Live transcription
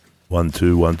1,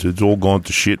 2, 1, 2. It's all gone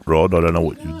to shit, Rod. I don't know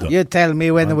what you've done. You tell me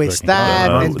when we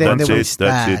start, and then we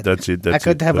start. That's it. I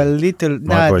could have a little.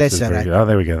 My No, voice that's is all very right. good. Oh,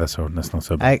 there we go. That's not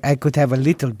so bad. I could have a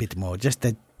little bit more, just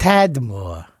a tad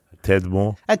more. Ted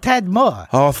Moore. A tad more.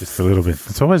 Oh, Just a little bit.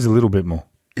 It's always a little bit more.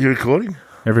 you recording?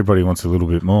 Everybody wants a little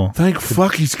bit more. Thank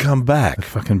fuck he's come back. The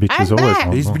fucking bitch is I'm always back.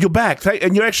 want more. You're back,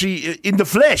 and you're actually in the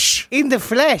flesh. In the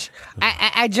flesh.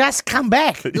 I just come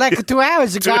back. Like 2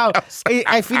 hours ago,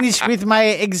 I finished with my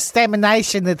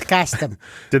examination at custom.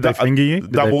 Did they finger you?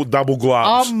 Did Double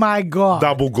gloves. Oh, my God.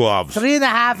 Double gloves.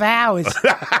 3.5 hours.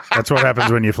 That's what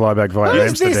happens when you fly back via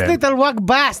Who's this Amsterdam. little walk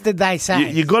bastard, they say?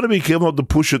 You got to be careful not to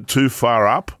push it too far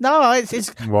up, No, it's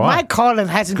Why? my colon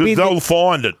hasn't because been. they'll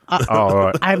find it. Oh,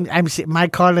 all right. My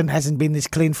colon hasn't been this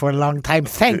clean for a long time.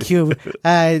 Thank you,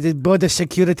 the border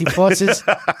security forces.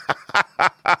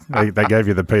 They gave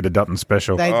you the Peter Dutton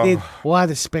special. They did. What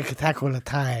a spectacular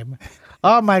time!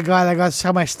 Oh my God, I got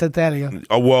so much to tell you.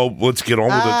 Oh, well, let's get on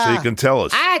with it so you can tell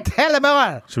us. I tell them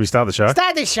all. Should we start the show?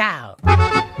 Start the show.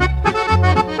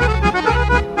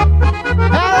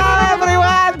 Hello,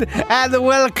 everyone, and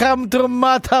welcome to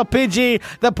Moto PG,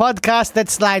 the podcast that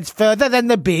slides further than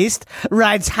the beast,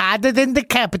 rides harder than the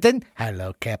captain.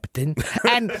 Hello, captain.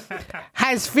 And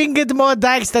has fingered more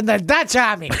dykes than the Dutch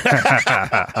army.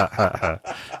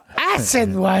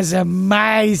 Assen was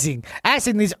amazing.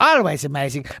 Assen is always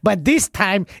amazing, but this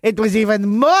time it was even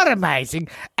more amazing,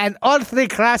 and all three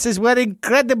classes were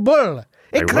incredible.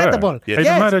 They Incredible. were. Yes.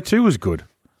 Even Moto 2 was good.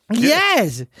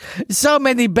 Yes. So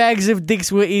many bags of dicks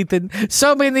were eaten.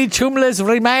 So many chumlas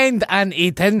remained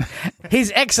uneaten. His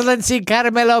Excellency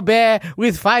Caramello Bear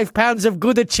with 5 pounds of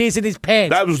Gouda cheese in his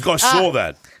pants. I saw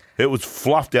that. It was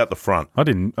fluffed out the front. I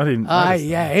didn't Oh, notice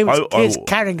yeah. He was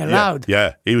carrying a load.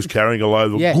 Yeah, he was carrying a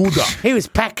load of Yeah. Gouda. He was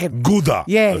packing. Gouda.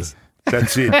 Yes.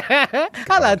 That's it.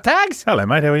 Hello, Tags. Hello,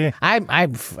 mate. How are you? I'm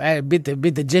a bit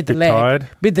the jet lag. tired?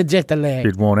 Bit the jet lag.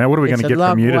 Bit worn out. What are we It's going to a get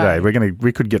from long you today? way.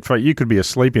 We could get. You could be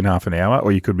asleep in half an hour,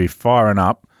 or you could be firing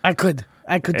up. I could do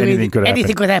Anything anything. could happen.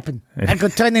 Anything could happen. I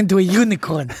could turn into a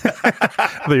unicorn. I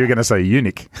thought you were going to say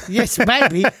eunuch. Yes,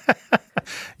 maybe.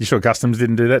 You sure Customs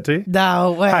didn't do that to you?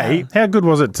 No. Well, Hey, how good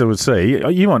was it to see?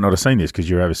 You might not have seen this because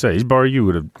you're overseas. Borry, you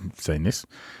would have seen this.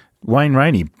 Wayne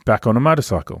Rainey back on a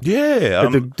motorcycle. Yeah.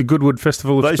 At the Goodwood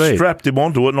Festival of They Speed. strapped him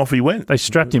onto it and off he went. They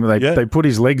strapped him. They Yeah. put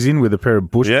his legs in with a pair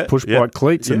of push bike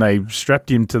cleats, and they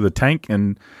strapped him to the tank,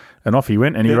 and off he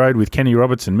went. And he rode with Kenny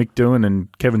Roberts and Mick Doohan and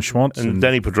Kevin Schwantz And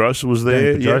Danny Pedrosa was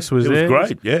there. Danny Pedrosa was it there. was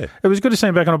great, yeah. It was good to see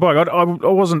him back on a bike.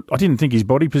 I didn't think his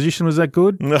body position was that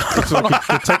good. It's like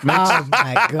the techniques. oh,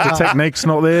 my God. The technique's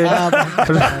not there.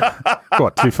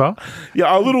 What, too far?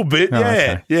 Yeah, a little bit, Oh, yeah.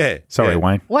 okay. Yeah. Sorry, yeah.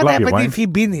 Wayne. What Love you, happened Wayne. if he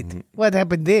been it? What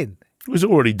happened then? It was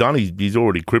already done. He's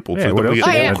already crippled. Yeah, so what don't else get is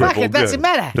Oh, he him yeah, gonna fuck crippled, it. Doesn't yeah.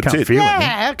 matter. That's Can't it. feel it.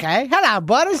 Yeah, okay. Hello,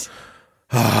 Boris.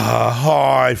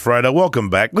 Hi, Fredo. Welcome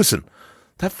back. Listen,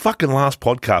 that fucking last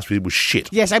podcast we did was shit.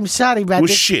 Yes, I'm sorry about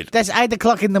Was this. shit. That's 8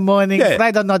 o'clock in the morning. Yeah.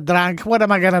 Friday not drunk. What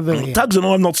am I going to do here? Tugs and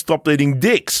I have not stopped eating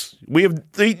dicks. We have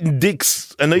eaten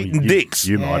dicks and eaten dicks.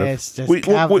 You might have. Yes, just we,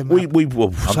 carve them up. I've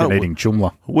been eating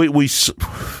chumla.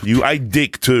 You ate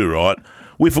dick too, right?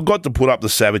 We forgot to put up the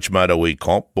Savage Moto E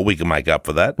comp, but we can make up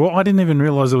for that. Well, I didn't even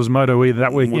realise there was Moto E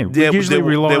that weekend. Yeah, We usually there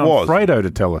rely on was. Fredo to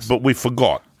tell us. But we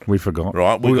forgot. We forgot.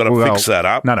 Right, we've got to fix that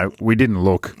up. No, we didn't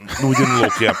look. We didn't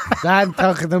look up. Don't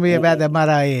talk to me about the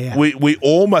matter here. We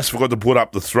almost forgot to put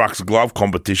up the Thrux glove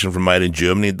competition from Made in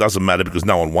Germany. It doesn't matter because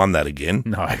no one won that again.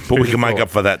 No, But we who'd can have make thought? up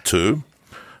for that too.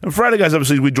 And Fredo goes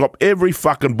overseas, we drop every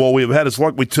fucking ball we ever had. It's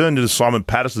like we turned into Simon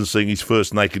Patterson seeing his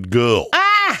first naked girl.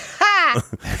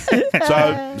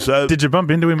 So Did you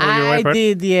bump into him while you were away, I Fred?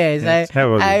 did, yes.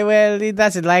 How was he? Well, he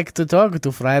doesn't like to talk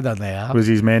to Friday now. Was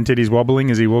his man titties wobbling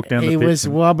as he walked down He the pitch? was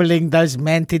wobbling those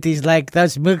man titties like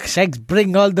those milkshakes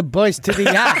bring all the boys to the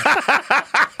yard.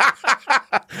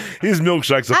 his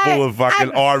milkshakes are full of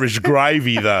fucking Irish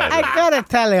gravy, though. I gotta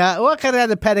tell you, walking around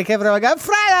the paddock, everyone go,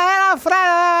 Friday, hello,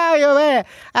 Friday, you're there.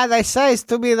 And they say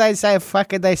to me, they say,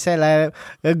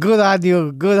 like, good on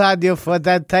you for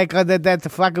that, take on that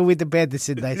fucking with the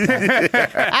medicine, they say.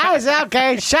 I say,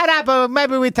 okay, shut up, or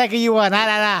maybe we're taking you on,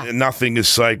 I don't know. Nothing is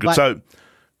sacred. But- So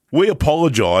we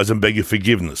apologise and beg your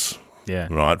forgiveness, Yeah.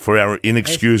 right, for our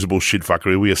inexcusable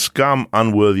shitfuckery. We are scum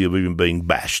unworthy of even being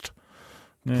bashed.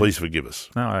 Please forgive us.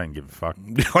 No, I don't give a fuck.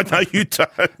 I know you don't.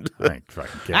 I don't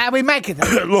fucking care. We make it.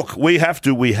 Look, we have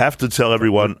to tell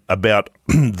everyone about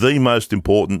the most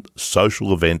important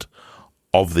social event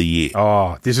of the year.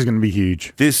 Oh, this is going to be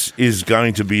huge. This is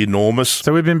going to be enormous.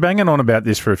 So we've been banging on about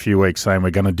this for a few weeks, saying we're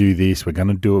going to do this, we're going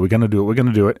to do it, we're going to do it, we're going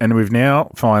to do it, and we've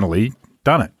now finally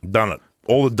done it. Done it.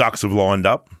 All the ducks have lined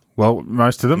up. Well,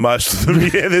 most of them. Most of them,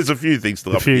 yeah. There's a few things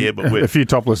still up in the air, but a few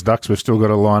topless ducks we've still got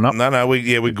to line up. No,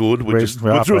 we're good. We're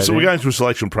going through a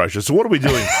selection process. So what are we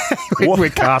doing? We're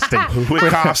casting. We're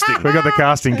casting. We've got the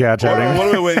casting couch.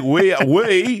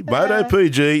 We Moto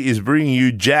PG is bringing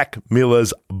you Jack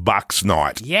Miller's Bucks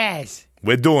Night. Yes.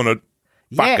 We're doing it.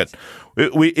 Fuck it.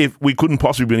 If we couldn't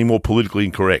possibly be any more politically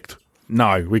incorrect.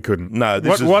 No, we couldn't. No,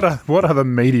 what other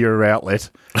media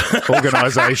outlet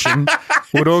organisation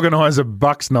would organise a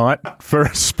Bucks Night for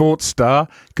a sports star,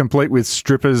 complete with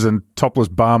strippers and topless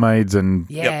barmaids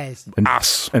and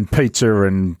us and pizza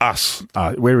and us?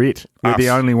 We're it. We're the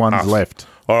only ones left.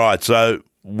 All right, so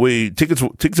tickets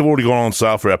have already gone on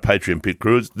sale for our Patreon pit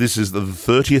crew. This is the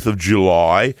 30th of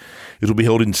July. It'll be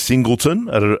held in Singleton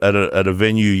at a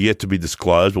venue yet to be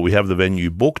disclosed, but we have the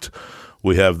venue booked.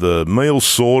 We have the meals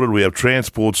sorted. We have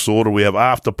transport sorted. We have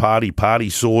after party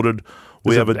sorted.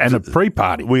 We have a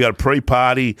pre-party. We got a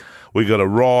pre-party. We got a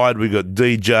ride. We got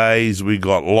DJs. We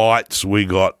got lights. We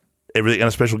got everything, and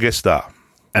a special guest star.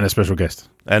 And a special guest.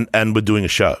 And we're doing a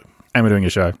show.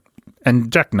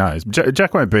 And Jack knows.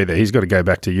 Jack won't be there. He's got to go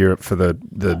back to Europe for the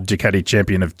Ducati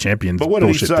Champion of Champions. But what did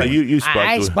he say? You spoke to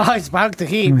him. I spoke to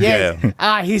him, yes.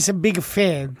 Yeah. He's a big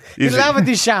fan. He loved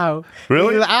the show.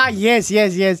 Really? Yes. He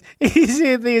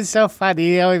said it's so funny.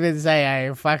 He always say, "Hey,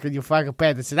 you fucking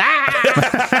pet." He said,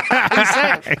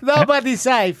 nobody's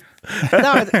safe.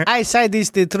 No, I say this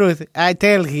the truth. I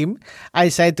tell him, I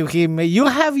say to him, you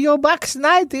have your Bucks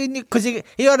Night? Because he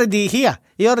already here.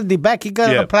 He already back. He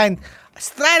got on a plane.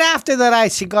 Straight after the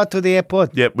race, he got to the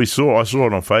airport. Yep, I saw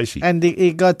it on Facey. And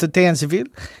he got to Townsville.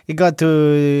 He got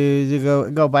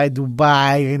to go by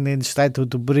Dubai and then straight to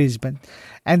Brisbane.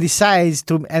 And he says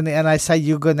to me, and I say,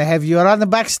 you're going to have your on the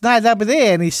Bucks Night up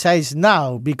there? And he says,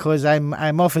 no, because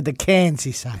I'm off at the Cairns,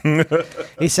 he said.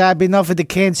 He said, I've been off at the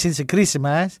Cairns since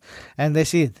Christmas, and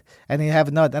that's it. And he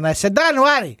have not. And I said, don't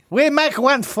worry, we make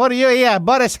one for you here.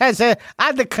 Boris has it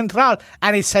under control.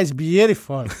 And he says,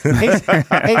 beautiful.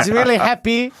 He's really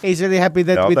happy. He's really happy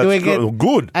that we're doing it.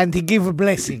 Good. And he give a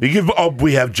blessing.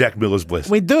 We have Jack Miller's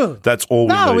blessing. We do. That's all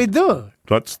we need. No, we do.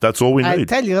 That's all we need. I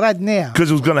tell you right now. Because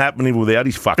it was going to happen even without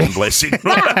his fucking blessing.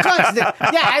 No, of course. He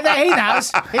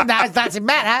knows. He knows. Doesn't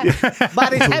matter.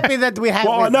 But he's happy that we have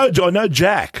him. I know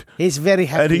Jack. He's very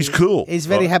happy. And he's cool. He's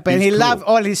very happy. And he loves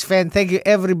all his fans. Thank you,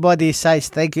 everybody says.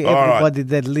 Thank you, everybody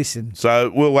that listens. So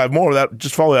we'll have more of that.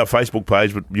 Just follow our Facebook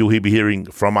page, but you'll be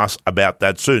hearing from us about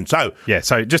that soon. So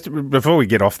just before we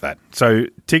get off that, so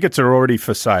tickets are already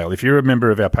for sale. If you're a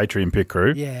member of our Patreon pit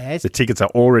crew, the tickets are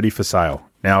already for sale.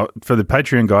 Now, for the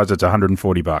Patreon guys, it's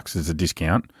 $140. It's a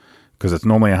discount because it's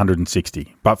normally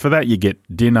 $160. But for that, you get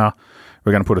dinner.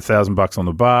 We're going to put $1,000 on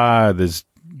the bar. There's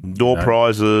door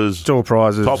prizes,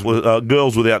 topless,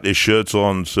 girls without their shirts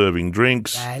on serving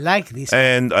drinks. I like this.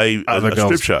 And a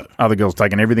strip show. Other girls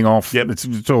taking everything off. Yep.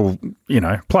 It's all,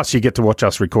 Plus, you get to watch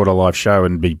us record a live show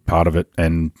and be part of it.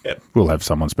 And we'll have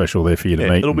someone special there for you to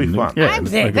meet. It'll be fun. I'm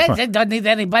there. I don't need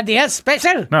anybody else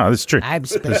special. No, that's true. I'm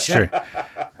special. That's true.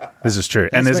 This is true.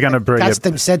 And there's going to be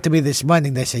Custom said to me this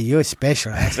morning, they say, you're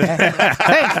special.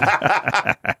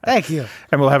 Thank you.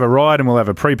 And we'll have a ride and we'll have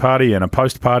a pre-party and a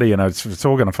post-party and it's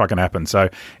all going to fucking happen. So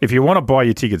if you want to buy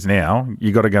your tickets now,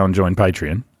 you got to go and join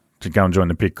Patreon to go and join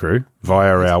the pit crew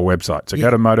via our website. So go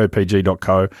to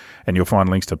motopg.co and you'll find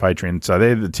links to Patreon. So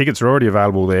the tickets are already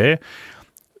available there.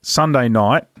 Sunday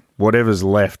night, whatever's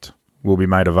left will be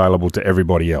made available to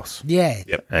everybody else. Yeah.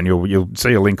 Yep. And you'll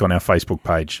see a link on our Facebook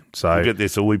page. So we'll get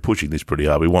this. So we're pushing this pretty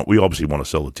hard. We obviously want to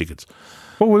sell the tickets.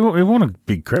 Well, we want a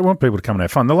big crowd. We want people to come and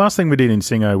have fun. The last thing we did in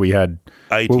Singo, we had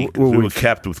 80. We were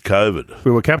capped with COVID.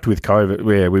 We were capped with COVID.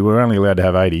 Yeah, we were only allowed to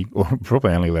have 80, or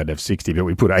probably only allowed to have 60, but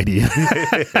we put 80 in.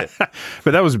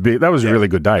 But that was big. That was a really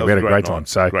good day. We had a great time.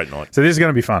 So great night. So this is going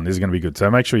to be fun. This is going to be good.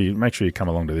 So make sure you come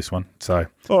along to this one. So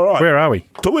all right, where are we?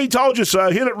 We told you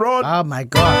so. Hit it, Rod. Oh my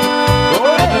God!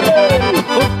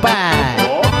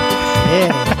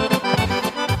 Yeah.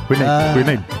 We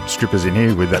need strippers in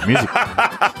here with that music.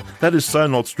 That is so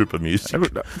not stripper music.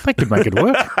 They could make it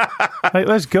work.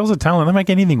 Those girls are talented. They make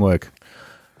anything work.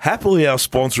 Happily, our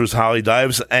sponsor is Harley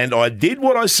Davidson, and I did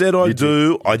what I said I'd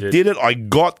do. I did it. I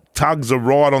got Tugs a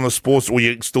ride on the sports. Well,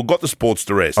 you still got the Sports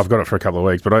Duress. I've got it for a couple of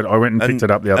weeks, but I went and picked it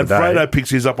up the other day. And Fredo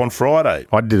picks his up on Friday.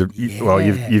 I did it. Yeah. Well,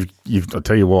 you've. I'll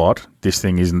tell you what. This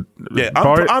thing isn't. Yeah,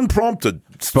 unprompted.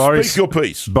 Speak your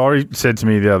piece. Barry said to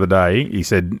me the other day. He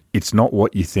said, "It's not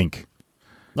what you think."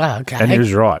 Oh, okay. And he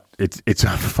was right. It's a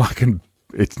fucking.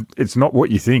 It's not what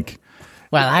you think.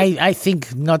 Well, I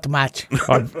think not much.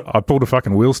 I pulled a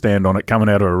fucking wheel stand on it coming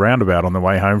out of a roundabout on the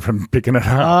way home from picking it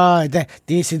up. Oh,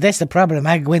 that's the problem.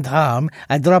 I went home,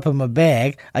 I dropped in my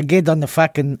bag, I get on the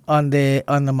fucking on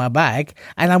my bike,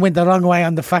 and I went the wrong way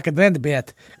on the fucking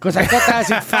roundabout because I thought I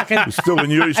was in fucking. You're still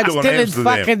in Amsterdam.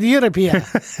 Fucking Europe here.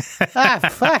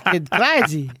 Fucking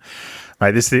crazy.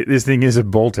 Mate, this thing is a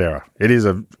ball terror. It is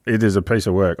a piece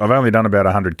of work. I've only done about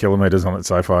 100 kilometres on it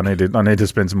so far. I need to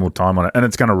spend some more time on it, and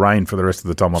it's going to rain for the rest of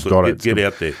the time I've got it. Get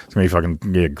out there. It's going to be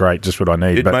fucking great, just what I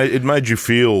need. It made you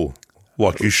feel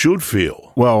like you should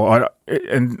feel. Well,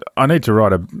 I need to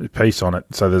write a piece on it.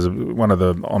 So there's one of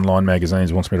the online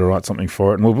magazines wants me to write something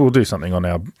for it, and we'll do something on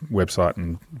our website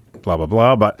and blah blah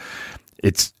blah. But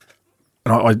it's.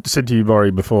 And I said to you, Borry,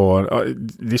 before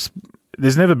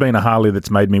there's never been a Harley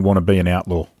that's made me want to be an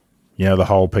outlaw. You know, the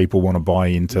whole people want to buy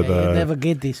into the. You never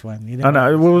get this one. I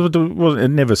know. It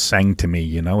never sang to me.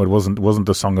 You know, it wasn't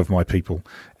the song of my people.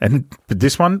 But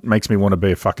this one makes me want to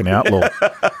be a fucking outlaw.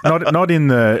 not in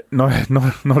the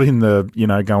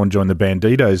go and join the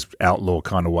Bandidos outlaw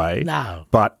kind of way. No.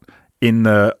 But in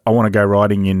the I want to go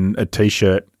riding in a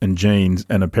t-shirt and jeans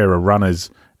and a pair of runners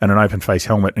and an open face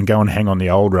helmet and go and hang on the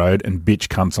old road and bitch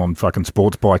cunts on fucking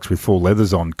sports bikes with full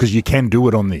leathers on, because you can do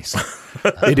it on this.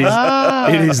 It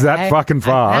is that fucking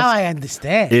fast. Now I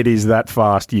understand. It is that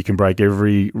fast. You can break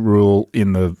every rule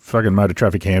in the fucking motor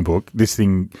traffic handbook. This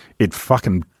thing, it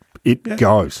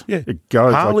goes. Yeah. It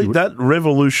goes. Harley, that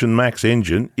Revolution Max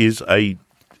engine is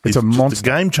it's a monster. Just a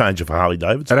game changer for Harley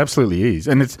Davidson. It absolutely is.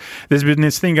 And there's been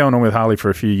this thing going on with Harley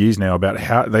for a few years now about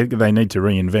how they need to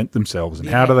reinvent themselves and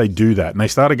how do they do that. And they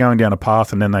started going down a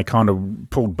path and then they kind of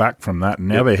pulled back from that. And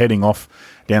now they're heading off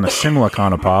down a similar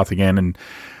kind of path again.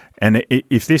 And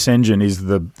if this engine is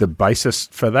the basis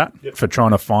for that, for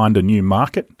trying to find a new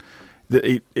market,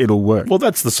 it'll work. Well,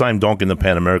 that's the same donk in the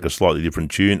Pan America, slightly different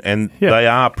tune. And they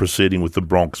are proceeding with the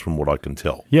Bronx from what I can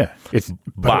tell. Yeah.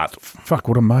 Fuck,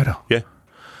 what a motor. Yeah.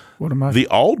 What a motor. The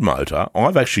old motor,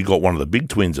 I've actually got one of the big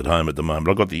twins at home at the moment.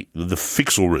 I've got the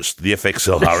Fixal Wrist, the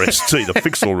FXL RST, the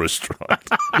Fixal Wrist. Right?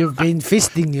 You've been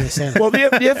fisting yourself. Well, the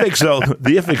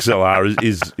FXLR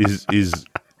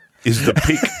is the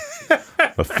pick.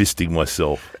 I'm fisting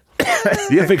myself.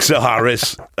 The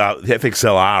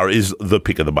FXLR is the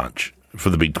pick of the bunch for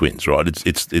the big twins, right?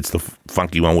 It's the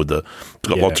funky one it's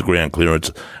got lots of ground clearance,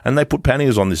 and they put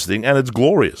panniers on this thing, and it's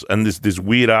glorious. And this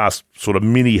weird ass sort of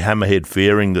mini hammerhead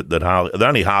fairing that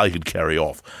only Harley could carry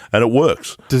off, and it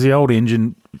works. Does the old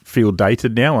engine feel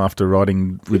dated now after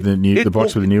riding with the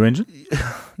bikes with the new engine?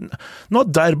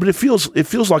 Not dated, but it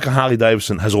feels like a Harley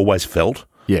Davidson has always felt.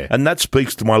 Yeah, and that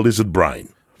speaks to my lizard brain.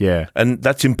 Yeah. And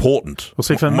that's important. Well,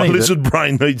 see, for my me, lizard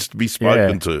brain needs to be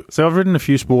spoken to. So I've ridden a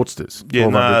few Sportsters. Yeah,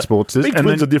 Sportsters. Big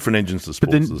twins are different engines to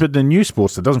Sportsters. But the new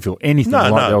Sportster doesn't feel anything like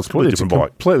the old Sportster. It's a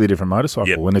completely different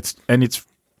motorcycle. And it's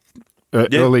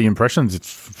early impressions,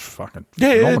 it's fucking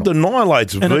phenomenal. It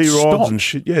annihilates V-rods and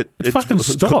shit. Yeah, it fucking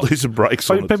stops. Got lizard brakes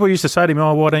on people used to say to me,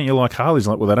 why don't you like Harleys?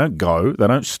 Like, well, they don't go, they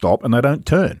don't stop, and they don't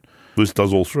turn. This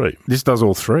does all three.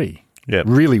 Yeah,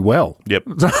 really well. Yep.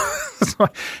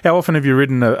 How often have you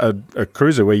ridden a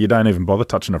cruiser where you don't even bother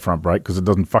touching a front brake because it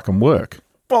doesn't fucking work?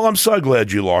 Well, I'm so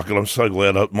glad you like it. I'm so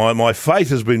glad my faith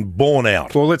has been borne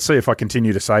out. Well, let's see if I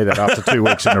continue to say that after 2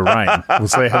 weeks in the rain.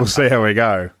 We'll see how we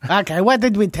go. Okay, what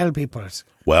did we tell people?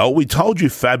 Well, we told you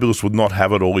Fabulous would not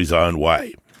have it all his own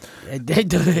way.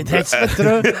 That's the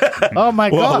truth. Oh, my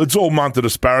God. Well, it's all munted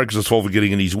asparagus' fault for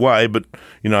getting in his way, but,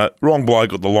 wrong bloke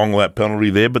got the long lap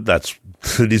penalty there, but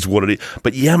it is what it is.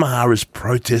 But Yamaha is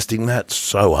protesting that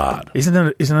so hard. Isn't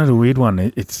it a weird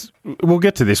one? We'll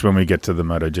get to this when we get to the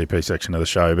MotoGP section of the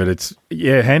show, but it's,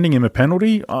 handing him a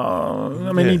penalty.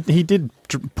 He did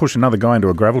push another guy into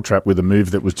a gravel trap with a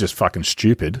move that was just fucking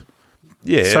stupid.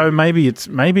 Yeah. So maybe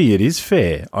it is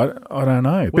fair. I don't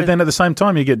know. But then at the same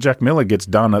time, you get Jack Miller gets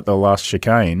done at the last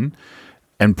chicane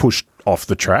and pushed off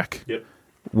the track. Yep.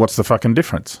 What's the fucking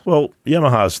difference? Well,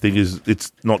 Yamaha's thing is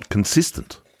it's not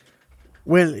consistent.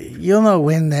 Well,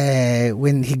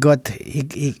 when he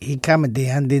come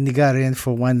down, then he got in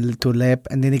for 1-2 lap,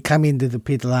 and then he come into the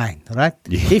pit line, right?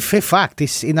 Yeah. He fact,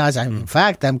 in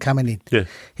fact, I'm coming in. Yeah.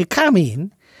 He come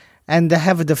in, and they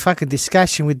have the fucking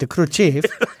discussion with the crew chief,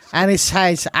 and he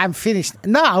says, I'm finished.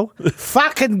 No,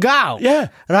 fucking go. Yeah.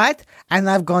 Right? And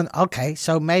I've gone, okay,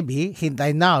 so maybe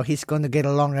they know he's going to get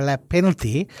a longer lap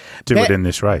penalty. Do it in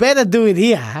this race. Better do it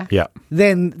here yeah.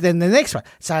 than the next one.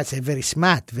 So I say, very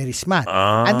smart, very smart.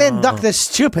 And then Dr.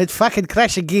 Stupid fucking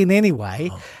crash again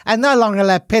anyway, and no longer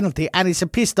lap penalty, and he's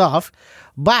pissed off.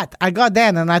 But I got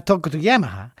down and I talked to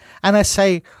Yamaha, and I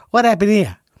say, what happened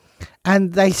here?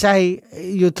 And they say,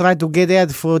 you try to get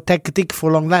out for take a tick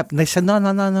for long lap. And they say,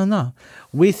 no.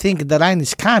 We think the rain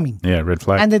is coming. Yeah, red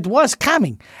flag. And it was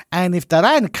coming. And if the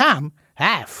rain come,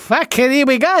 fuck it, here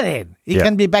we go then. He Yeah.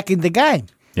 can be back in the game.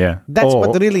 yeah. That's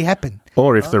what really happened.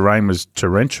 Or if the rain was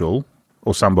torrential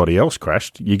or somebody else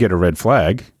crashed, you get a red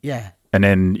flag. Yeah. And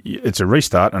then it's a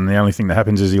restart, and the only thing that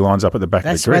happens is he lines up at the back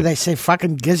That's of the why grid. they say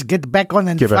fucking just get back on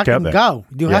and Get back out fucking there. go.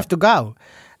 You Yeah. have to go.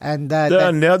 And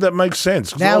Now that makes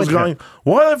sense. 'Cause Now I was it- going,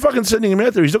 why are they fucking sending him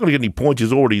out there? He's not going to get any points.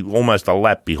 He's already almost a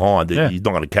lap behind. Yeah. He's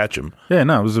not going to catch him. Yeah,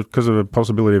 no, it was because of a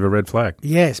possibility of a red flag.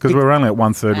 Yes, Because we're only at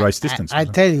 1/3 race distance. I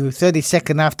tell you, 30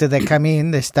 seconds after they come in,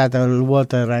 they start a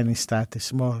water raining start, a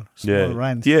small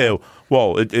rain. Yeah.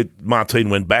 Well, Martin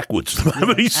went backwards the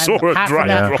moment he saw it drain.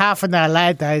 Half an hour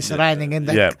later, it's raining, and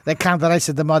Yeah. they can't race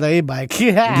the motor e-bike.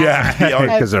 Yeah,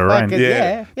 because of rain.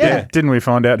 Yeah. Didn't we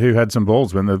find out who had some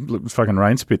balls when the fucking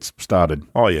rain spits started?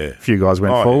 Oh, yeah. A few guys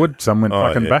went Oh, forward, some went Oh,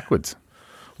 fucking yeah. backwards.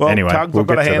 Well, Anyway, Tug, we'll I've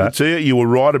got to get to hand that. it to you. You were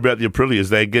right about the Aprilias.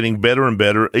 They're getting better and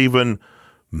better. Even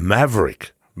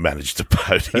Maverick managed to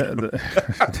podium.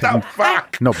 The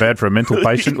fuck? Not bad for a mental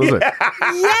patient, was it?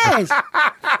 Yes.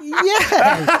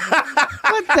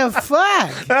 What the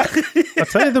fuck? I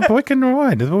tell you, the boy can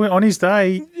ride. On his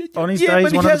day, Yeah, he's but he one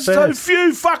of the has so best.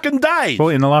 few fucking days. Well,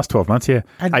 in the last 12 months, yeah.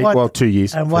 And 2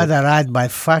 years. And what a ride by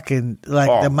fucking,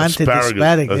 the mounted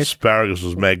asparagus. Asparagus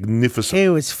was magnificent. He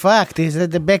was fucked. He's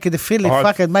at the back of the field. He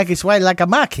fucking make his way like a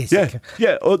Marcus. Yeah,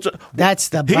 yeah. That's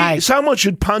the bite. Someone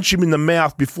should punch him in the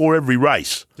mouth before every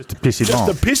race. Just to piss him Just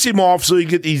off. to piss him off so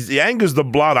he angers the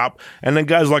blood up and then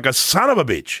goes like a son of a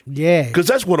bitch. Yeah. Because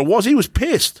that's what it was. He was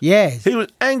pissed. Yes. He was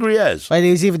angry as. But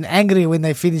he was even angry when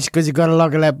they finished because he got a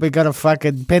log lap. We got a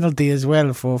fucking penalty as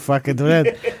well for fucking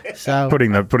red. So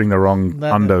Putting the wrong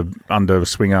No. under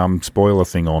swing arm spoiler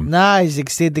thing on. no, he's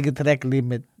exceeding the track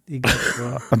limit. He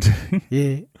got,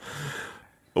 yeah.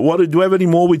 Do we have any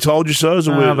more? We told you so.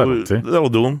 That'll do. That'll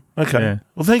do them. Okay. Yeah.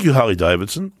 Well, thank you, Harley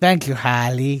Davidson. Thank you,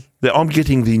 Harley. I'm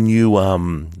getting the new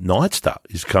Nightstar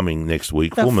is coming next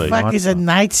week The for me. fuck is a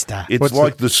night star? It's What's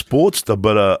like the Sportster,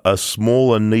 but a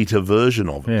smaller, neater version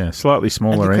of it. Yeah, slightly And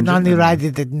smaller you can engine. only ride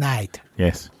it at night.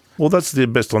 Yes. Well, that's the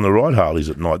best on the ride Harleys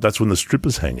at night. That's when the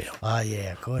strippers hang out. Oh,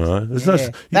 yeah, of course. Right? There's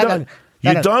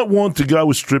Yeah. you don't want to go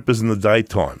with strippers in the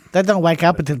daytime. They don't wake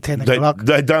up until 10 They, o'clock.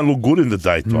 they don't look good in the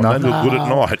daytime. No. They look good at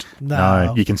night.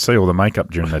 No, you can see all the makeup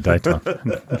during the daytime.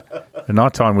 The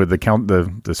nighttime with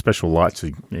the special lights,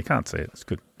 you can't see it. It's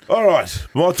good. All right,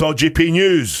 my top GP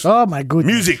news. Oh, my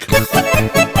goodness. Music.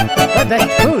 Oh,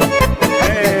 that's good.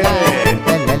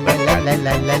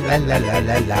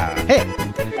 Hey. Hey.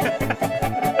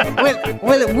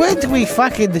 Well, weren't we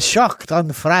fucking shocked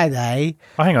on Friday?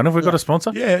 Oh, hang on. Have we got a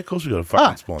sponsor? Yeah, of course we got a Oh,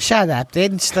 fucking sponsor. shut up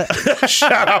then. Shut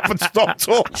up and stop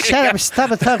talking. Shut up,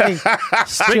 stop talking,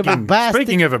 stupid bastard.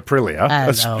 Speaking of Aprilia, I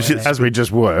know, as we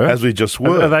just were, As we just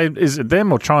were. is it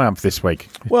them or Triumph this week?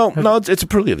 Well, no, it's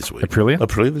Aprilia this week. Aprilia?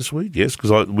 Aprilia this week, yes,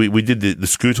 because we did the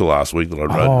scooter last week that I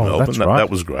rode Oh, in Melbourne. that's That, right. that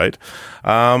was great.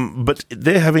 But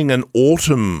they're having an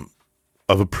autumn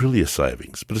of Aprilia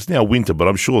savings. But it's now winter, but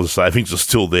I'm sure the savings are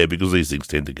still there because these things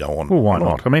tend to go on. Well, why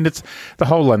not? I mean, it's the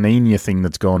whole La Nina thing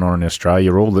that's going on in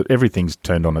Australia. Everything's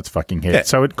turned on its fucking head. Yeah.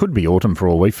 So it could be autumn for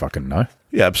all we fucking know.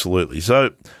 Yeah, absolutely.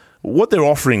 So what they're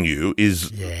offering you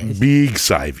is big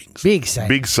savings. Big savings.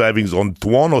 Big savings on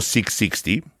Tuono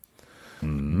 660.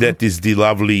 That is the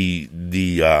lovely,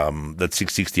 that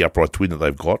 660 upright twin that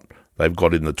they've got. They've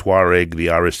got in the Touareg, the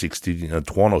RS60, and the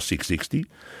Tuono 660.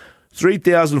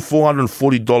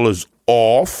 $3,440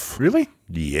 off. Really?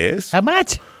 Yes. How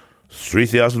much?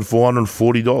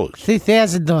 $3,440.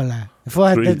 $3,000.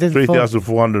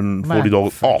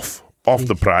 $3,440 off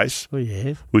the price, Oh,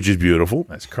 yeah. which is beautiful.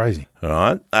 That's crazy. All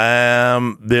right.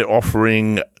 They're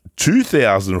offering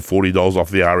 $2,040 off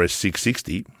the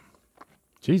RS660.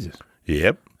 Jesus.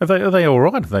 Yep. Are they all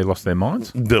right? Have they lost their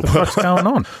minds? What the fuck's going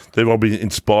on? They've all been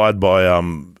inspired by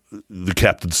the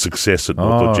captain's success at the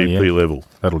GP level.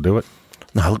 That'll do it.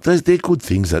 No, look, they're good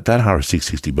things. That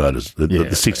RS660 motors, the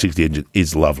 660 engine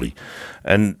is lovely,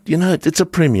 and it's a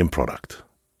premium product.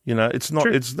 It's not.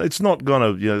 True. It's not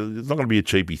gonna. It's not gonna be a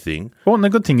cheapy thing. Well, and the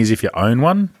good thing is if you own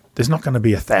one, there's not going to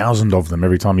be 1,000 of them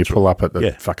every time you pull up at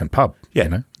the fucking pub.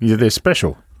 Yeah. They're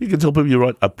special. You can tell people you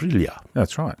write Aprilia,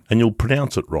 That's right. and you'll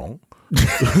pronounce it wrong.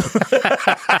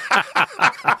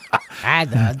 I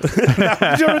don't.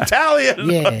 You're Italian.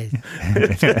 Yeah.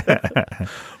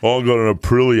 Oh, I've got an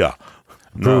Aprilia.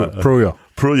 No, Pruya.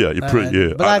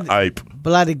 Aprilia. Ape.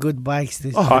 Bloody good bikes.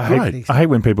 This I hate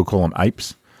when people call them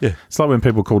apes. Yeah. It's like when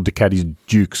people call Ducatis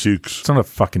Dukes. It's not a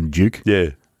fucking Duke. Yeah.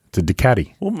 to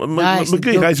Ducati. Well, Nice.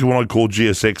 McGee hates what I call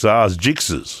GSXRs,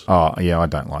 Jixers. Oh, yeah, I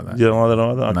don't like that. You don't like that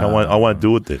either? Okay, I won't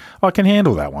do it then. I can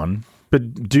handle that one.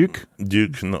 But Duke,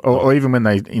 Duke, no, or even when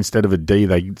they, instead of a D,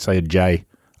 they say a J.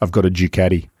 I've got a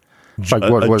Ducati. Like,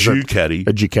 what was it? Ducati.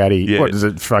 A Ducati. Yeah. What is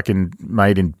it? Fucking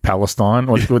made in Palestine?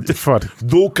 What the fuck?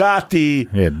 Ducati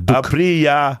Yeah,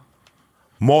 Aprilia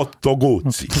Moto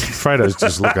Guzzi. Fredo's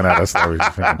just looking at us. Though.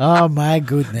 Oh my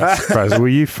goodness. Fredo, will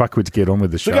you fuckwits get on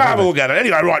with the show? So go have a look at it.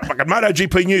 Anyway, right, fucking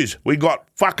MotoGP news. We got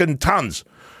fucking tons.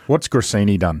 What's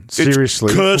Grassini done?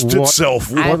 Seriously, It's cursed what-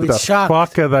 itself. I What was the shocked.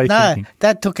 fuck are they No, thinking?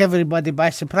 that took everybody by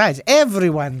surprise.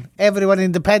 Everyone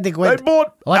in the paddock They went.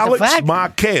 bought what Alex the fuck?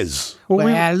 Marquez.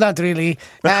 Well, not really.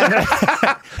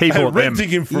 He bought them. Renting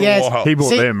him for Yes. a while. He bought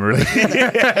See- them, really.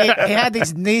 he had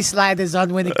his knee sliders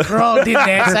on when he crawled in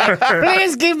there. So,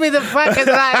 please give me the fucking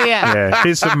ride here. Yeah,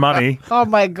 here's some money. Oh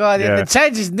my god! Yeah. And to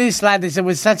change his knee sliders, it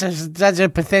was such a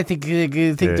pathetic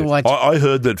thing to watch. I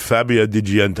heard that Fabio Di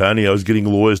Gianantonio is getting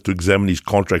lawyers to examine his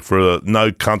contract for a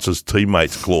no cunts as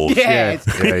teammates clause. Yes.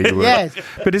 Yeah, you will. Yes.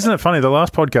 But isn't it funny? The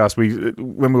last podcast,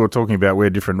 when we were talking about where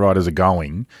different riders are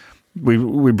going, we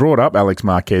brought up Alex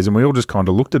Marquez, and we all just kind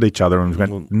of looked at each other and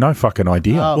went, "No fucking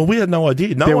idea." Well, we had no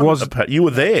idea. No There one, was- you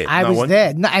were there. I No was one-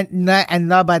 there, and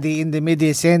nobody in the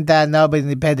media center, nobody in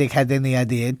the paddock had any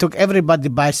idea. It took everybody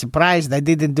by surprise. They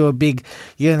didn't do a big,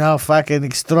 fucking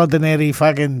extraordinary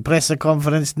fucking press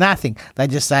conference. Nothing. They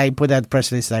just put out press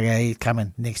release like, "Hey, he's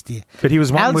coming next year." But he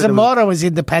was one Al where there was- Zamora was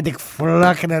in the paddock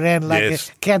looking around like Yes.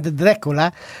 a Count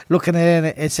Dracula, looking around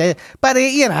and say, but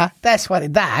that's what he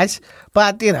does.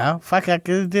 But fuck, I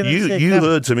didn't see it You coming.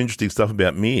 heard some interesting stuff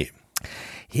about Mir.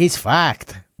 He's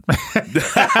fucked.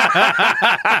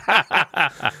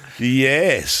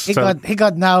 Yes. He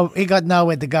got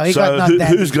nowhere to go. He got So knocked down.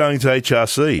 who's going to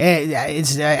HRC?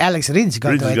 It's Alex Rins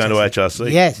going Rins to is going to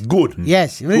HRC. Yes. Good.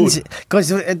 Yes. Good. Because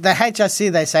the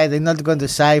HRC, they say they're not going to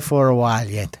say for a while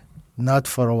yet. Not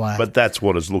for a while. But that's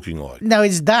what it's looking like. no,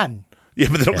 it's done. Yeah,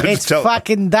 but they're not going It's to tell.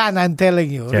 fucking done, I'm telling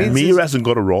you. Rins Mir is- hasn't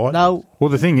got a right. no. Well,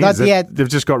 the thing Not is, that yet. they've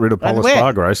just got rid of And Paul where?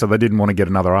 Espargaro, so they didn't want to get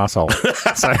another asshole.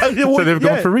 So well, they've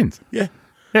gone yeah. for Rins. Yeah.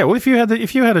 Yeah, well, if you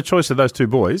had a choice of those two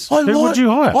boys, who would you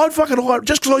hire? I'd fucking hire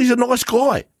just because he's a nice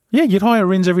guy. Yeah, you'd hire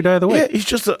Rins every day of the week. Yeah, he's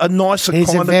just a nicer He's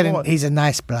kind of guy. he's a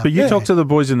nice bloke. But you talk to the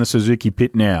boys in the Suzuki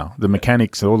pit now, the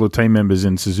mechanics, all the team members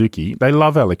in Suzuki, they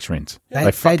love Alex Rins.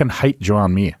 They fucking hate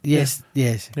Joan Mir. Yes.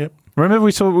 Yep.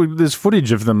 Remember there's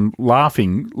footage of them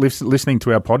laughing, listening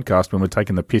to our podcast when we're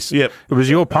taking the piss. Yep. It was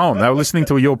your poem. They were listening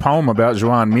to your poem about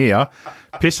Joan Mir,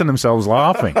 pissing themselves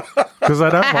laughing because they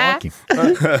don't like him.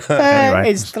 Anyway.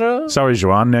 It's true. Sorry,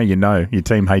 Joan. Now you know your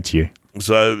team hates you.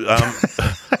 So,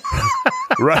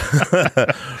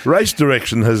 Race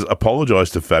Direction has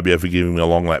apologised to Fabio for giving him a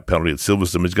long lap penalty at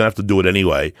Silverstone. He's going to have to do it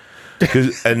anyway.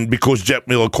 Because Jack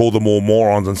Miller called them all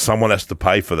morons and someone has to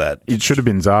pay for that. It should have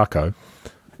been Zarco.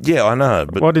 Yeah, I know.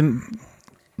 But Why didn't?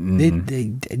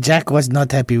 Jack was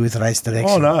not happy with Race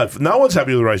Direction. oh, no one's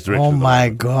happy with Race Direction. Oh my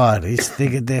God!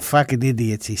 They're fucking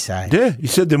idiots. He said. Yeah, he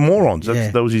said they're morons.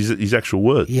 Yeah. That was his actual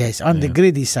word. Yes, on the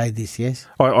grid he said this. Yes.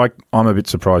 I'm a bit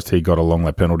surprised he got a long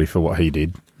lap penalty for what he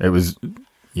did. It was,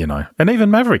 and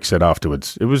even Maverick said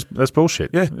afterwards, that's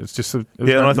bullshit. Yeah. It's just no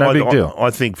and big deal.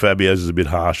 I think Fabio's is a bit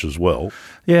harsh as well.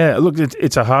 Yeah, look,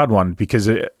 it's a hard one because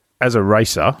as a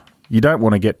racer, you don't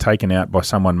want to get taken out by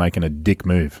someone making a dick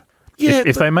move. Yeah,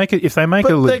 if they make a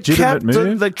But legitimate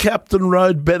move. the captain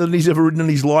rode better than he's ever ridden in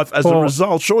his life as a Well,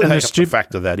 result. Surely and they the have to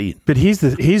factor that in. But here's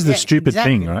the Yeah, stupid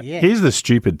exactly, thing, right? yeah. Here's the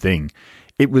stupid thing.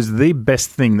 It was the best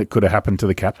thing that could have happened to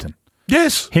the captain.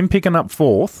 Yes. Him picking up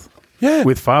fourth. Yeah.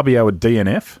 With Fabio at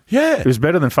DNF. Yeah. It was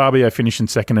better than Fabio finishing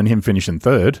second and him finishing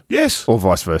third. Yes. Or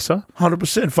vice versa.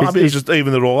 100%. Fabio's just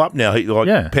evened it all up now.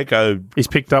 Pecco. He's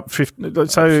picked up 15. So,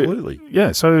 Absolutely.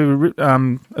 Yeah, so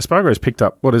Espargaro's picked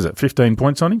up, 15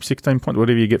 points on him? 16 points,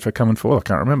 whatever you get for coming fourth. I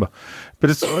can't remember.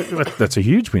 But that's a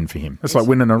huge win for him. It's like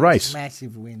winning a race.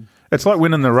 Massive win. It's like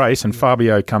winning the race and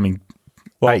Fabio coming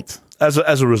eighth. As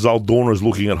a result, Dorna is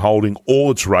looking at holding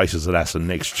all its races at Assen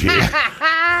next year.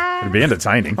 It'd be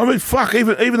entertaining. I mean, fuck,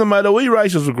 even the Moto E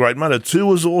races were great. Moto 2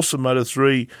 was awesome. Moto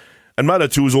 3... And Moto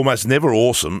 2 was almost never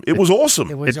awesome. It was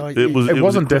awesome. It was- it was It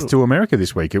wasn't Death incredible. to America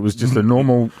this week. It was just a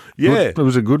normal. Yeah. It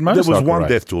was a good motorcycle There was one race.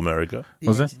 death to America.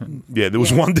 Was it? Yeah, there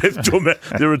was one death to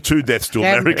America. There are two deaths to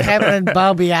America. Cameron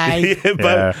Barbier, Yeah,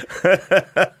 but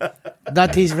Yeah.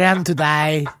 not his round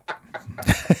today.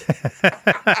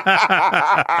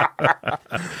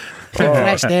 He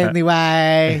crashed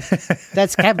anyway.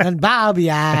 That's Captain Barbie.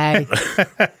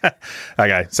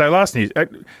 Okay, so last news.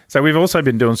 So we've also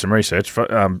been doing some research for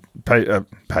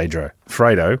Pedro,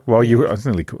 Fredo. While you were,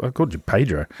 I called you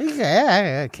Pedro.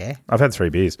 Yeah, okay. I've had 3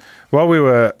 beers. While we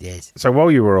were, Yes. So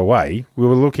while you were away, we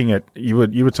were looking at you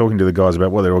were talking to the guys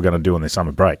about what they're all going to do on their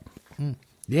summer break.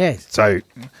 Yes. So,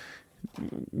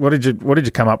 what did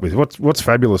you come up with? What's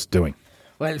Fabulous doing?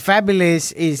 Well,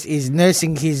 Fabulous is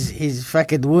nursing his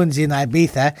fucking wounds in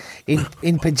Ibiza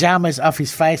in pajamas off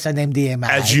his face on MDMA.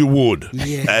 As you would.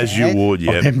 Yeah. As you would,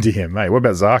 yeah. On MDMA. What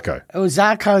about Zarko? Oh,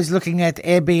 Zarko's looking at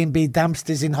Airbnb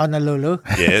dumpsters in Honolulu.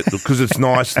 Yeah, because it's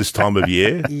nice this time of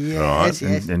year. Yes,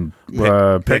 yes. And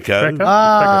Pecco.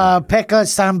 Oh,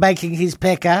 Pecco's sunbaking his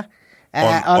Pekka.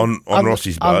 On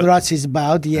Rossi's boat. On Rossi's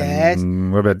boat, yes.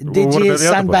 What about Digi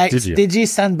the other boys? Digi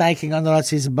sunbaking on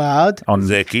Rossi's boat. On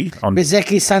Zeki. On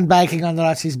Bezeki sunbaking on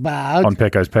Rossi's boat. on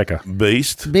Pecco's Pekka.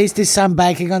 Beast. Beast is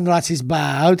sunbaking on Rossi's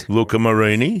boat. Luca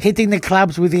Marini. Hitting the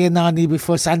clubs with the Inani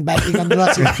before sunbaking on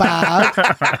Rossi's boat.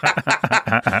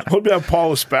 What about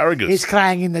Paul Asparagus? He's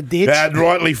crying in the ditch. And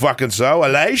rightly fucking so.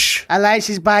 Aleix. Aleix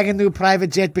is buying a new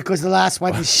private jet because the last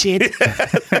one is shit. How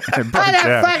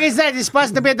the fuck is that? He's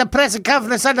supposed to be at the press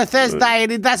conference on a Thursday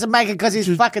and he doesn't make it because his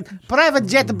fucking private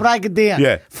jet brigadier.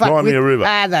 Yeah, Crimea River.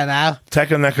 I don't know.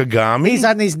 Taka Nakagami. He's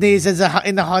on his knees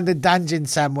in a haunted dungeon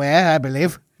somewhere, I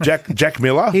believe. Jack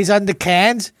Miller. He's on the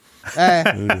cans.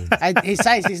 He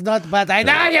says he's not, but I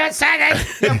know you're saying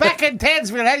it. You're back in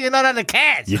Townsville, you're not on the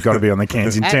cans. You've got to be on the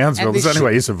cans in Townsville. That's the only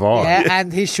way you survive. Yeah,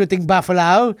 and he's shooting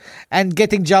buffalo and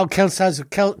getting Joe Kelso's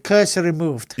cursor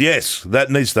removed. Yes,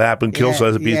 that needs to happen.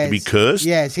 Kelso appears to be cursed.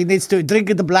 Yes, he needs to drink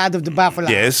the blood of the buffalo.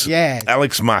 Yes. Yes.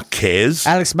 Alex Marquez.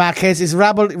 Alex Marquez is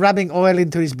rubbing oil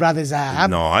into his brother's arm.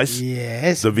 Nice.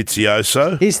 Yes.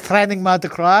 Dovizioso. He's training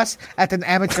motocross at an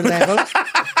amateur level.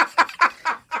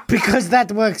 Because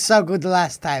that worked so good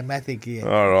last time, I think. Yeah.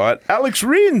 All right. Alex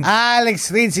Rins. Alex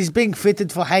Rins is being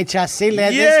fitted for HRC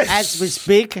letters Yes. as we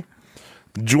speak.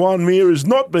 Juan Mir is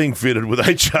not being fitted with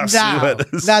HRC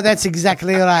letters. No, that's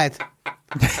exactly right.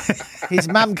 His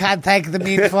mum can't take them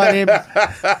in for him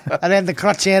around the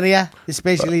crotch area,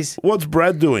 especially. What's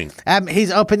Brad doing?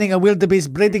 He's opening a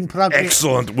wildebeest breeding program.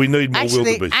 Excellent. We need more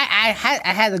Actually, wildebeest. I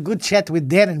had a good chat with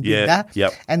Darren Binder. Yeah,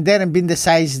 yep. And Darren Binder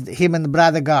says him and the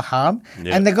brother go home.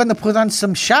 Yeah. And they're going to put on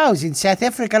some shows in South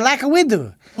Africa like we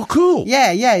do. Oh, cool.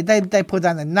 Yeah. They put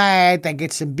on a night, they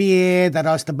get some beer, they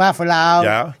roast the buffalo.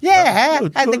 Yeah.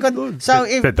 And they're Good. good. So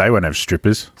if Bet they won't have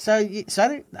strippers.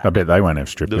 sorry. I bet they won't have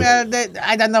strippers.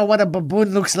 I don't know what a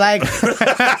baboon looks like on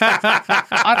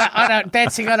a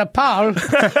dancing on a pole,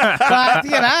 but you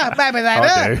know, maybe they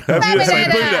I do. do. Maybe they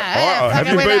do. Have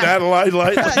you been to Adelaide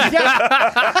lately?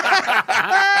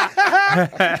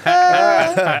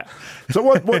 So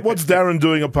what's Darren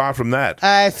doing apart from that?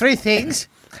 3 things: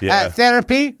 Yeah.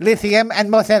 therapy, lithium, and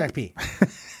more therapy.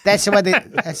 That's what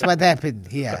happened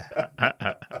here.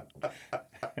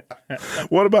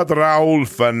 What about Raul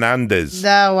Fernandez?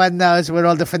 No one knows where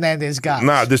all the Fernandez go.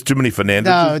 No, there's too many Fernandez.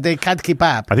 No, they can't keep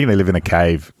up. I think they live in a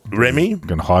cave. Remy?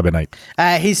 Going to hibernate.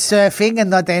 He's surfing and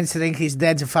not answering his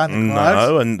dad's phone calls.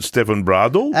 No, and Stefan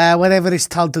Bradl. Whatever he's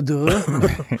told to do.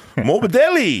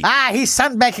 Morbidelli. He's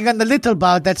sunbaking on the little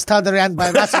boat that's towed around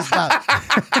by Russell's boat.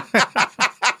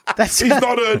 He's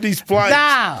not earned his place.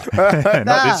 No.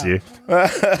 Not this year.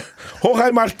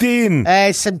 Jorge Martin.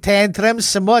 Some tantrums,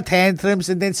 some more tantrums,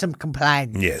 and then some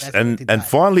complaining. Yes, That's what he and does.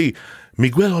 finally,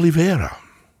 Miguel Oliveira.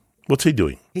 What's he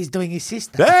doing? He's doing his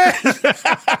sister.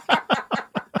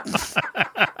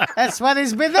 That's what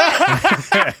he's been doing.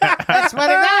 That's what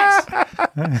he does.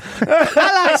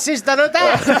 Hello, sister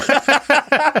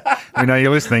Ruta. We know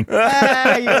you're listening.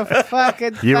 You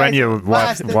fucking You and your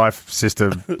bastard. wife, sister,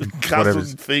 whatever.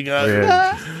 Cousin finger.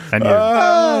 Yeah. And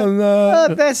Oh, no.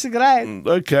 Oh, that's great.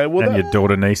 Okay, well, your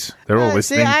daughter, niece. They're all See,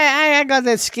 listening. I got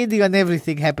that skinny on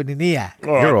everything happening here.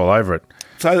 You're all over it.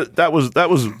 so that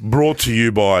was brought to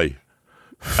you by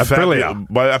Aprilia.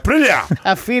 By Aprilia.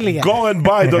 Aprilia. Go and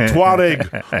buy the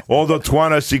Touareg or the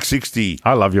Tuano 660.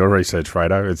 I love your research,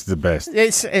 Fredo. It's the best.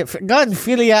 It's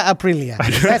Gonfilia Aprilia.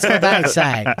 That's what I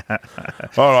say.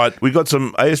 All right, we got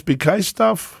some ASBK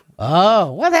stuff.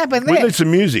 Oh, what happened We there? need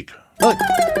some music. Oh,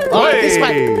 this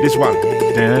one. This one.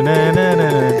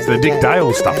 It's the Dick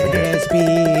Dale stuff again.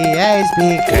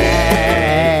 ASBK.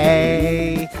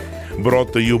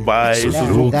 Brought to you by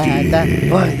Suzuki.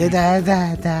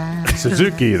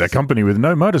 Suzuki, the company with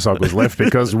no motorcycles left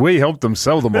because we helped them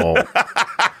sell them all.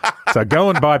 So go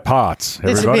and buy parts,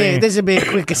 everybody. This will be a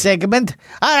quicker segment.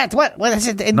 All right, what is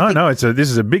it? No, this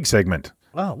is a big segment.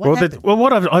 Oh, what happened?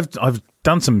 What I've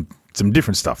done some some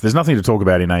different stuff. There's nothing to talk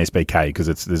about in ASBK because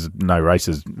there's no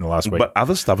races in the last week. But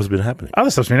other stuff has been happening. Other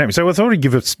stuff's been happening. So I thought I'd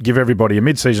give everybody a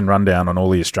mid-season rundown on all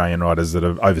the Australian riders that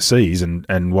are overseas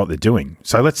and what they're doing.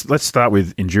 So let's start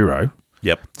with Enduro.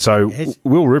 Yep. So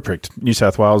Will Ruprecht, New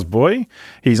South Wales boy,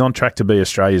 he's on track to be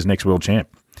Australia's next world champ.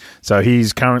 So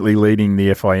he's currently leading the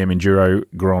FIM Enduro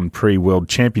Grand Prix World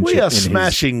Championship. We are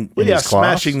smashing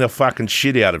the fucking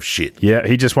shit out of shit. Yeah,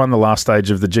 he just won the last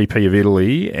stage of the GP of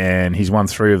Italy, and he's won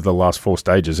 3 of the last 4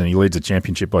 stages, and he leads the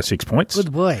championship by 6 points.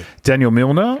 Good boy. Daniel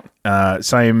Milner,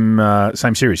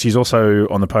 same series. He's also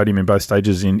on the podium in both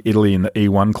stages in Italy in the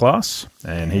E1 class,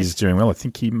 and he's doing well. I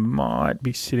think he might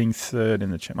be sitting 3rd in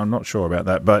the champ. I'm not sure about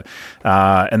that, but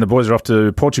and the boys are off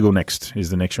to Portugal next. Is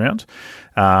the next round.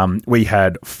 We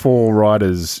had 4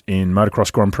 riders in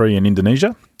Motocross Grand Prix in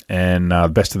Indonesia, and the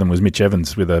best of them was Mitch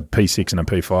Evans with a P6 and a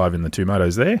P5 in the 2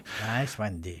 motos there. Nice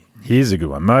one, D. Here's a good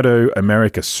one. Moto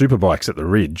America Superbikes at the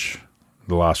Ridge.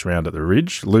 The last round at the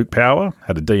Ridge. Luke Power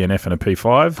had a DNF and a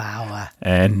P5. Power.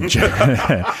 And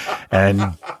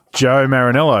and Joe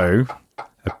Marinello,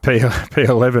 a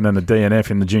P11 and a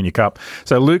DNF in the Junior Cup.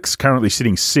 So Luke's currently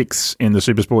sitting 6th in the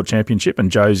Supersport Championship,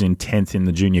 and Joe's in 10th in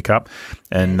the Junior Cup.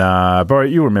 And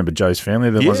Barry, you remember Joe's family,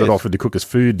 the ones that offered to cook us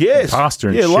food, pasta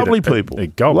and shit. Lovely people.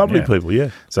 Golden, people, yeah.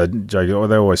 So Joe,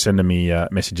 they're always sending me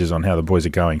messages on how the boys are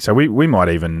going. So we might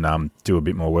even do a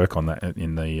bit more work on that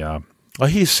in the I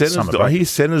hear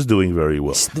Senna's doing very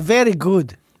well. It's very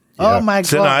good. Yeah. Oh, my God.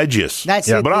 Senna Aegis. That's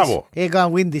it. Bravo. He's going to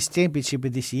win this championship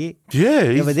this year. Yeah,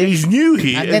 he's new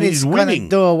here and then he's winning. Going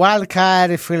to do a wild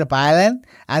card at Phillip Island,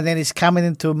 and then he's coming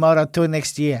into Moto 2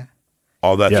 next year.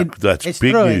 Oh, that's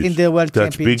big news. In the World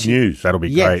That's Championship. big news. That'll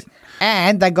be great.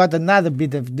 And I got another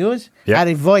bit of news.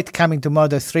 Harry Voigt coming to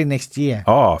Moto 3 next year.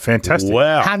 Oh, fantastic.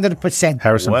 Wow. 100%.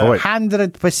 Harrison Voigt.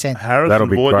 100%. Harrison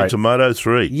Voigt into Moto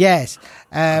 3. Yes.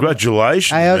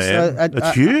 Congratulations, man.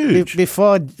 That's huge.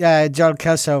 Before Joel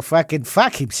Kelso fucking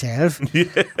fuck himself.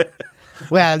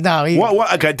 Well, no.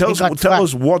 Okay, tell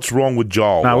us what's wrong with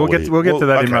Joel. No, we'll get to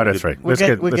that in Moto 3. Let's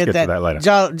get to that later.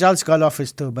 Joel's got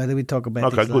offers too, but we talk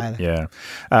about this later.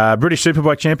 Yeah. British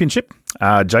Superbike Championship.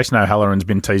 Jason O'Halloran's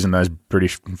been teasing those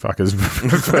British fuckers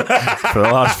for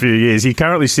the last few years. He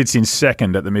currently sits in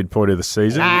 2nd at the midpoint of the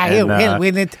season. He'll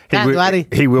win it. Don't worry.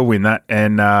 He will win that.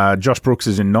 And Josh Brooks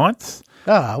is in 9th.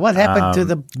 Oh, what happened to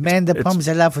the man that pumps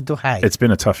a love too high? It's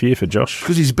been a tough year for Josh.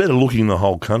 Because he's better looking than the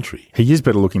whole country. He is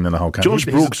better looking than the whole country. Josh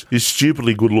Brooks is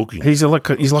stupidly good looking. He's like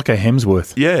a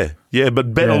Hemsworth. Yeah,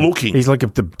 but better looking. He's like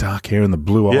the dark hair and the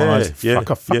blue eyes. Fuck,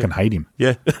 I fucking hate him.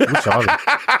 Yeah. Wish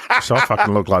I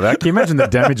fucking look like that. Can you imagine the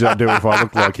damage I'd do if I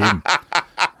looked like him?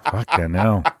 Fucking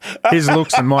hell. His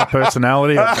looks and my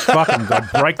personality, I'd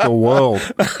break the world.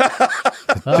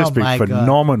 It'd just be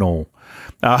phenomenal.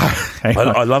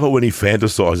 I love it when he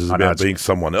fantasizes about being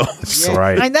someone else. It's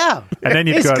great. I know. And then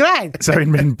you've got great. So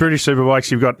in British Superbikes,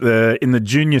 you've got in the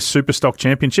Junior Superstock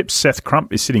Championship, Seth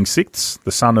Crump is sitting 6th,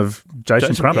 the son of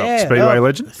Jason Crump, Speedway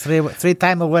legend.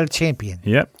 Three-time world champion.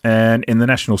 Yep. And in the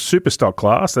National Superstock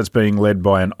class, that's being led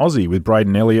by an Aussie with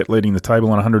Braden Elliott leading the table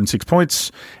on 106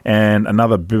 points, and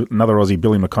another Aussie,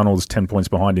 Billy McConnell, is 10 points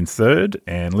behind in 3rd,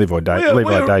 and Levi Day.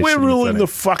 We're ruling the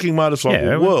fucking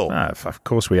motorcycle world. Of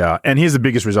course we are. And here's the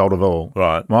biggest result of all.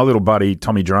 Right. My little buddy,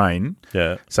 Tommy Drain.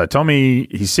 Yeah. So Tommy,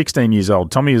 he's 16 years old.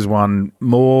 Tommy has won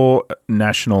more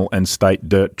national and state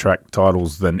dirt track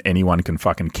titles than anyone can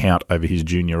fucking count over his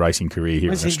junior racing career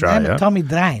here in Australia. Tommy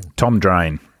Drain. Tom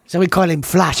Drain. So we call him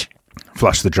Flash.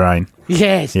 Flush the drain.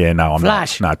 Yes. Yeah, no, I'm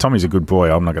Flash. not. No, Tommy's a good boy.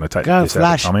 I'm not going to take Go this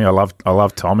Flash. out of Tommy. I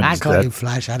love Tom and I his call dad. him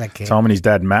Flash. I don't care. Tom and his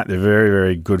dad Matt, they're very,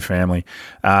 very good family.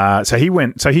 So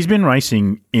he's been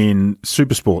racing in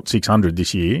Supersport 600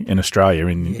 this year in Australia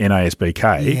in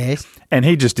NASBK. Yes. And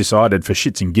he just decided for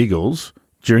shits and giggles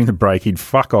during the break he'd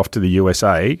fuck off to the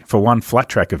USA for one flat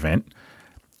track event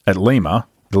at Lima,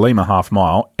 the Lima half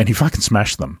mile, and he fucking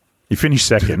smashed them. He finished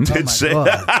second.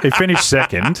 He finished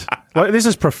second. Like, this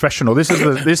is professional. This is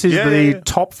the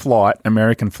top flight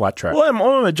American flat track. Well, I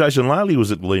remember Jason Laley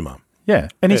was at Lima. Yeah,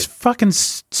 and he's fucking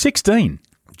 16.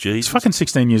 Jesus. He's fucking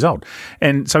 16 years old.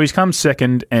 And so he's come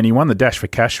second, and he won the Dash for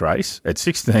Cash race at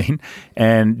 16,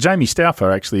 and Jamie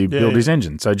Stauffer actually built his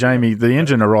engine. So the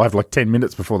engine arrived like 10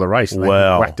 minutes before the race. And they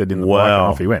whacked it in the bike and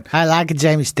off he went. I like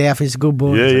Jamie Stauffer. He's a good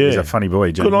boy. He's a funny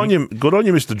boy, Jamie. Good on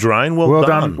you, Mr. Drain. Well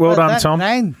done. Well done, Tom.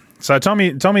 Drain. So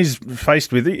Tommy's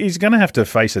faced with. He's going to have to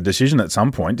face a decision at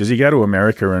some point. Does he go to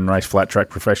America and race flat track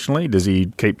professionally? Does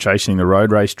he keep chasing the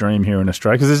road race dream here in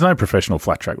Australia? Because there's no professional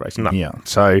flat track racing here.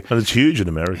 So And it's huge in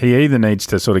America. he either needs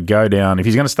to sort of go down. If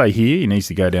he's going to stay here, he needs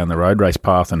to go down the road race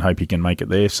path and hope he can make it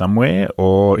there somewhere,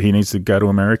 or he needs to go to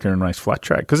America and race flat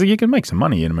track because you can make some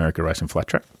money in America racing flat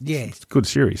track. Yes. Good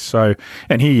series. So,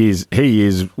 and he is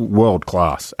world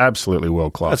class, absolutely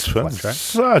world class. That's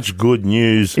such good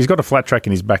news. He's got a flat track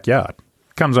in his backyard.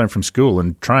 Comes home from school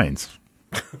and trains.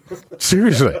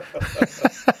 Seriously.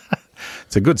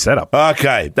 It's a good setup.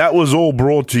 Okay, that was all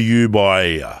brought to you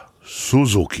by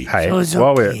Suzuki. Hey,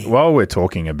 Suzuki. while we're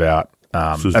talking about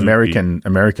Suzuki. American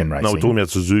racing. No, we're talking about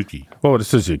Suzuki. Well, it's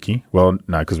Suzuki. Well,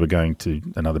 no, because we're going to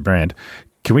another brand.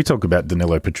 Can we talk about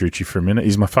Danilo Petrucci for a minute?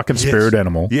 He's my fucking spirit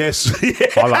animal. Yes.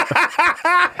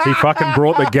 He fucking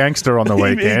brought the gangster on the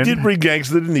weekend. He did bring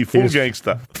gangster, didn't he? Full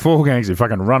gangster. Full gangster,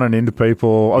 fucking running into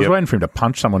people. I was waiting for him to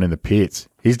punch someone in the pits.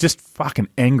 He's just fucking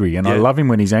angry, and I love him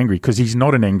when he's angry because he's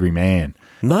not an angry man.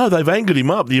 No, they've angered him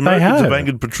up. The Americans have. have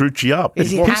angered Petrucci up. Is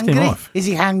he pissed him hungry? off. Is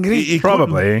he hungry? He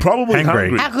Probably. Probably Angry.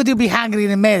 hungry. How could you be hungry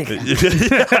in America?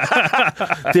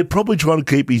 They're probably trying to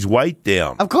keep his weight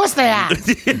down. Of course they are.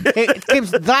 It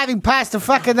keeps driving past the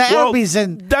fucking Albies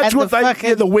and that's and what the they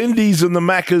fucking, the Wendy's and the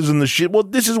Maccas and the shit. Well,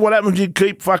 this is what happens. You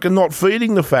keep fucking not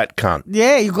feeding the fat cunt.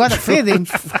 Yeah, you gotta feed him.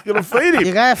 You're gonna feed him.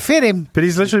 You gotta feed him. But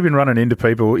he's literally been running into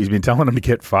people. He's been telling them to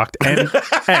get fucked,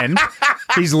 and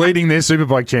he's leading their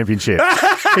Superbike championship.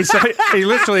 He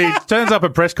literally turns up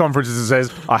at press conferences and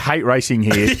says, "I hate racing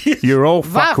here. You're all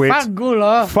fuckwits.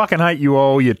 Fangula. Fucking hate you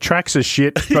all. Your tracks are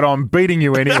shit, but I'm beating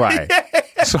you anyway."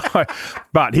 So,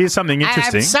 but here's something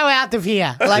interesting. I'm so out of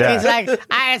here. Like Yeah. he's like,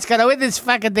 it's gonna win this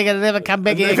fucking thing and never come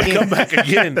back here again. Come back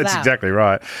again. That's No. exactly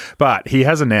right. But he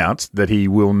has announced that he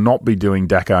will not be doing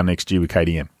Dakar next year with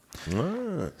KTM.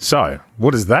 So,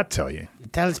 what does that tell you?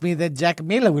 Tells me that Jack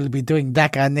Miller will be doing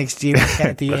Dakar next year with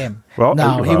KTM. Well,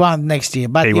 no, he well, won't next year,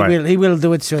 but he he won't. will. He will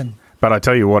do it soon. But I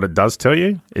tell you what it does tell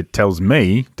you. It tells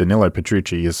me Danilo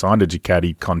Petrucci has signed a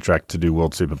Ducati contract to do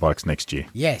World Superbikes next year.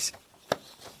 Yes.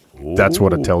 That's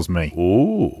what it tells me.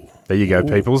 Ooh. There you go,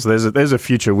 peoples. There's a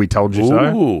future we told you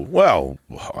so. Ooh. Well,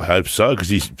 I hope so because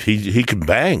he can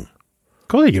bang. Of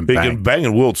course he can He bang. can bang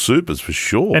in World Supers for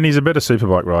sure. And he's a better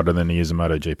Superbike rider than he is a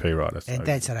MotoGP rider. So. And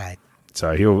that's right.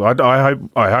 So he'll. I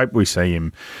hope we see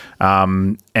him.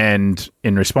 And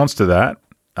in response to that,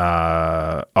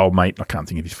 old mate, I can't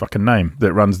think of his fucking name,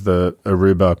 that runs the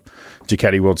Aruba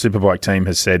Ducati World Superbike team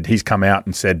has said he's come out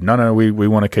and said no, we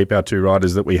want to keep our two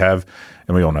riders that we have,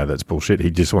 and we all know that's bullshit.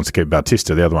 He just wants to keep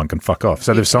Bautista. The other one can fuck off.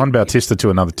 So they've signed Bautista to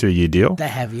another 2-year deal. They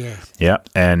have, yes. Yeah,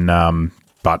 and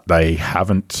but they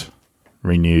haven't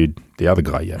renewed the other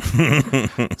guy yet.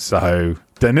 So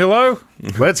Danilo,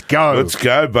 let's go. Let's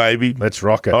go, baby. Let's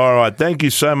rock it. All right. Thank you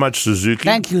so much, Suzuki.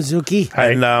 Thank you, Zuki.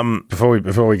 Hey, And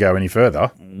before we go any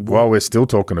further, while we're still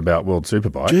talking about World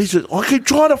Superbike, Jesus, I keep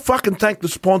trying to fucking thank the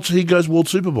sponsor. He goes World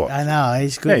Superbike. I know,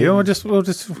 he's yeah, good. we'll just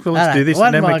right, do this, one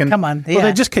and then more, we can. come on, Well, yeah.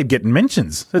 they just keep getting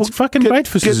mentions. It's fucking great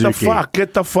for Suzuki.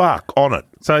 Get the fuck on it.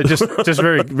 So just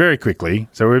very very quickly.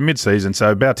 So we're mid-season.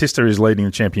 So Bautista is leading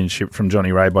the championship from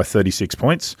Johnny Ray by 36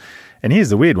 points. And here's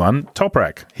the weird one: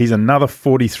 Toprak. He's another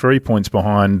 43 points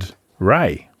behind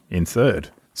Ray in third.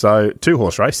 So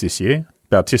 2-horse race this year.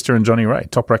 Bautista and Johnny Ray.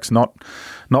 Toprak's not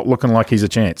looking like he's a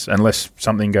chance unless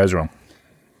something goes wrong.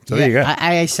 So there you go.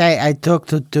 I talked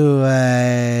to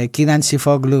Kinan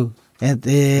Sifoglu at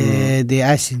the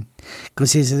Asin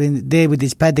because he's there with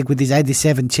his paddock with his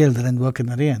 87 children walking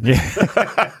around.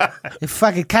 Yeah. You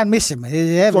fucking can't miss him.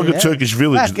 It's like a Turkish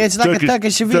village. Fuck, it's like a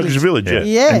Turkish village. Turkish village, yeah.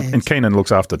 Yeah. And Keenan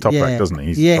looks after Toprak, doesn't he?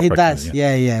 He's Yeah, he Toprak, does.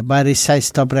 Yeah. But he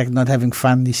says Toprak not having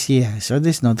fun this year, so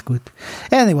this is not good.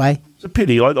 Anyway, It's a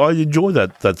pity. I enjoy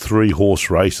that 3-horse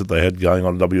race that they had going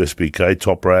on WSBK,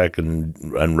 Toprak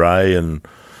and Ray and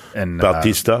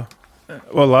Bautista.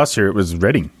 Well, last year it was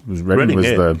Reading. Reading was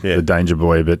the danger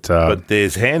boy, but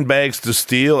there's handbags to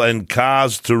steal and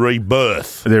cars to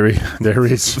rebirth. there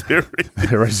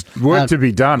is work to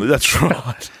be done. That's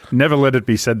right. Never let it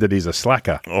be said that he's a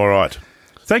slacker. All right.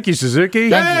 Thank you, Suzuki.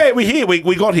 Hey, we're here.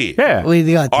 We got here. Yeah,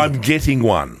 we got I'm getting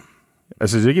one. a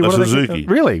Suzuki. A What are they- Suzuki.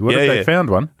 Really? What Yeah, if yeah. they found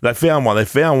one? They found one. They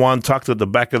found one tucked at the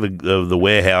back of the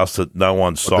warehouse that no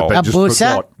one sold. they a just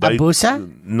Busa. forgot. A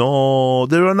Busa. No,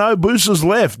 there are no boosters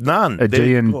left. None. A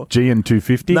GN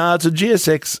 250. No, it's a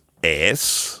GSX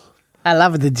S. I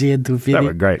love the GN250. That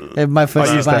was great. My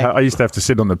first bike. I used to have to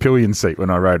sit on the pillion seat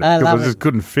when I rode it I because love I just it.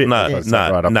 couldn't fit. No, It's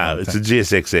like right up no, on the it's tank. a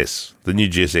GSX-S, the new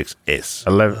GSX-S.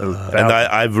 11,000. And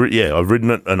I've ridden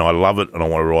it and I love it and I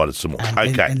want to ride it some more.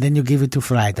 Okay. And then you give it to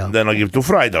Friday. Then I give it to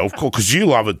Fredo, of course, because you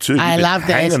love it too. I You've been love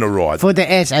the S. hanging a ride. For the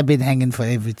S, I've been hanging for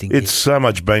everything. It's so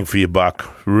much bang for your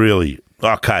buck, really.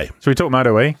 Okay. So we talk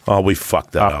Moto E Oh, we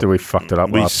fucked that after up. we fucked it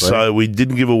up last week. We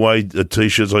didn't give away a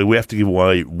T-shirt, so we have to give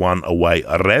away one away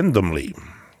randomly.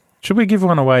 Should we give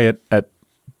one away at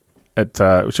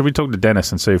should we talk to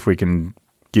Dennis and see if we can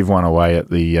give one away at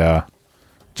the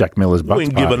Jack Miller's Bucks We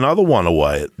can party? give another one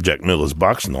away at Jack Miller's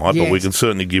Bucks night, but we Yes. can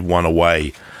certainly give one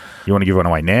away. You want to give one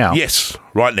away now? Yes,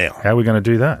 right now. How are we going to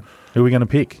do that? Who are we going to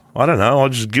pick? I don't know. I'll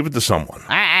just give it to someone.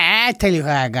 I tell you who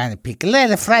I'm going to pick.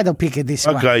 Let Friday pick this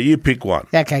one. Okay, you pick one.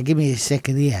 Okay, give me a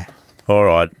second here. All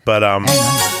right, but Oh.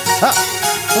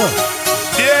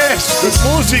 yes, the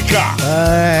musica.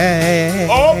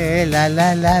 Oh. La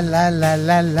la la la la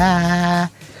la la.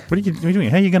 What are you doing?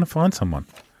 How are you going to find someone?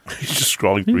 He's just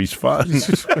scrolling through his phone. He's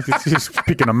just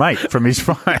picking a mate from his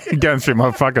phone, going through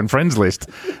my fucking friends list.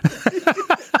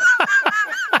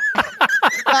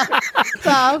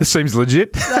 No, This seems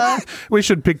legit. We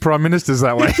should pick prime ministers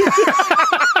that way.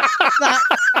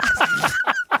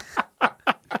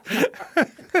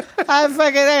 I'm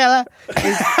fucking hell.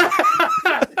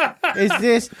 It's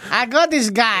this. I got this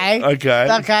guy. Okay.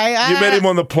 Okay. You met him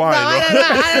on the plane, No, right? I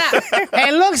don't know.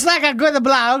 It looks like a good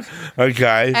bloke.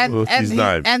 Okay. And, What's and his he,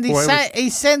 name? And he, Why he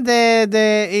sent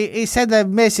he sent a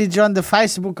message on the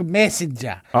Facebook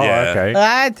Messenger. Oh, Yeah. okay.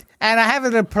 Right? And I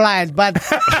haven't replied, but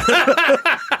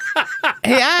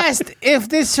he asked if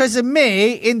this was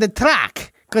me in the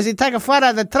truck, because he took a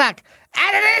photo of the truck,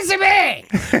 and it is me!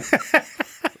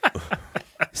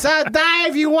 So,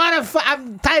 Dave, you want to...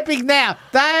 I'm typing now.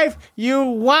 Dave, you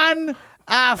won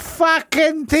a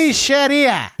fucking T-shirt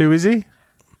here. Who is he?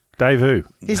 Dave who?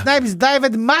 His name is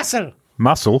David Muscle.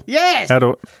 Muscle? Yes.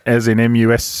 As in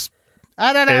M-U-S...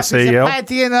 I don't know if he's a SEL?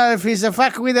 Patreon or if he's a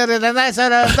fuck winner and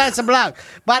that's a bloke.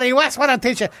 But he wants one a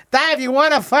t-shirt. Dave, you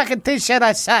want a fucking t-shirt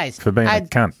I size? For being a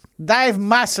cunt. Dave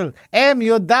Muscle,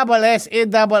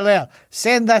 MUSSELL.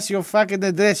 Send us your fucking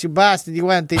address, you bastard. You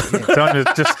want a t-shirt. Tell him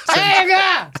to just There you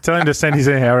go. tell him to send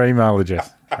our email address.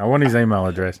 I want his email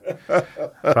address.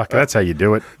 Fuck, that's how you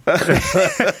do it.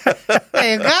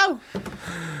 There you go.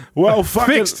 Well,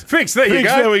 fucking... Fixed. There you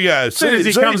Fixed, go. there we go. As soon as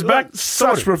he comes back,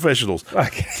 such professionals.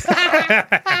 Okay.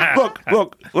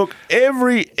 Look.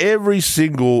 Every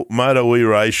single Moto E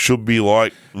race should be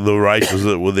like the races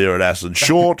that were there at Assen.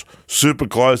 Short, super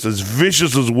close, as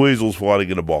vicious as weasels fighting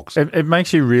in a box. It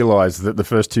makes you realise that the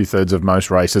first 2/3 of most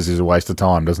races is a waste of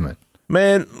time, doesn't it?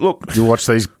 Man, look, You watch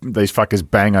these fuckers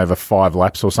bang over 5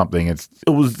 laps or something. It's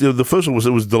the first one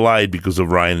was delayed because of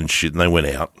rain and shit, and they went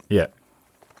out. yeah.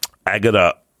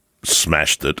 Agata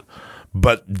smashed it,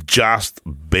 but just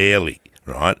barely,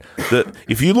 right?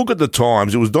 If you look at the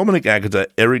times, it was Dominic Agata,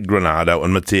 Eric Granado,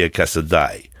 and Mattia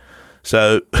Casadei.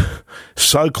 So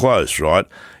close, right?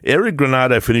 Eric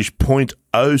Granado finished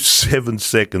 0.07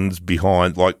 seconds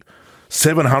behind, like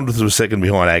 0.07 of a second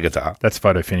behind Agata. That's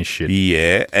photo finish shit.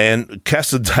 Yeah, and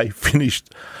Casadei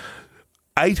finished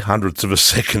 0.08 of a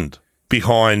second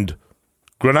behind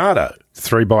Granado.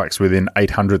 3 bikes within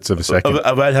 0.08 of a second.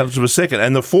 Of 0.08 of a second,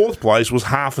 and the fourth place was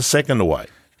half a second away.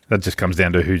 That just comes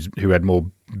down to who had more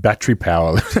battery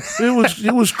power.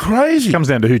 It was crazy. comes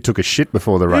down to who took a shit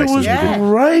before the It race. was Yeah.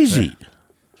 crazy.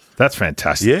 That's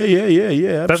fantastic.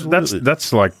 Yeah. Absolutely.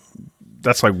 That's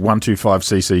like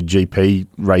 125cc GP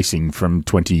racing from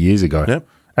 20 years ago. Yep.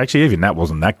 Actually, even that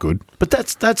wasn't that good. But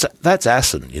that's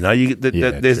Assen. You know,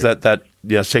 there's true. that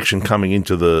section coming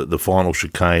into the final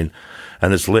chicane,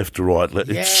 and it's left to right.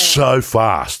 It's so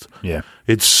fast. Yeah.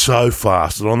 It's so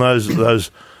fast. And on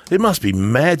those, it must be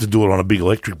mad to do it on a big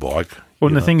electric bike. Well,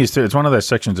 and the thing is, too, it's one of those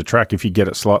sections of track. If you get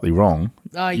it slightly wrong,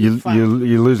 Oh, you fucked.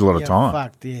 lose a lot of You're time.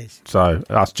 fucked, yes. So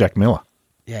ask Jack Miller.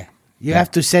 Yeah. You have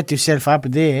to set yourself up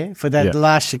there for that Yeah.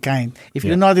 last chicane. If Yeah.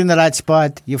 you're not in the right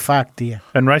spot, you're fucked here.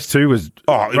 And race 2 was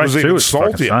Oh, it race was 2 even was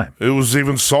fucking saltier. same. It was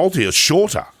even saltier,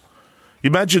 shorter.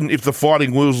 Imagine if the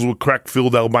Fighting Wheels were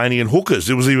crack-filled Albanian hookers.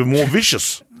 It was even more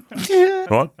vicious,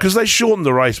 right? Because they shortened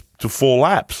the race to 4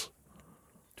 laps.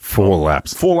 4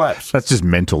 laps. 4 laps. That's just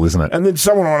mental, isn't it? And then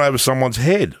someone ran over someone's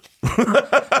head.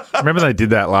 Remember they did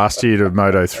that last year to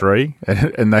Moto 3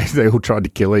 and they all tried to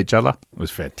kill each other? It was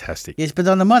fantastic. Yes, but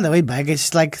on the Moto e-bike,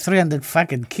 it's like 300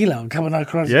 fucking kilo coming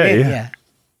across Yeah, the head. yeah.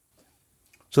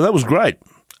 So that was great.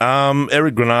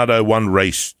 Eric Granado won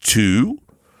race 2.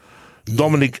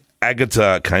 Dominic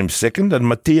Agata came second, and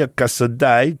Mattia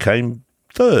Casadei came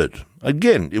third.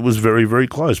 Again, it was very, very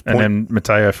close. And then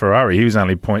Matteo Ferrari, he was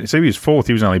only he was fourth.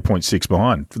 He was only 0.6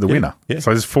 behind for the winner. yeah.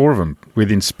 So there's four of them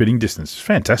within spitting distance. It's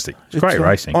fantastic. It's great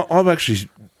racing. I've actually,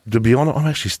 to be honest, I'm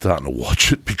actually starting to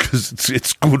watch it because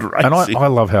it's good racing. And I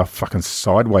love how fucking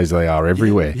sideways they are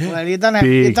everywhere. Yeah. Well, you don't have,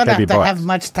 Big, you don't heavy have to bikes. have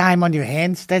much time on your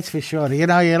hands, that's for sure. You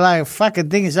know, you're like, fucking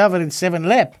thing is over in 7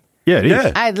 lap. Yeah, it is.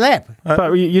 Yeah. 8 lap.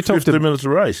 But you talked 15 about, minutes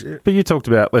of race. Yeah. but you talked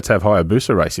about let's have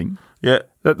Hayabusa racing. Yeah.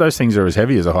 Those things are as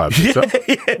heavy as a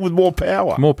Hayabusa. Yeah, with more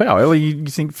power. More power. You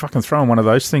think fucking throwing one of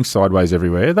those things sideways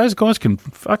everywhere. Those guys can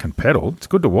fucking pedal. It's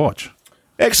good to watch.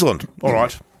 Excellent. All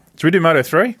right. Should we do Moto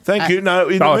 3? Thank you. No,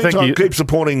 in the thank meantime, you. keep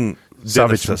supporting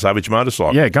Savage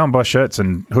Motorcycle. Yeah, go and buy shirts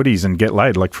and hoodies and get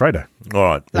laid like Fredo. All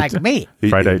right. Like me.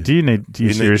 Fredo, do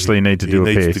you seriously need to do a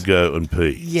He needs piss? to go and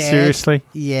pee. Yes. Seriously?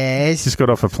 Yes. Just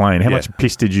got off a plane. How Yeah. much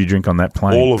piss did you drink on that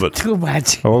plane? All of it. Too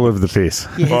much. All of the piss.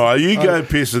 Yes. All right, you go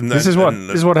piss and This is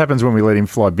what happens when we let him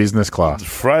fly business class.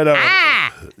 Fredo.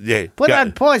 Ah! Yeah. Put go.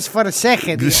 on pause for a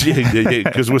second. Yeah,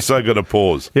 because we're so going to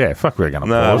pause. Yeah, fuck, we're going to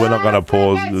No, pause. we're not going to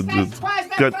pause.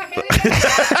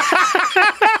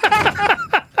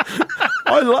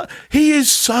 He is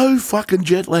so fucking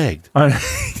jet lagged.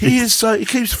 He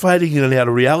keeps fading in and out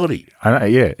of reality. I know,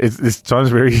 yeah. It's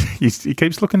times where he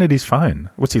keeps looking at his phone.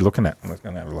 What's he looking at? Let's go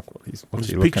and have a look. What's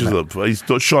he looking Pictures at? of he's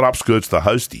shot upskirts to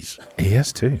hosties. He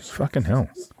has too. Fucking hell.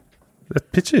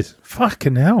 That pictures.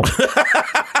 Fucking hell.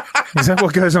 Is that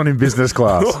what goes on in business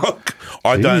class?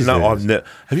 I don't know. Jesus.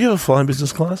 Have you ever flown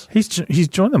business class? He's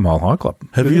joined the Mile High Club.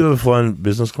 Have you ever flown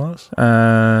business class?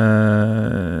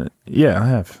 Yeah, I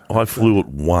have. I flew it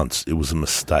once. It was a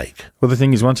mistake. Well, the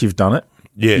thing is, once you've done it,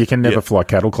 Yeah, you can never yeah. fly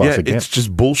cattle class Yeah, again. it's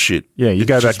just bullshit. Yeah, you It's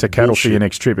go back just to cattle for your bullshit.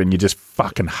 next trip and you just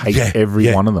fucking hate Yeah, every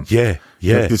yeah, one of them. yeah,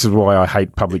 yeah. Like, this is why I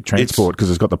hate public transport because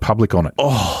it's got the public on it.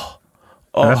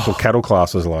 And that's what cattle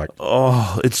class is like.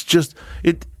 Oh, it's just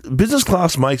business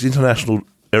class makes international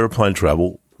aeroplane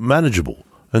travel manageable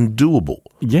and doable.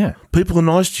 Yeah. People are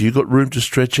nice to you. You've got room to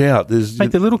stretch out. There's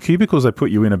Mate, the little cubicles they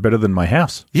put you in are better than my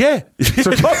house. yeah,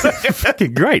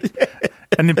 Fucking great.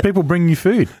 And then people bring you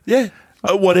food. yeah.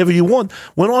 Whatever you want.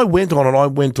 When I went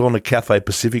on a Cathay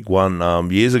Pacific one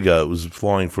years ago. It was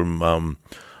flying from,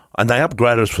 and they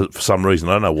upgraded us for some reason.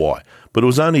 I don't know why, but it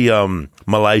was only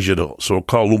Malaysia to sort of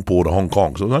Kuala Lumpur to Hong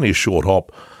Kong, so it was only a short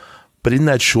hop. But in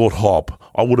that short hop,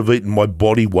 I would have eaten my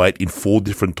body weight in 4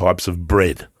 different types of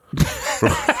bread.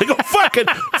 They got fucking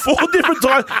 4 different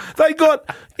types. They got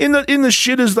in the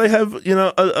shitters. They have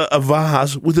a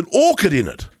vase with an orchid in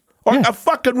it. Like a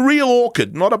fucking real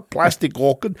orchid, not a plastic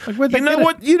orchid. where'd they You know get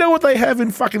what? You know what they have in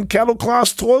fucking cattle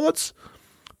class toilets?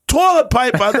 Toilet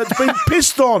paper that's been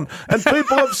pissed on and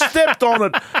people have stepped on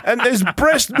it and there's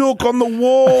breast milk on the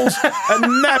walls and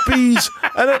nappies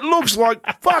and it looks like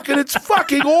it's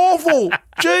fucking awful.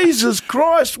 Jesus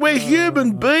Christ, we're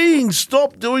human beings.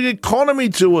 Stop doing economy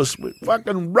to us. We're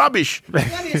fucking rubbish.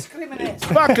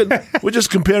 We're just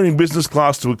comparing business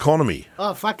class to economy.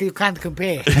 Oh, fuck, you can't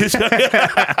compare.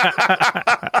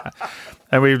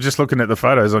 And we were just looking at the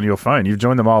photos on your phone. You've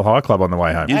joined the Mile High Club on the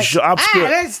way home. That's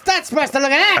supposed to look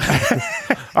at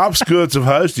that. Upskirts of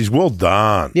hosties. Well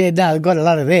done. Yeah, no, I've got a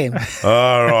lot of them.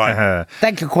 All right.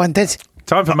 Thank you, Qantas.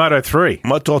 Time for Moto 3.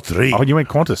 Moto 3. Oh, you went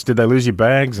Qantas. Did they lose your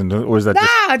bags? Or is that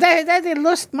just... No, they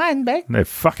lost mine back. They're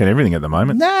fucking everything at the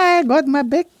moment. No, I got my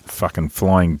bag. Fucking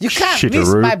flying You can't miss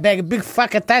shitteroo. my bag. Big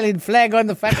fuck Italian flag on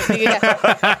the fucking thing.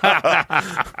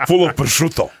 Full of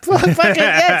prosciutto. Fucking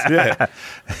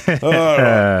yes. All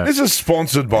right. This is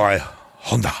sponsored by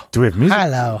Honda. Do we have music?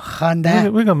 Hello,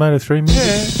 Honda. We got Moto 3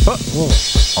 music.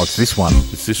 Oh, it's this one.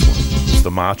 It's this one. It's the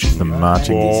marching. The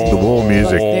marching. It's the war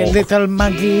music. The little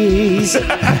monkeys.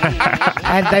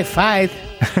 And they fight.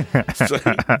 It's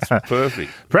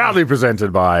perfect. Proudly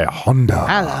presented by Honda.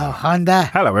 Hello, Honda.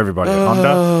 Hello, everybody at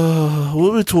Honda. We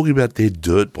were talking about their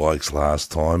dirt bikes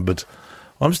last time, but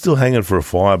I'm still hanging for a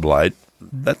Fireblade.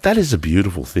 That is a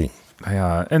beautiful thing. They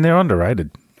are, and they're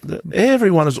underrated.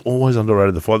 Everyone has always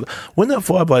underrated the Fireblade. When that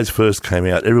Fireblades first came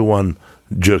out, everyone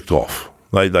jerked off.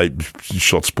 They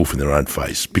shot spoof in their own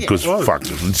face because fuck.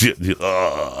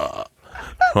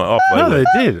 No, they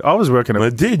did. I was working at They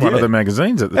did, one of yeah. the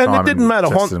magazines at the And time. it didn't matter.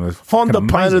 tested them. It was Honda fucking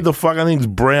painted amazing. the fucking things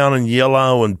brown and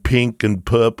yellow and pink and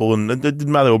purple, and it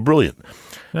didn't matter. They were brilliant.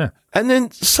 Yeah. And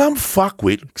then some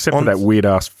fuckwit, Except for that weird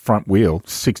ass front wheel,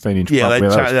 16-inch front wheel.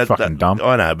 That was fucking dumb.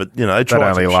 I know, but they That tried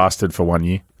only some shit. lasted for 1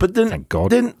 year. But then, Thank God.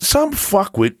 then some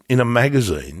fuckwit in a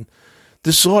magazine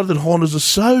decided that Hondas are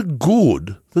so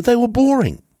good that they were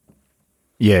boring.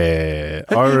 Yeah,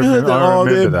 Have I you heard remember, that? I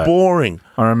remember they're that. boring.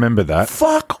 I remember that.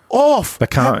 Fuck off. They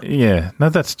can't. Yeah, no,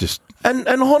 that's just And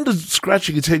Honda's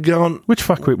scratching its head going, Which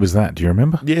fuckwit was that? Do you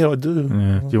remember? yeah, I do.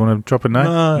 Yeah. Do you want to drop a name?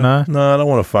 No, I don't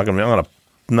want to fuck him.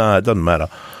 No, it doesn't matter.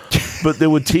 But there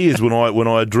were tears when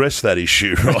I addressed that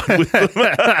issue, right? With them.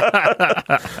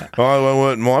 I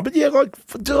weren't mine. But yeah,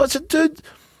 I said, dude,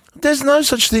 there's no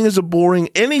such thing as a boring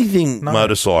anything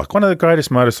motorcycle. One of the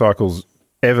greatest motorcycles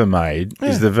ever made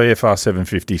is the VFR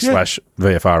 750 /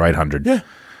 VFR 800. Yeah.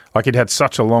 Like it had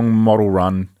such a long model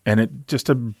run and it just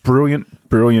a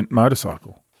brilliant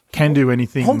motorcycle. Can do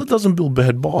anything. Honda doesn't build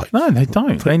bad bikes. No, they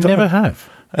don't. They never have.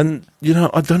 And,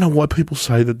 I don't know why people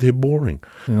say that they're boring.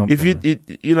 If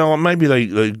maybe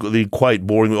they equate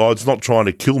boring, it's not trying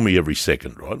to kill me every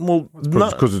second, right? Well,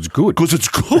 Because it's good. Because it's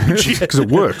good. Because it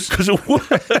works. Because it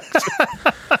works.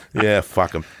 Yeah,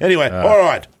 fuck them. Anyway, all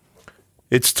right.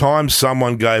 It's time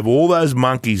someone gave all those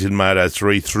monkeys in Moto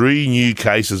 3 3 new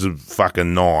cases of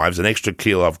fucking knives, an extra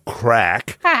kilo of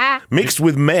crack, mixed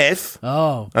with meth,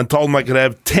 and told them they could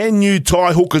have 10 new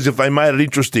tie hookers if they made it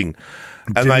interesting.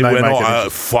 And Didn't they they went, make it oh,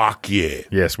 fuck yeah.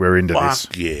 Yes, we're into this.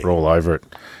 Fuck yeah. We're all over it.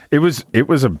 It was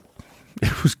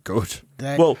good.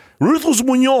 Well, Ruthless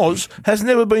Munoz has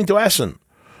never been to Assen.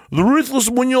 The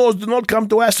Ruthless Munoz did not come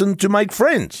to Assen to make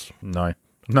friends. No.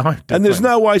 And there's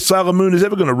no way Sailor Moon is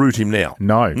ever going to root him now.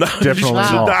 No, definitely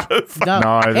not. No. No, that's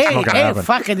not going to happen.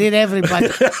 Fucking hit everybody.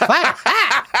 The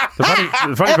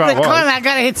funny part Every was, corner I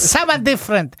gotta hit someone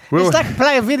different. It's like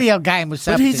play a video game or But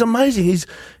something. he's amazing.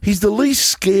 He's the least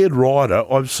scared rider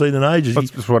I've seen in ages.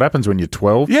 that's what happens when you're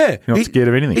 12. Yeah. You're not scared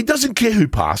of anything. He doesn't care who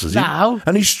passes him. No.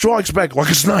 And he strikes back like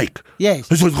a snake. Yes.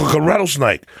 He's like a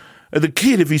rattlesnake. And the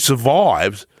kid, if he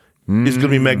survives, is going to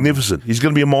be magnificent. He's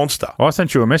going to be a monster. I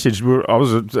sent you a message. I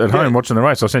was at home watching the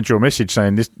race. I sent you a message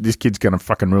saying this kid's going to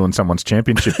fucking ruin someone's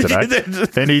championship today.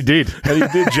 And he did. And he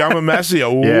did. Jama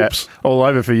Massio. Yeah, Whoops. all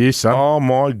over for you, son. Oh,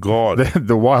 my God.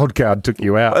 The wild card took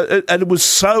you out. And it was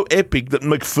so epic that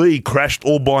McPhee crashed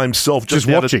all by himself just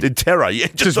out watching. in terror. Yeah,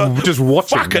 Just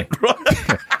watching. Fuck it, right?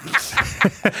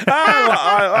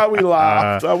 We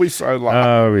laughed. We so laughed.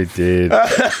 Oh, we did.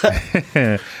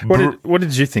 What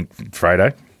did you think,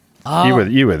 Fredo?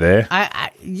 You were there.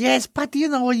 Yes, but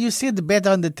you see the bet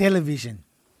on the television.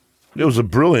 It was a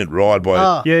brilliant ride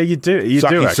by Yeah, you do. You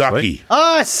do actually. Saki.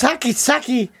 Oh, Saki.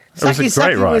 was a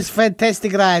great ride. Was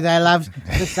fantastic ride. I loved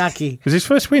the Saki. It was his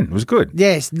first win. It was good.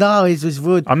 Yes, no, it was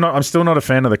good. I'm still not a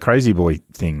fan of the crazy boy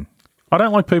thing. I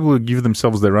don't like people who give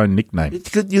themselves their own nickname.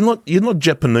 You're not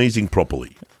Japanesing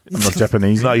properly. I'm not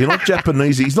Japanese. No, you're not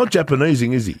Japanesing. He's not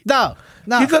Japanesing, is he? No.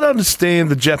 You've got to understand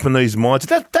the Japanese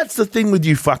mindset. That's the thing with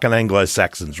you fucking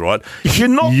Anglo-Saxons, right? You're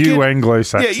not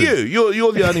Anglo-Saxons. Yeah,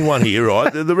 you're the only one here,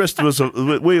 right? The rest of us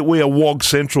we are WOG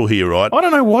Central here, right? I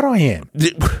don't know what I am.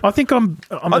 I think I'm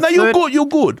no, you're good. You're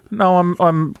good. No,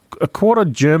 I'm a quarter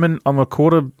German. I'm a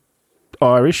quarter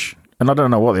Irish. And I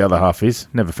don't know what the other half is.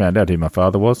 Never found out who my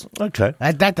father was. Okay.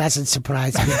 That doesn't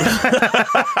surprise me.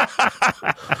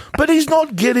 But he's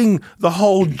not getting the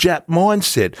whole Jap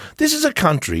mindset. This is a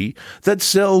country that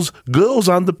sells girls'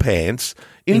 underpants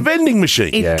in vending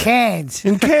machines. In cans.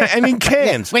 In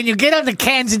cans. When you get on the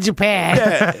cans in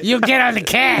Japan, you get on the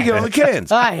cans. You get on the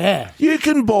cans. Oh, yeah. You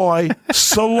can buy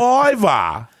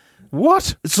saliva.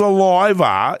 What?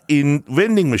 Saliva in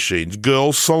vending machines.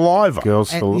 Girls' saliva.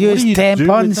 Girls And what use do you do with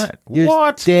tampons. that? Use-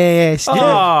 What? Yes.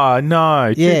 Oh,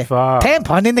 no. yeah. Too far.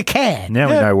 Tampon in the can. Now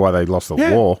we know why they lost the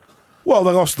war. Well,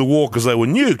 they lost the war because they were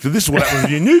nuked. This is what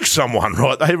happens when you nuke someone,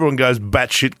 right? Everyone goes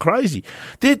batshit crazy.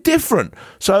 They're different.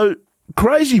 So,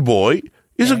 Crazy Boy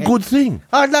is a good thing.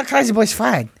 Oh no, Crazy Boy's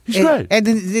fine. He's great. And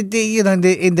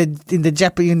in the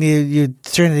Japanese, you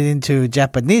turn it into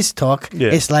Japanese talk. Yeah.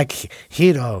 It's like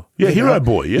hero. Yeah, you hero know?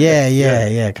 boy. Yeah.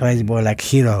 Yeah. Crazy Boy like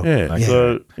hero. Yeah.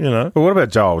 So, But what about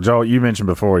Joel? Joel, you mentioned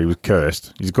before he was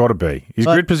cursed. He's got to be. His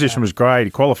grid position was great.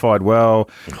 He qualified well.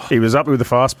 He was up with the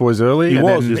fast boys early. He and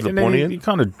was, then, is the and then point he, in. he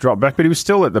kind of dropped back, but he was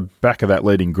still at the back of that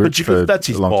leading group for that's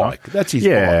his a long bike. time. That's his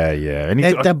Yeah. And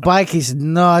The bike is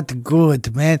not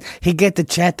good, man. He get the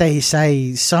chatter, he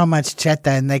say so much chatter,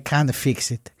 and they kind of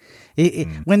fix it.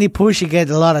 When he push, he get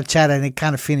a lot of chatter, and he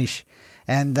kind of finish.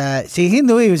 And he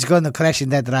knew he was going to crash in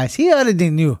that race. He already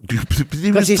knew.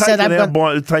 he was he said,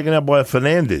 taken out by a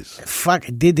Fernandez. Fuck,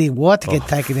 did he what get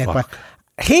taken out? But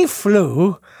he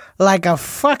flew like a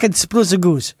fucking spruce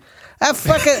goose. A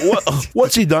fucking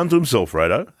What's he done to himself,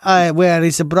 Fredo? where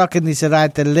he's broken his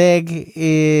right leg,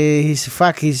 he's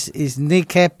fuck his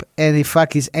kneecap, and he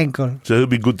fuck his ankle. So he'll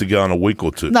be good to go in a week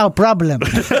or two. No problem.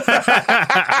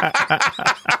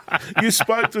 You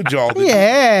spoke to Joel, didn't you?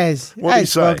 Yes, What did he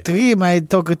say? spoke to him. I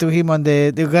talked to him on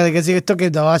because he took him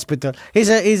to the hospital.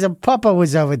 He's a papa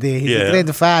was over there. He's a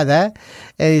grandfather,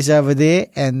 and he's over there,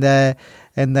 and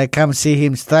And I come see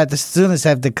him straight. As soon as I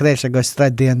have the crash, I go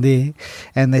straight down there.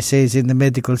 And they say he's in the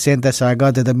medical center. So I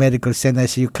go to the medical center. I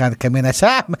say, you can't come in. I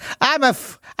say, I'm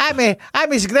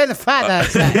his grandfather. I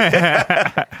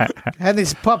say. And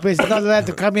his pop is not allowed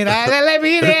to come in. Let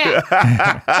me in here.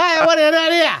 Hey, what are you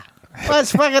doing here?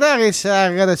 What's fucking wrong? It's,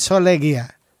 I got a sore leg here.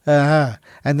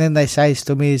 And then they say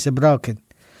to me, it's broken.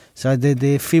 So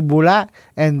the fibula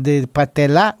and the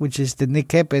patella, which is the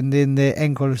kneecap, and then the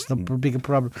ankle is the big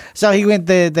problem. So he went.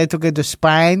 They took it to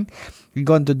spine. He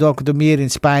gone to Dr. Mir in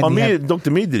spine. Dr.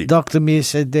 Mir did it. Dr. Mir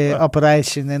said the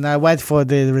operation, and I wait for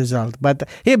the result. But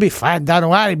he'll be fine. Don't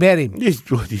worry about him. He's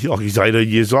 18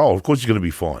 years old. Of course, he's going to be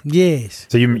fine. Yes.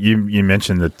 So you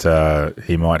mentioned that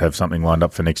he might have something lined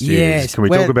up for next year. Yes. Can we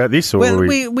talk about this? Or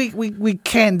we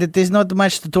can. That there's not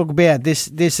much to talk about.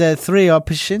 There's 3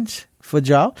 options for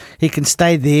Joel. He can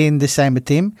stay there in the same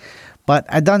team, but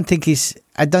I don't think he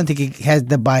has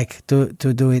the bike to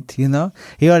do it. You know,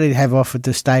 he already have offered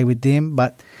to stay with them,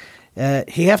 but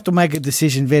he have to make a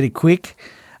decision very quick.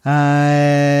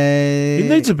 He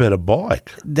needs a better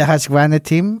bike. The Husqvarna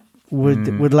team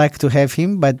would like to have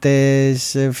him, but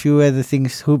there's a few other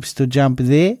hoops to jump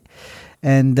there.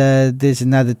 And there's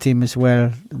another team as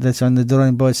well that's on the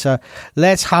drawing board. So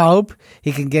let's hope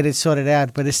he can get it sorted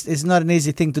out. But it's not an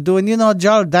easy thing to do. And,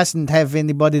 Joel doesn't have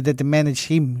anybody that manage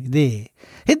him there.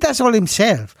 He does all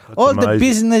himself. That's all amazing. The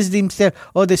business himself,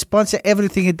 all the sponsor,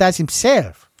 everything he does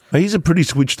himself. He's a pretty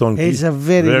switched on kid. He's a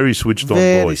very switched on boy.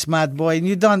 Very smart boy. And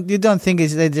you don't think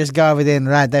they just go over there and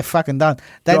ride. They fucking don't.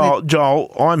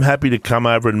 Joel, I'm happy to come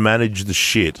over and manage the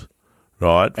shit.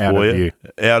 Right,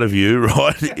 out of you,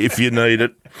 right? If you need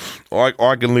it,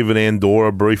 I can live in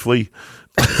Andorra briefly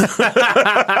before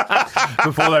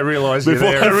they realise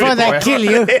before they kill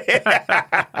you.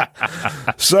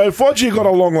 So Foggia got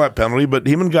a long lap penalty, but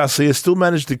him and Garcia still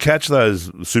managed to catch those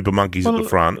super monkeys at the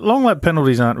front. Long lap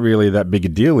penalties aren't really that big a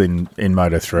deal in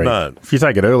Moto 3. No, if you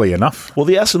take it early enough. Well,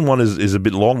 the Assen one is a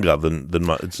bit longer than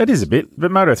it is a bit,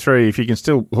 but Moto 3, if you can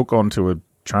still hook onto a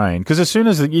train, because as soon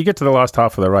as you get to the last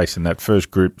half of the race and that first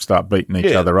group start beating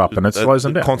each other up, and it slows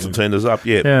them down. Constantina's up,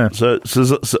 yeah. So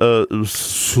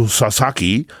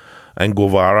Sasaki and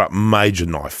Guevara, major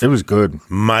knife. It was good.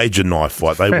 Major knife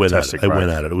fight. They went at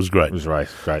it. It was great. It was great.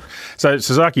 So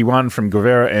Sasaki won from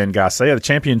Guevara and Garcia. The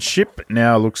championship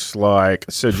now looks like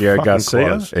Sergio Garcia.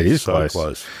 Close. It is so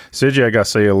close. Sergio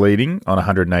Garcia leading on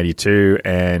 182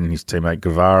 and his teammate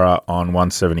Guevara on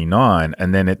 179.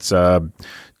 And then it's...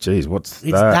 what's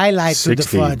it's that? daylight 60, to the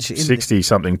Fudge.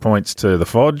 60-something points to the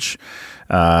Fudge.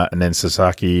 And then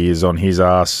Sasaki is on his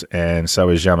ass, and so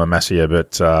is Yamamasia.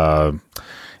 But,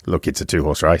 look, it's a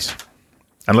 2-horse race.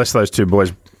 Unless those two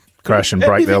boys crash and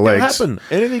break their legs.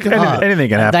 Anything can happen. Anything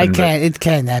can happen. It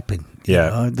can happen.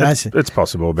 Yeah, it's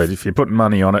possible. But if you're putting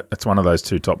money on it, it's one of those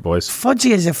 2 top boys.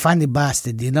 Foggia is a funny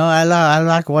bastard, I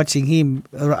like watching him.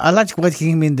 I like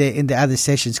watching him in the other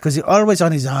sessions because he's always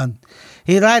on his own.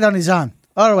 He ride on his own.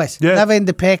 Always. Yeah. Never in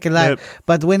the pack.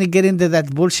 But when he get into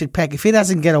that bullshit pack, if he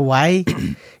doesn't get away,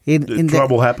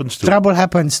 trouble happens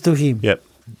to him. Yep.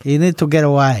 He need to get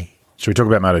away. Should we talk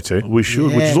about Moto 2? We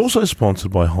should, which is also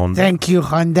sponsored by Honda. Thank you,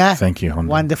 Honda.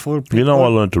 Wonderful people. I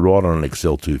learned to ride on an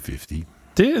XL250.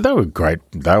 They were great.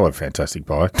 They were a fantastic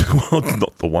bike. Well,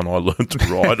 not the one I learned to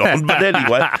ride on. But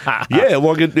anyway, yeah,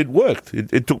 it worked.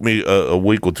 It took me a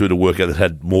week or 2 to work out it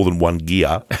had more than one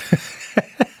gear.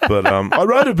 But I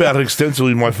wrote about it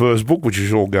extensively in my first book, which you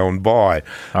should all go and buy.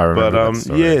 I remember that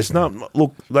story.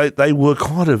 Look, they were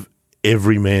kind of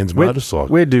every man's motorcycle.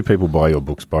 Where do people buy your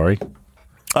books, Barry?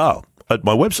 Oh, at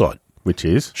my website. Which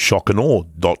is?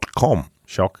 shockandawe.com.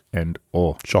 Shock and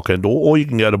Awe. Shock and Awe. Or you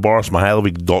can go to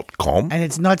borismihailovic.com. And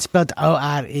it's not spelled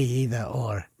O-R-E either,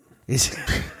 or.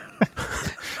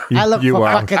 I look for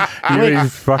fucking... You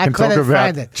fucking talk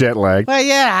about jet lag. Well,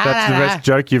 yeah. That's the best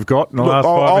joke you've got in the last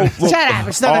 5 minutes. Shut up.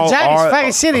 It's not a joke. It's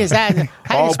fucking serious.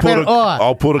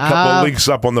 I'll put a couple of links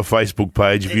up on the Facebook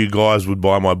page. If you guys would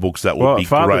buy my books, that would be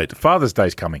great. Father's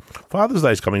Day's coming.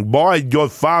 Buy your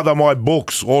father my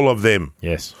books, all of them.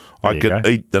 Yes. I could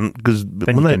eat them because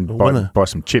then you can buy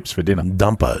some chips for dinner.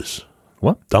 Dumpos.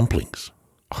 What? Dumplings.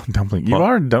 Oh, dumpling. You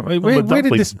are a dumpling. Where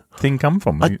did this thing come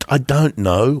from? I don't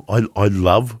know. I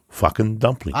love fucking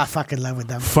dumplings. I fucking love a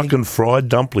dumpling. Fucking fried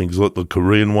dumplings, like the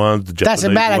Korean ones, the Japanese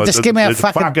doesn't matter. ones. Just give me a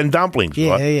fucking dumplings.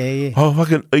 Yeah, right? yeah. I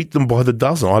fucking eat them by the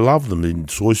dozen. I love them in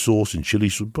soy sauce and chili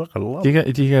sauce. I love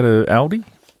them. Do you go to Aldi?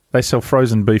 They sell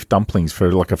frozen beef dumplings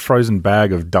for like a frozen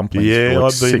bag of dumplings for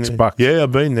like $6. Yeah,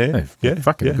 I've been there. They're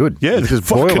fucking good. Yeah, just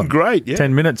fucking great. Yeah.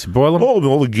 10 minutes, boil them. All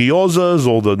the gyozas,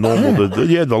 all the normal,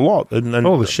 the lot. And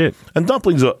all the shit. And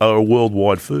dumplings are a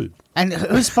worldwide food. And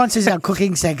who sponsors our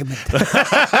cooking segment?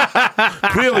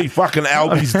 Clearly fucking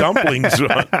Albi's dumplings,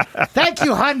 right? Thank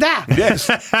you, Honda. Yes,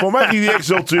 for making the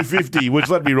XL250, which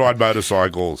let me ride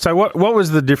motorcycles. So what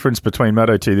was the difference between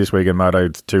Moto 2 this week and Moto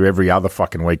 2 every other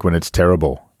fucking week when it's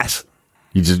terrible? It's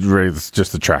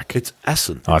just the track. It's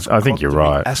Assen. I think you're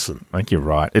right. Assen. I think you're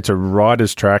right. It's a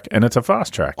rider's track and it's a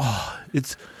fast track.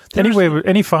 It's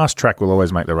Any fast track will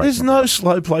always make the race. There's no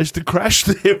slow place to crash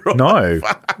there. Right? No.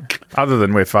 Fuck. Other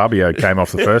than where Fabio came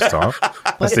off the first time.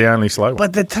 That's the only slow one.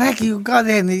 But the track you got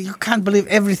in, you can't believe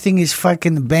everything is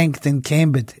fucking banked and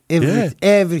cambered.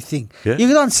 Everything. Yeah. You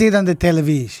don't see it on the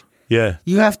television. Yeah.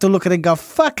 You have to look at it and go,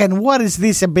 fucking, what is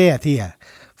this about here?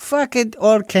 Fucking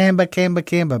all camber.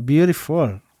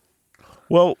 Beautiful.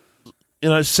 Well,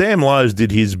 Sam Lowe's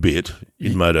did his bit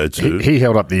in Moto 2. He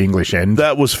held up the English end.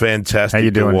 That was fantastic. How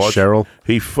you doing, to watch. Cheryl?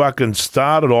 He fucking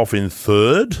started off in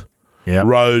third, Yeah.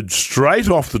 rode straight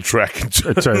off the track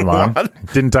into Turn one, one.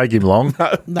 Didn't take him long.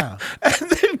 No. and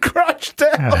then crashed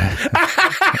out.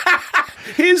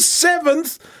 His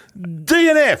 7th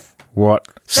DNF. What?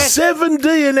 7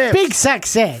 DNF. Big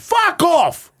success. Fuck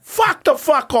off. Fuck the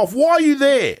fuck off. Why are you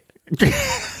there?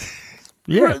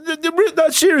 Yeah. No,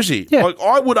 seriously. Yeah. Like,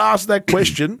 I would ask that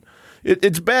question.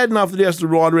 It's bad enough that he has to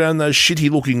ride around those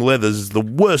shitty-looking leathers. It's the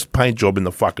worst paint job in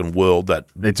the fucking world.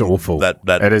 It's awful. That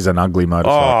it is an ugly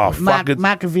motorcycle. fuck it.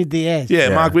 Mark VDS.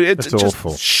 Yeah, Mark, it's it's just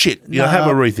awful. shit. Have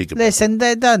a rethink about it. Listen,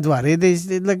 don't worry.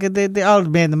 Look at the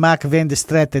old man, Mark Van der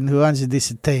Straten, who owns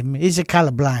this team. He's a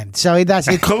colorblind, so he does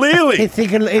it. Clearly. He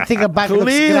think a bike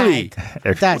Clearly. looks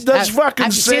great. That's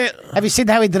fucking have you seen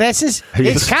how he dresses?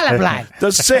 He's colorblind.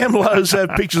 Does Sam Lowe's have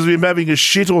pictures of him having a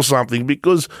shit or something?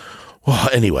 Because,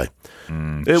 anyway,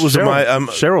 it was amazing.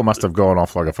 Cheryl must have gone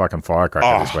off like a fucking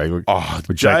firecracker this week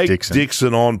with Jake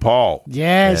Dixon on pole.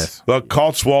 Yes. The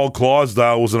Cotswold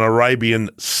Clydesdale was an Arabian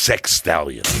sex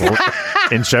stallion.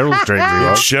 In Cheryl's dreams,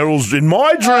 he was. In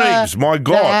my dreams, my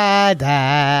God.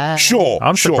 Da. Sure.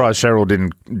 I'm sure. surprised Cheryl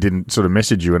didn't sort of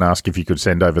message you and ask if you could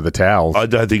send over the towels. I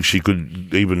don't think she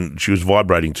could even, she was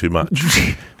vibrating too much.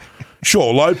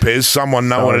 Sure, Lopez, someone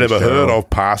no one had ever heard of,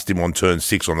 passed him on turn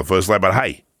 6 on the first lap, but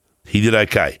hey, he did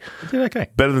okay.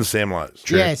 Better than Sam Lowe's.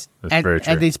 Yes. That's very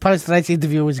true. And his post-race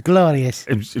interview was glorious.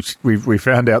 We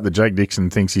found out that Jake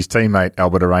Dixon thinks his teammate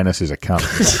Albert Arenas is a cunt.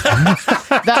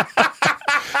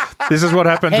 This is what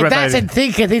happens He when doesn't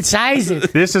think it, it says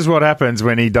it. This is what happens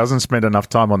when he doesn't spend enough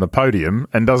time on the podium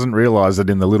and doesn't realise that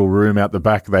in the little room out the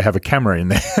back they have a camera in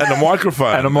there. And a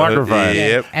microphone.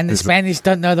 Yep. And the Spanish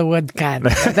don't know the word can.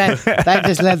 They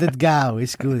just let it go.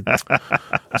 It's good.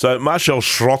 So Marcel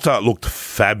Schrotter looked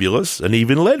fabulous and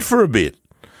even led for a bit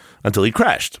until he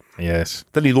crashed. Yes.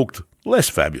 Then he looked less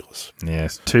fabulous.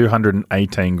 Yes.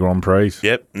 218 Grand Prix.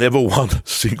 Yep, never won a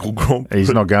single Grand Prix. He's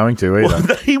not going to either.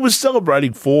 Well, he was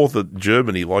celebrating 4th at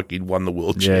Germany like he'd won the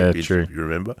world championship, true. if you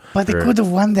remember. But he could have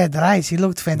won that race. He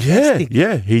looked fantastic.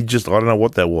 Yeah, he just, I don't know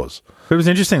what that was. It was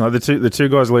interesting. Like the two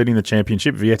guys leading the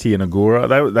championship, Vietti and Agura,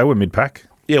 they were mid-pack.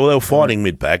 Yeah, well, they were fighting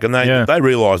mid-pack and they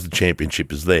realised the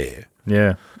championship is there.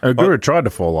 Yeah. Agura tried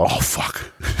to fall off. Oh,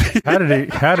 fuck.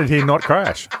 How did he not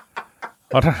crash?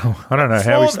 I don't know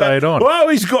how he stayed on. Well,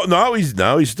 he's still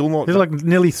not. There's like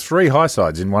nearly 3 high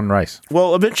sides in one race.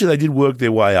 Well, eventually they did work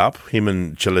their way up, him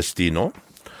and Celestino,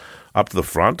 up to the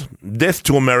front. Death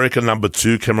to America, number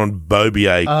 2, Cameron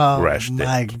Bobier crashed.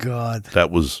 My God.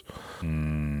 That was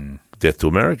Death to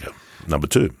America, number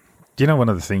 2. Do you know one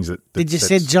of the things that... Did you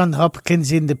see John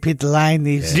Hopkins in the pit line?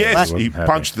 Yes, he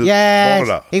punched the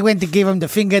monitor. He went to give him the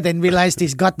finger, then realised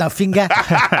he's got no finger.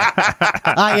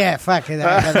 Oh, yeah, fuck it.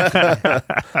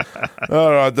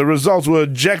 All right, the results were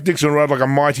Jack Dixon rode like a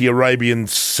mighty Arabian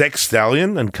sex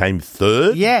stallion and came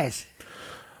 3rd. Yes.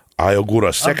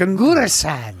 Ayogura 2nd.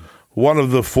 Gura-san. One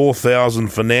of the 4,000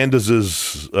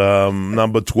 Fernandez's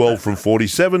number 12 from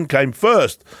 47 came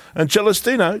 1st, and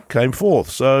Celestino came 4th.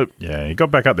 So Yeah, he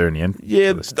got back up there in the end.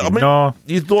 yeah, I mean,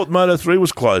 you thought Moto 3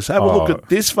 was close. Have a look at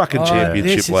this fucking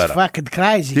championship This is ladder. fucking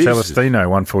crazy. This- Celestino,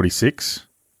 146.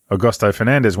 Augusto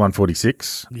Fernandez,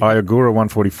 146. Ayogura,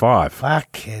 145.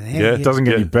 Fucking hell. Yeah, It doesn't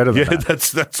get any better than that.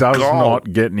 that's Does gold.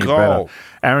 not get any better.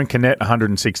 Aaron Canet,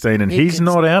 116, and he's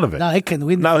not out of it. No, he can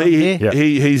win. No, from there. Yeah.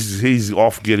 he's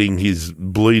off getting his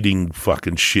bleeding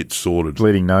fucking shit sorted.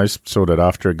 Bleeding nose sorted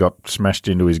after it got smashed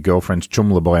into his girlfriend's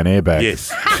chumla by an airbag. Yes.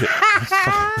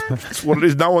 That's what it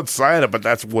is. No one's saying it, but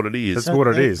that's what it is. That's what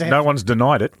it is. No one's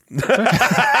denied it.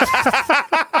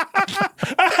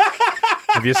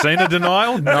 Have you seen a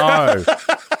denial? No.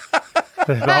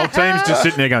 The whole team's just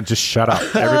sitting there going, just shut up.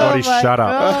 Everybody shut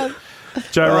up.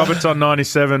 Joe Roberts on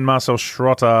 97, Marcel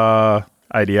Schrotter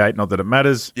 88, not that it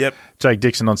matters. Yep. Jake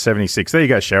Dixon on 76. There you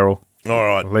go, Cheryl. All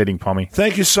right. leading Pommy.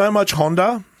 Thank you so much,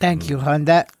 Honda. Thank you,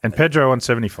 Honda. And Pedro on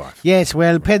 75. Yes,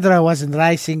 well, Pedro wasn't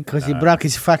racing because he broke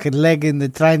his fucking leg in the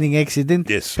training accident.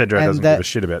 Yes. Pedro And, doesn't give a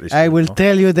shit about this. I will anymore.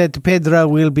 tell you that Pedro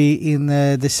will be in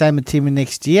the summer team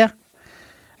next year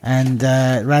and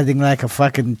riding like a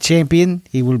fucking champion.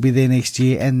 He will be there next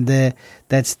year, and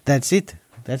that's it.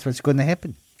 That's what's going to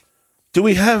happen. Do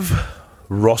we have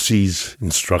Rossi's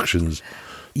instructions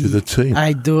to the team?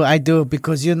 I do,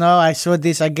 because, I saw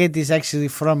this. I get this actually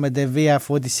from the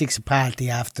VR46 party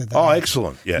after that. Oh,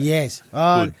 excellent. Yeah. Yes.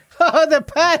 Good. Oh, the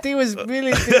party was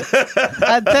really good.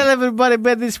 I tell everybody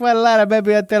about this one later.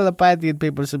 Maybe I tell the party and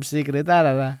people some secret. I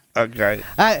don't know. Okay.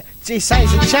 She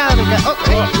says a child.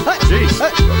 Jeez.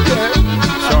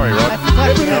 Sorry, Rod.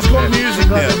 Everything's got music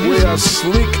now. We are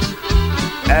slick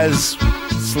as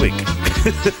slick.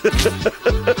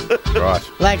 Right.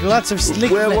 Like lots of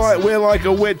slickness. We're like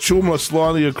a wet chumma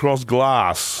sliding across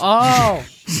glass. Oh,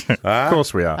 Of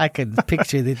course we are. I can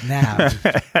picture it now.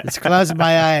 It's closing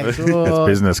my eyes. Oh, That's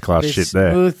business class the shit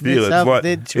there. smoothness Yeah, of the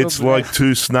it's chumma. like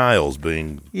two snails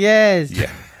being. Yes. Yeah.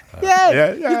 Yeah,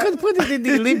 Yeah. you could put it in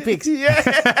the Olympics.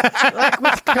 Like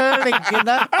with curling,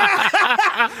 Yeah,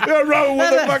 rubber with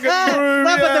the fucking broom.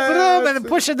 Rub with the broom and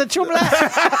pushing the chumla.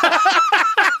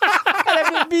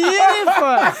 That'd be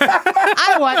beautiful.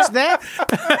 I watched that.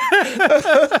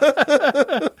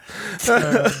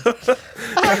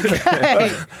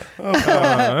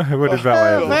 Okay. What did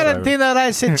Valet have to say? Valentino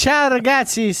Rai said, ciao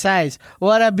ragazzi, he says.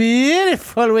 What a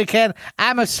beautiful weekend.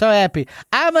 I'm so happy.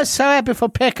 I'm so happy for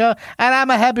Pecco, and I'm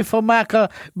happy for Marco.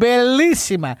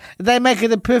 Bellissima. They make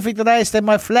it a perfect race. Then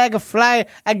my flag fly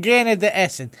again at the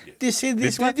Essen. Do you see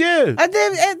this one? Yeah. And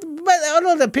then, but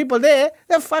all the people there,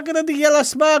 they're fucking in the yellow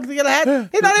smoke, the yellow hat.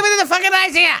 He's not even in the fucking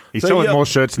race here. He's So, selling yeah. more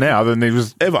shirts now than he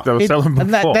was Ever. They were selling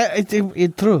And before.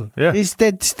 it's true. Yeah. He's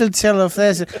still selling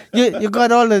flares. You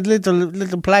got all the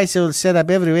little places set up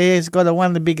everywhere. He's got one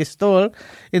of the biggest stall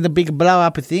in the big blow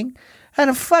up thing,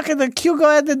 and fucking the queue go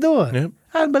out the door. Yep.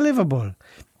 Unbelievable.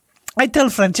 I tell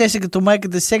Francesca to make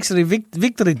the sexy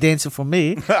victory dancer for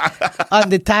me on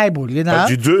the table, you know.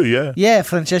 But you do, yeah. Yeah,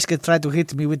 Francesca tried to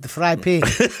hit me with the fry pan.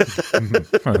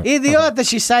 Idiota,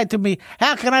 she said to me,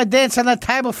 how can I dance on a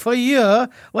table for you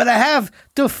when I have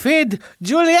to feed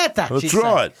Giulietta? That's she said.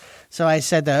 right. So I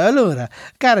said, allora,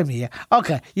 cara mia,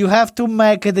 okay, you have to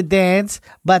make the dance,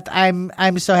 but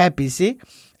I'm so happy, see?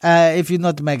 If you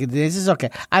not make it, this is okay.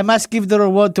 I must give the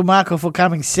reward to Marco for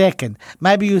coming second.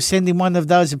 Maybe you send him one of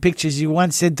those pictures you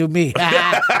once sent to me.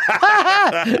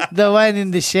 The one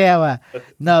in the shower.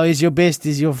 No, it's your best,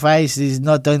 is your face is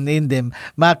not in them.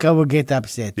 Marco will get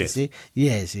upset, you Yes. see?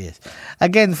 Yes.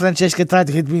 Again, Francesca tried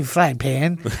to hit me with frying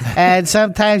pan, and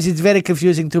sometimes it's very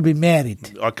confusing to be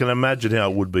married. I can imagine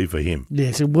how it would be for him.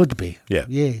 Yes, it would be. Yeah.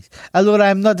 Yes. Allora,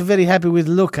 I'm not very happy with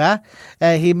Luca.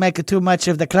 He make too much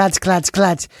of the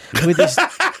clutch with his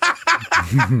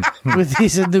with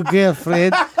his new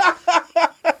girlfriend.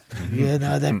 You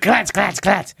know, the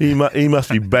clutch. He must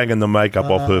be banging the makeup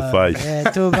off her face. Yeah,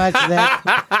 too much of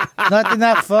that. Not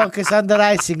enough focus on the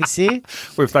racing, see?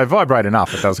 Well, if they vibrate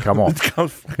enough, it does come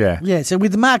off. Yeah. Yeah, so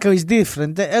with Marco, it's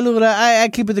different. Allora, I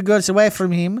keep the girls away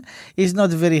from him. He's not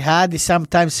very hard. He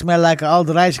sometimes smell like an old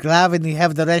rice glove, and he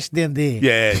have the rest in there.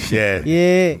 Yeah. Yeah.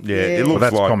 It Well, looks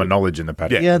that's like common knowledge in the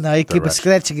paddock. Yeah. You know, he The keeps rest.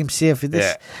 scratching himself.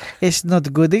 Yeah. It's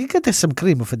not good. He got some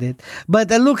cream for that. But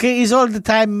look, he's all the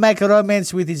time make a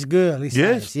romance with his girl. He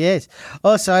Yes. says. Yes.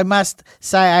 Also, I must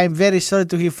say I'm very sorry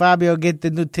to hear Fabio get the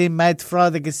new teammate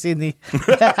Frode Cassini.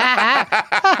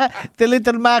 The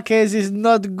little Marquez is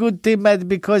not good teammate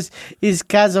because his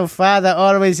cousin father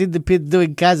always in the pit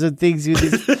doing cousin things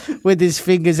with his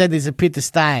fingers and his Peter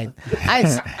Stein.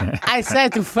 I say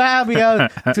to Fabio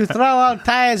to throw all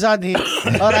tires on him,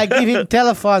 or I give him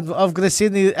telephone of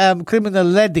Grassini criminal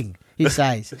leading. He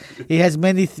says he has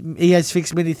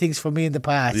fixed many things for me in the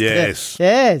past. Yes.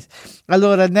 Yes.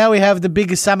 Allora, now we have the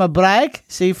big summer break.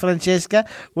 See, Francesca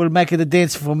will make it a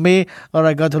dance for me, or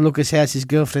I go to Lucas' house, his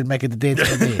girlfriend make it a dance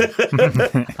for me.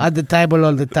 On the table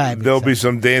all the time. he there'll says. be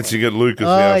some dancing at Lucas'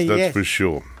 Oh, house, that's yes. for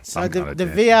sure. So the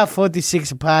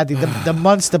VR46 party, the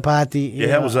monster party. Yeah,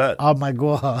 how was that? Oh my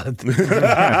God.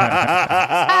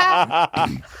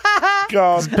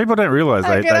 God. People don't realise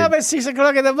I they get up at 6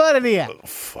 o'clock in the morning here.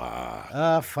 Fuck.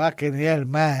 Oh, fucking hell,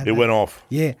 man. It went off.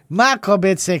 Yeah. Marco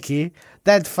Bezzecchi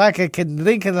that fucking can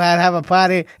drink and have a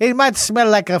party. It might smell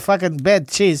like a fucking bad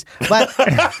cheese, but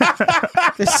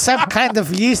there's some kind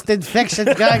of yeast infection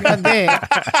going on there.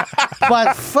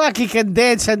 But fuck, he can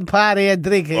dance and party and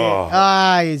drink.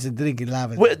 He's a drinking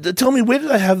lover. Tell me, where do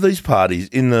they have these parties?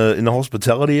 In the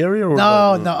hospitality area? Or No,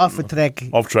 off track.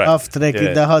 Off track. Off track Yeah.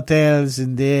 in the hotels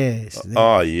and this.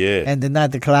 Oh, yeah. And the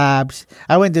nightclubs.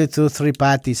 I went to 2-3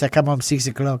 parties. I come home 6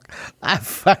 o'clock.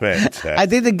 Fantastic. I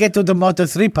didn't get to the Moto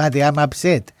 3 party. I'm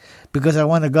upset because I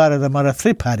want to go to the Moto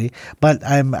 3 party, but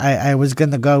I was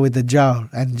going to go with the Joel,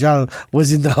 and Joel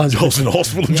was in the hospital. Joel's in the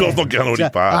hospital and Joel's not going to any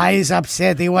party. He's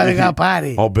upset. He want to go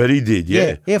party. I'll bet he did,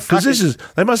 yeah. Yeah, Because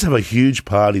they must have a huge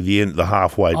party the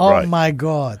halfway Oh break. my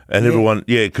God. And everyone,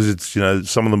 because it's,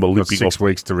 some of them are Got limping 6 off.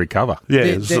 weeks to recover.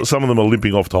 Yeah, They- some of them are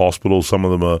limping off to hospital. Some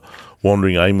of them are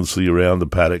wandering aimlessly around the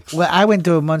paddocks. Well, I went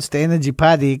to a Monster Energy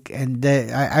party, and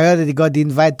I already got the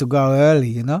invite to go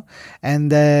early,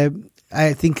 and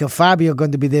I think Fabio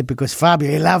going to be there because Fabio,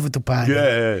 he loved to party.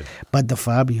 Yeah. But the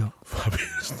Fabio,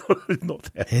 Fabio's not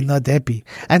happy. he's not happy.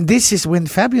 And this is when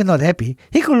Fabio not happy,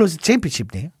 he could lose the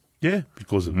championship there. Yeah,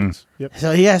 because of this. Yep.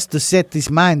 So he has to set his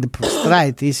mind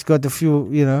straight. He's got a few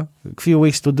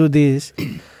weeks to do this.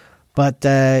 But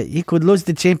he could lose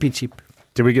the championship.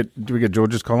 Did we get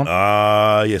George's column?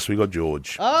 Yes, we got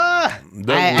George.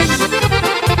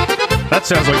 That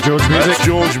sounds like George music. That's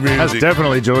George music. That's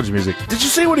definitely George music. Did you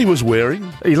see what he was wearing?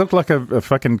 He looked like a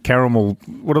fucking caramel.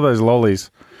 What are those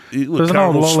lollies? It There's was an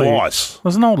old caramel lolly. slice.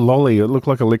 There's an old lolly. It looked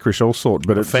like a licorice all sort,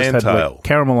 but it just had Fantail. like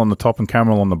caramel on the top and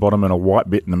caramel on the bottom and a white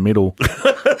bit in the middle.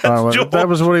 That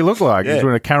was what he looked like. He was Yeah.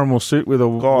 wearing a caramel suit with a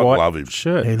God white love him.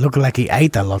 shirt. He looked like he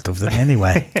ate a lot of them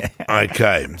anyway.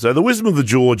 Okay, so the wisdom of the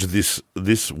George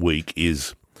this week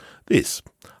is this.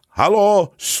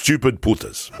 Hello, stupid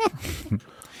putters.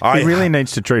 He really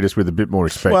needs to treat us with a bit more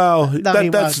respect. Well, he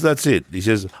that's it. He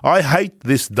says, I hate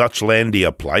this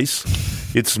Dutchlandia place.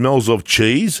 It smells of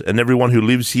cheese, and everyone who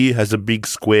lives here has a big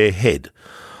square head.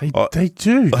 they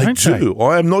do, They don't do.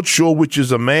 I am not sure which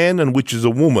is a man and which is a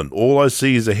woman. All I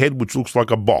see is a head which looks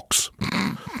like a box.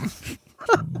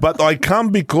 But I come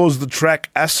because the track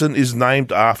Assen is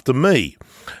named after me,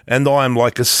 and I am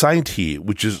like a saint here,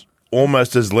 which is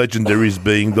almost as legendary as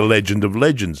being the legend of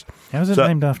legends. How is it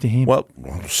named after him? Well,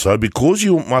 so because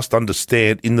you must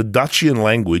understand, in the Dutchian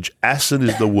language, Assen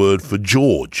is the word for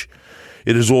George.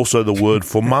 It is also the word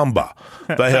for Mamba.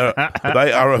 They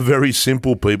are a very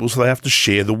simple people, so they have to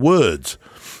share the words.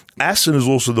 Assen is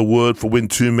also the word for when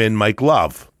two men make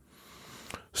love.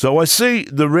 So I see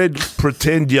the red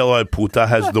pretend yellow putter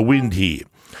has the wind here.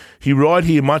 He ride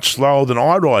here much slower than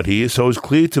I ride here, so it's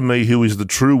clear to me who is the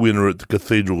true winner at the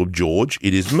Cathedral of George.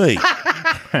 It is me.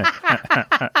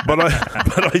 But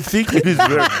I think it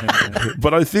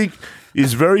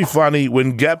is very funny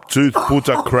when Gap Tooth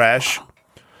putter crash.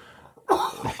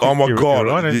 Oh my God,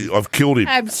 I've killed him.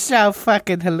 I'm so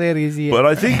fucking hilarious here. But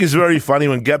I think it's very funny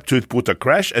when Gap Tooth putter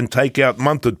crash and take out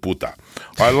Munted putter.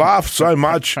 I laughed so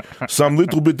much, some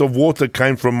little bit of water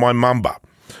came from my mamba.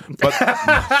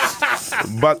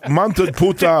 But Munted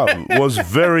putter was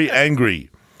very angry.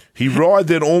 He ride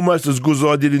then almost as good as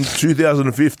I did in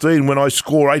 2015 when I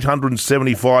score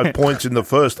 875 points in the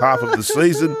first half of the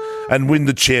season and win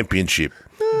the championship.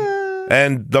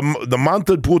 And the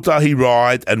Munted putter, he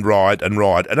ride and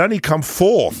only come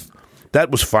fourth. That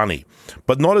was funny.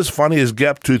 But not as funny as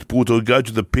Gap Tooth putter who go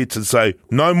to the pits and say,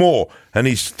 no more. And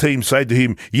his team say to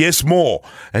him, yes, more.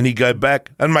 And he go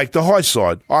back and make the high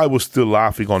side. I was still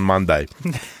laughing on Monday.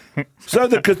 So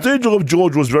the Cathedral of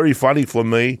George was very funny for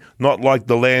me, not like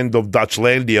the land of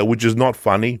Dutchlandia, which is not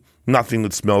funny. Nothing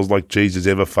that smells like cheese is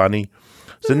ever funny.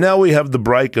 So now we have the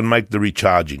break and make the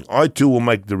recharging. I too will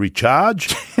make the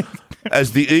recharge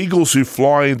as the eagles who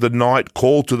fly in the night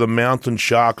call to the mountain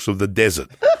sharks of the desert,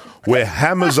 where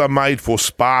hammers are made for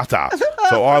Sparta.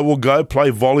 So I will go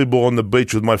play volleyball on the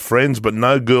beach with my friends, but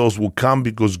no girls will come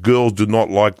because girls do not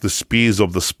like the spears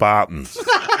of the Spartans.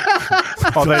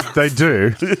 Oh, they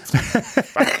do.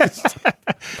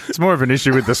 It's more of an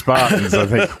issue with the Spartans, I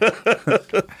think.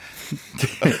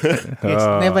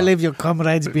 Yes, never leave your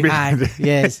comrades behind.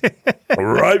 Yes.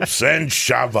 Ropes and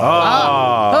shovels.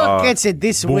 Who gets it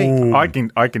this week? I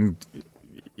can.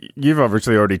 You've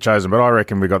obviously already chosen, but I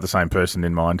reckon we got the same person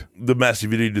in mind. The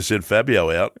massive idiot who sent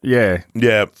Fabio out. Yeah.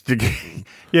 Yeah.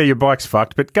 Yeah, your bike's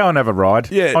fucked, but go and have a ride.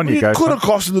 Yeah. On you It go. could have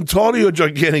costed entirely a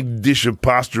gigantic dish of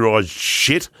pasteurised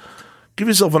shit. Give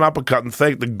yourself an uppercut and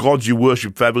thank the gods you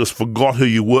worship. Fabulous forgot who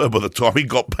you were by the time he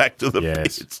got back to the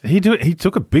pits. He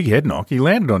took a big head knock. He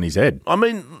landed on his head. I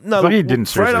mean, no, But he didn't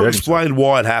seriously Fredo hurt explained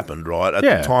why it happened, right, at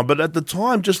the time. But at the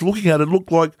time, just looking at it,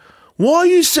 looked like, Why are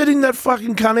you setting that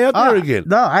fucking cunt out there again?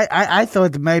 No, I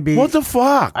thought maybe. What the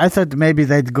fuck? I thought maybe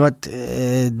they'd got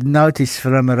notice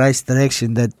from a race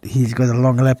direction that he's got a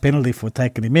long lap penalty for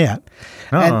taking him out,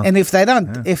 and if they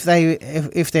don't, if they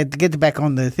get back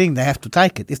on the thing, they have to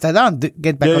take it. If they don't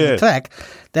get back on the track,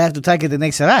 they have to take it the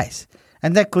next race,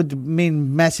 and that could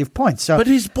mean massive points. So, But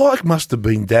his bike must have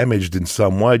been damaged in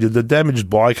some way. Did the damaged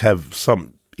bike have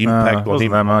some impact on wasn't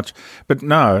him? that much. But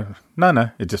no.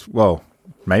 It just, well,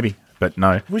 maybe, but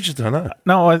no. We just don't know.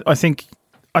 No, I think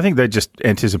they just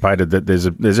anticipated that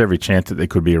there's every chance that there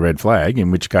could be a red flag,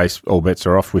 in which case all bets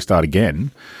are off, we start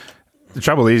again. The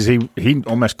trouble is he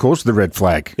almost caused the red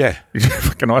flag. Yeah.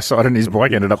 Fucking eyesight and his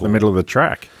bike ended up in the middle of the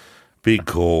track. Big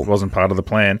call. Wasn't part of the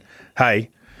plan. Hey,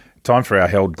 time for our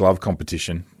held glove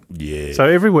competition. Yeah. So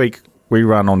every week we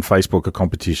run on Facebook a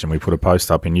competition. We put a post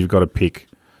up and you've got to pick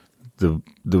the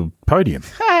podium.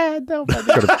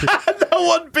 nobody. No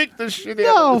one picked the shit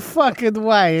out. No fucking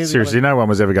way. Anyway. Seriously, no one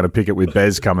was ever going to pick it with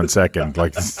Bez coming second,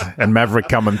 and Maverick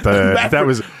coming third. That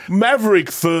was Maverick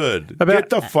third.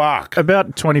 Get the fuck.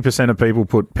 about 20% of people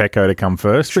put Pecco to come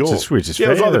first, which is Yeah,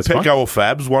 fair. it was either That's fine. Pecco or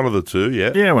Fabs, one of the two,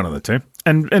 yeah. Yeah, one of the two.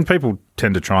 And people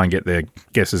tend to try and get their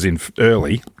guesses in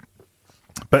early,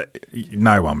 but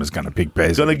no one was going to pick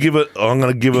Bez. I'm going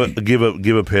to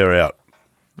give a pair out.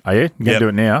 Oh yeah, you going to do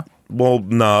it now? Well,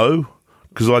 no,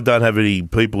 because I don't have any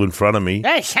people in front of me.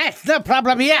 Hey, that's the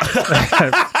problem here.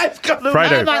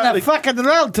 Fredo, I'm on the fucking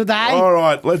road today. All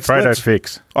right, Fredo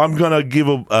fix. I'm going to give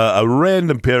a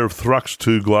random pair of Thrux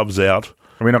 2 gloves out.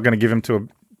 Are we not going to give him to a?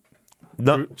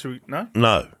 No, No,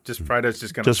 no. just Fredo's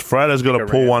just going. Just Fredo's going to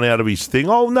pull one out of his thing.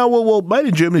 Oh no! Well, Made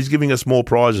in Germany's giving us more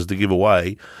prizes to give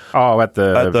away Oh, at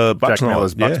the Bucks Jack night.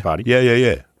 Miller's Bucks party. Yeah.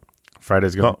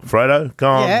 Fredo's going. Oh, Fredo,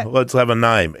 come on. Yeah. Let's have a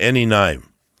name. Any name.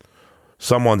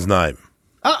 Someone's name.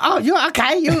 Oh, you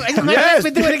okay? You Yes. let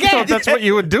me do it again. That's what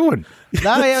you were doing.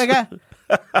 No, here we go.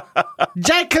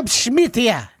 Jacob Schmidt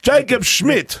here. Jacob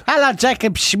Schmidt. Hello,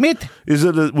 Jacob Schmidt. Is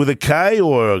it with a K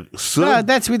or a C? No,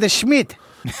 that's with the Schmidt.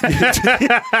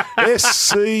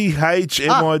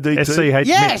 SCHMIDT. SCH.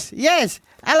 Yes.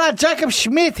 Hello, Jacob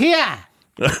Schmidt here.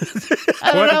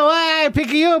 I don't know why I pick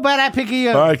you, but I pick you.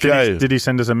 Okay. Did he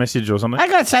send us a message or something? I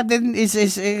got something. Is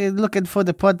looking for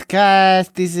the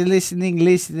podcast. Is listening.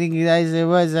 He's a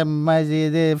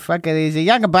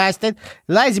young bastard,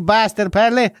 lazy bastard.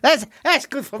 Apparently, that's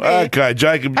good for me. Okay,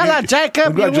 Jacob. Hello,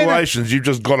 Jacob. Congratulations. You've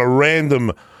just got a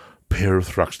random pair of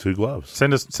Thrux 2 gloves.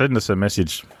 Send us a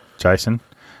message, Jason.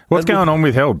 What's going on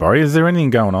with Held, Borry? Is there anything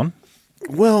going on?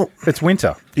 Well, It's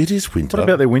winter. it is winter. What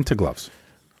about their winter gloves?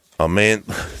 Oh, man.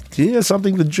 Do you know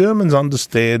something? The Germans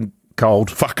understand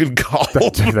Cold. fucking cold.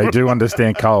 They do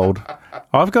understand cold.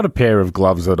 I've got a pair of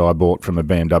gloves that I bought from a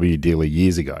BMW dealer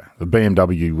years ago. The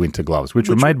BMW winter gloves, which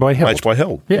were made by Held. Made by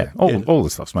Held. Yeah, all the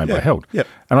stuff's made by Held. Yeah.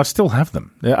 And I still have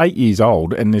them. They're 8 years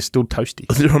old and they're still toasty.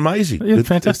 They're amazing. Yeah,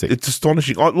 fantastic. It's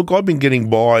astonishing. Look, I've been getting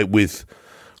by with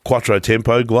Quattro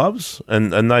Tempo gloves,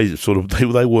 and they sort of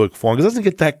they work fine because it doesn't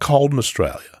get that cold in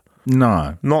Australia.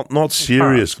 No. Not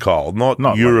serious cold, not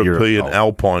like European Europe cold.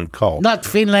 alpine cold. Not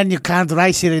Finland. You can't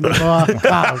race here anymore.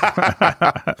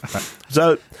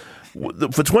 So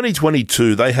for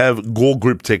 2022, they have Gore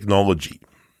Grip technology.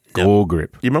 Gore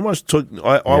grip. You remember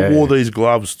I wore these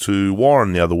gloves to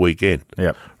Warren the other weekend.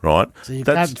 Yep. Right. So you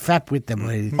can't fap with them,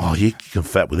 really. Oh, you can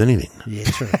fat with anything. Yeah,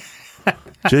 true.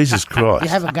 Jesus Christ. You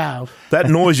have a go. That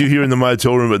noise you hear in the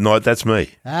motel room at night, that's me.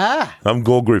 Ah. I'm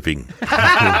gore gripping.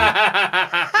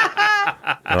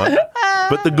 Right?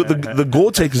 But the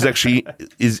Gore-Tex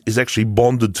is actually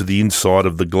bonded to the inside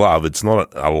of the glove. It's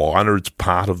not a liner, it's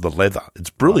part of the leather. It's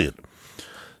brilliant.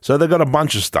 So they've got a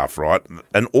bunch of stuff, right?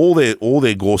 And all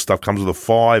their Gore stuff comes with a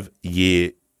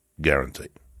 5-year guarantee.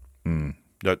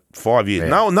 Got 5 years.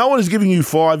 Yeah. No one is giving you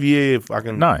 5-year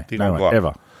fucking No, thing no on one, glove.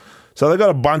 ever. So they've got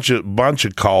a bunch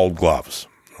of cold gloves.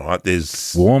 Right?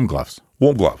 There's Warm gloves.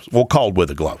 warm gloves, well, cold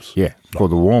weather gloves. Yeah, for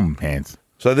the warm hands.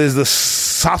 So there's the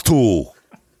Subtle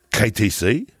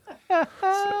KTC,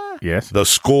 Yes. the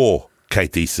Score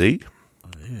KTC,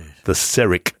 the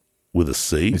Seric with a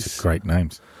C, These are great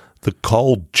names. the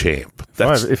Cold Champ.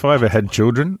 That's If I ever had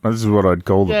children, this is what I'd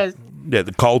call them. yeah,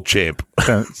 the Cold Champ,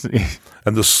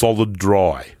 and the Solid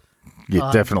Dry, Yeah,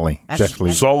 definitely.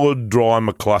 Solid Dry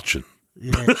McClutchin.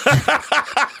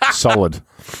 Solid. You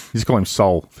just call him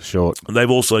Sol for short. And they've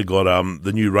also got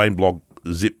the new Rainblock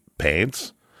zip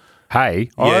pants. Hey,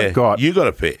 Yeah, you got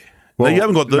a pair. Well, no, you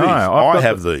haven't got these. no, I've I got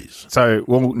have these. So,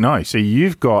 well, no. So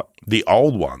you've got The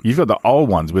old one. You've got the old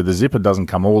ones where the zipper doesn't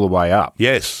come all the way up.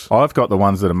 Yes. I've got the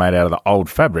ones that are made out of the old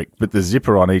fabric, but the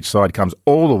zipper on each side comes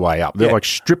all the way up. They're Yeah. like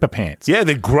stripper pants. Yeah,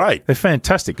 they're great. They're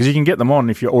fantastic because you can get them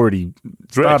on if you're already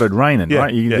started raining, Yeah,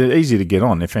 right? yeah. They're easy to get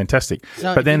on. They're fantastic.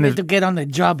 So but then you they've- need to get on the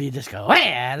job, you just go,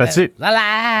 That's it. La,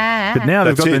 la. But now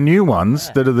they've That's got the it. new ones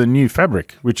that are the new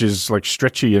fabric, which is like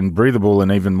stretchy and breathable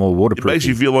and even more It waterproof. makes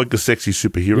you feel like a sexy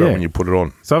superhero Yeah. when you put it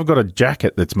on. So I've got a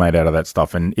jacket that's made out of that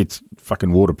stuff, and it's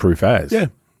fucking waterproof as. Yeah,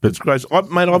 that's great.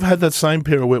 Mate, I've had that same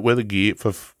pair of wet weather gear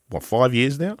for, 5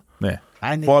 years now? Yeah.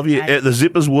 I need- 5 years. The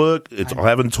zippers work. I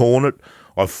haven't torn it.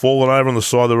 I've fallen over on the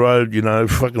side of the road,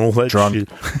 fucking all that Drunk. shit.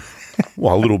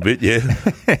 Well, a little bit, yeah.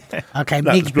 Okay,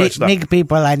 No, it's great stuff. make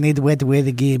people, I need wet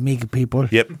weather gear, make people.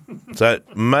 Yep. So,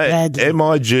 Gladly.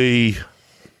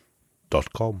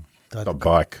 MIG.com.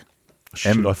 .bike.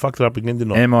 Shit, I fucked it up again,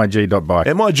 didn't I? MIG.bike.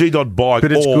 MIG.bike.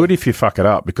 But it's or- good if you fuck it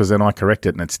up because then I correct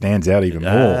it and it stands out even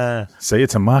more. Ah. See,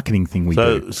 it's a marketing thing we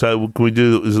do. So can we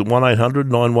do, is it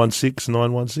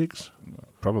 1-800-916-916?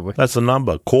 Probably. That's the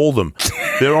number. Call them.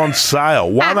 They're on sale.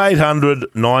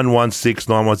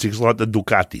 1-800-916-916, like the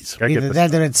Ducatis. Go get Either the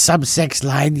that or it's some sex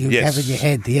line you Yes. have in your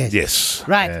head, yes. Yes.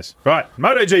 Right. Yes. Right.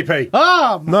 MotoGP.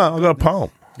 Oh, No, I got a poem.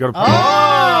 Got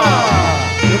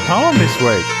a Good poem this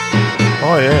week.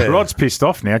 Oh, yeah. Rod's pissed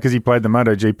off now because he played the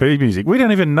MotoGP music. We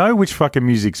don't even know which fucking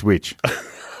music's which.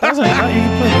 Doesn't he? You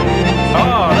can play.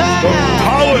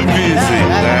 Poem music.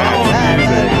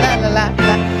 La, la, la,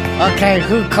 la. Okay,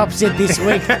 who cops it this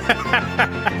week?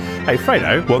 Hey,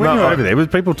 Fredo, Well, when no, you were I- over there, was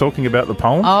people talking about the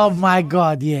poem? Oh my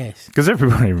God, yes. Because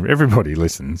everybody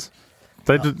listens.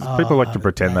 People like to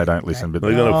pretend they don't listen, but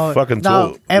They're going to Oh, fucking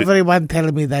no, talk. everyone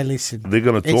telling me they listen. They're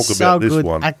going to talk It's about so this good.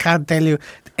 one. I can't tell you.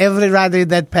 Every rider in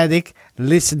that paddock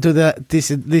listen to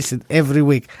listen every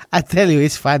week. I tell you,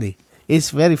 it's funny.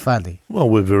 It's very funny. Well,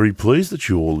 we're very pleased that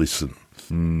you all listen.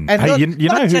 And Hey, not, you know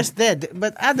not who- just that,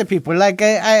 but other people. Like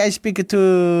I speak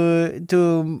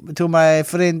to my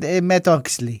friend Matt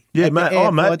Oxley. Yeah, at the Matt.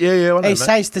 Oh, Matt. airport. Yeah, I know He Matt.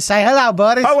 says to say, hello,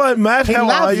 Boris. Hello, Matt. He How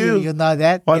loves are you? You know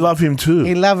that. I love him too.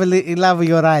 He love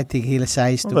your writing, he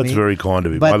says to Well, that's me. very kind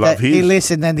of him. But I love he his.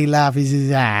 listens and he laughs. He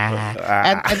says,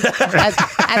 and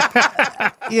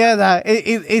you know,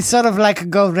 it's sort of like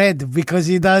go red because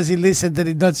he listens and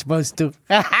he's not supposed to.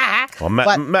 Oh, Matt,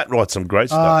 But- Matt writes some great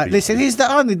stuff. listen, he's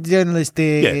the only journalist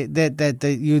Yeah.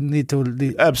 that you need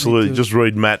to. Absolutely. need to- Just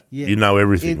read Matt. Yeah. You know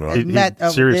everything, It- right? it-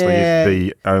 Matt, seriously, yeah. is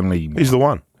the only. He's the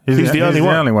one. He's He's the- the only he's the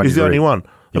one. only one He's the you only read. one.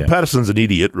 Yeah. Patterson's an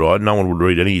idiot, right? No one would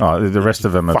read any. Oh, the rest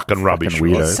of them are Fucking rubbish,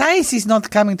 right? weirdos. Says he's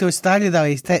not coming to Australia though.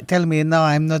 He's telling me no,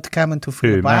 I'm not coming to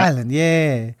Phillip Matt? Island.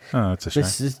 Yeah, Oh, that's a shame.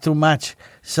 this is too much.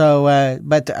 So,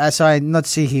 so I not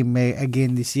see him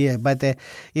again this year. But I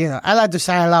like to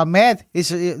say hello, Matt.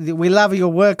 We love your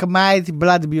work, mate.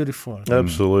 Blood beautiful.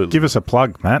 Absolutely. Give us a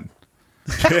plug, Matt.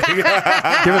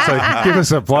 give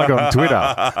us a plug on Twitter.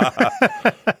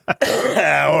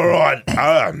 All right.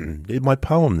 My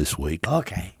poem this week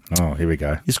Okay. Oh, here we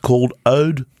go. is called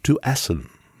Ode to Assen.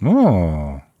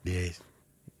 Oh, Yes.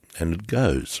 And it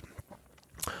goes.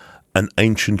 An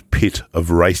ancient pit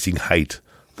of racing hate.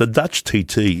 The Dutch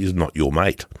TT is not your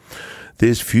mate.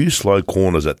 There's few slow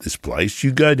corners at this place.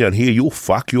 You go down here, you'll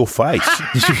fuck your face.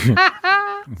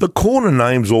 The corner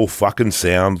names all fucking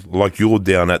sound like you're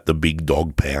down at the Big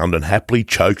Dog Pound and happily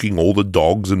choking all the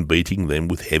dogs and beating them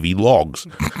with heavy logs.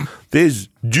 There's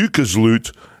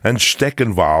Dukersloot and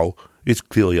Steckenwal. It's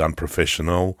clearly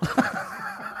unprofessional.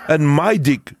 And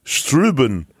Meidik,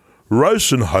 Struben,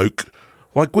 Rosenhoek,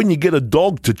 like when you get a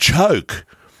dog to choke.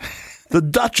 The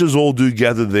Dutchers all do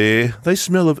gather there. They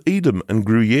smell of Edam and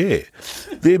Gruyere.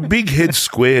 Their big heads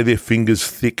square, their fingers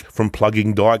thick from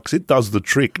plugging dikes. It does the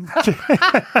trick.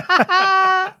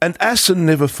 And Assen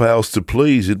never fails to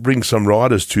please. It brings some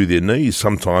riders to their knees.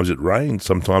 Sometimes it rains,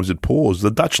 sometimes it pours.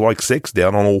 The Dutch like sex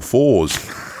down on all fours.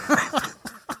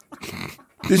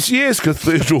 This year's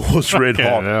cathedral was red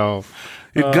hot.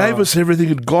 It gave us everything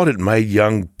it got. It made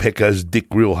young Pecco's dick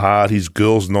real hard. His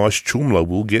girl's nice chumla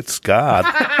will get scarred.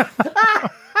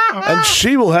 And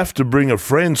she will have to bring a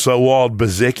friend so wild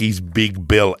Bezecki's big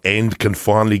bell end can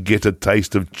finally get a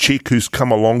taste of chick who's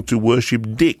come along to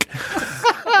worship dick.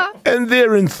 And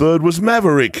there in third was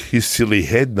Maverick, his silly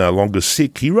head no longer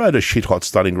sick. He rode a shit-hot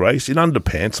stunning race in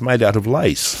underpants made out of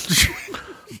lace.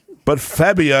 But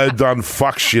Fabio done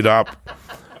fuck shit up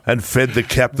and fed the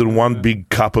captain one big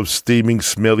cup of steaming,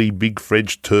 smelly, big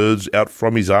French turds out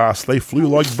from his arse. They flew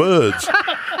like birds.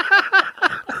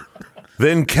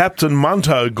 Then Captain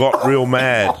Munto got real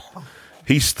mad.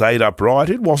 He stayed upright,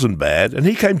 it wasn't bad, and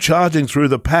he came charging through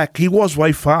the pack. He was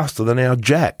way faster than our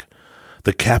Jack.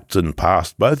 The captain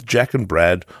passed both Jack and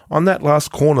Brad. On that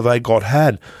last corner they got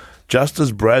had. Just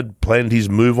as Brad planned his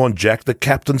move on Jack, the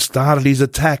captain started his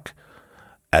attack.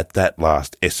 At that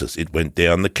last Esses, it went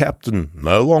down. The captain,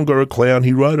 no longer a clown,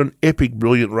 he rode an epic,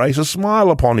 brilliant race, a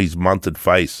smile upon his munted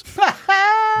face.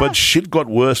 But shit got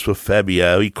worse for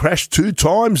Fabio. He crashed 2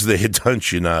 times there,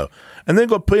 don't you know, and then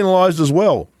got penalised as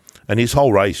well. And his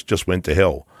whole race just went to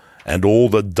hell. And all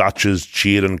the Dutchers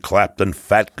cheered and clapped, and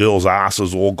fat girls'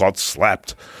 asses all got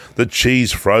slapped. The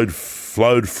cheese flowed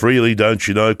freely, don't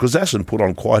you know, because Assen put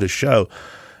on quite a show.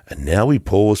 And now we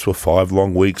pause for 5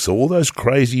 long weeks, so all those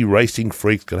crazy racing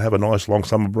freaks can have a nice long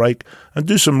summer break and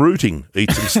do some rooting, eat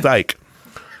some steak.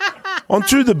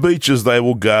 Onto the beaches they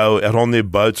will go, out on their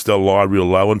boats they'll lie real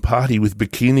low and party with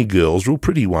bikini girls, real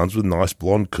pretty ones with nice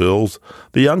blonde curls.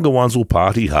 The younger ones will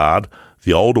party hard.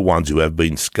 The older ones who have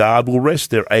been scarred will rest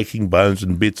their aching bones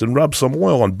and bits and rub some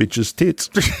oil on bitches' tits.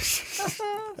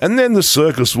 And then the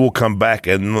circus will come back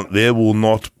and there will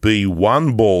not be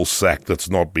one ball sack that's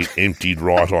not been emptied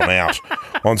right on out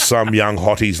on some young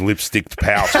hottie's lipsticked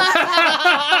pout.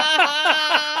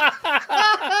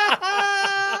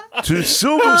 To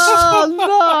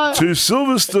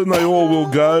Silverstone they all will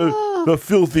go, the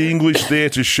filthy English there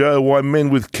to show why men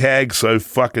with cags so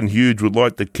fucking huge would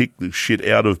like to kick the shit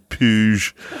out of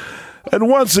Puge. And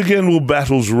once again will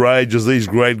battles rage as these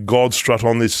great gods strut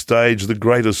on this stage, the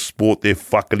greatest sport there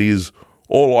fucking is.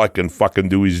 All I can fucking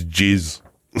do is jizz.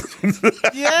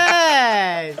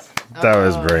 Yes. That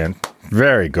was brilliant.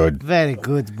 Very good. Very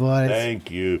good, boys.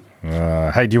 Thank you.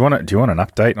 Hey, do you want an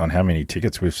update on how many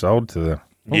tickets we've sold to the?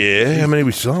 Yeah, how many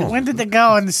we sold? When did they go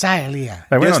on sale here?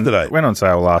 They Yesterday. went on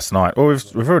sale last night. Well,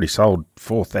 we've already sold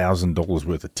 $4,000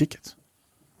 worth of tickets.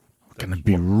 We're going to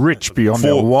be rich beyond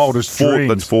our wildest dreams.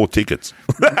 That's 4 tickets.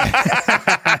 No,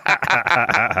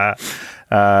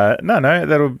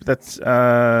 that's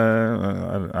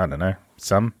I don't know,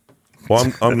 some. Well,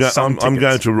 I'm going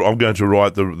tickets. to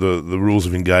write the rules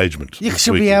of engagement. You this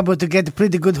should be weekend. able to get a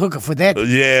pretty good hooker for that.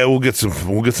 Yeah, we'll get some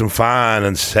fun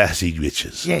and sassy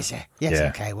bitches. Yes, sir. Yes, Yeah.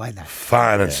 okay, why not?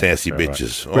 Fun and sassy Right.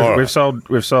 bitches. All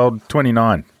We've sold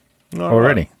 29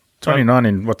 already. 29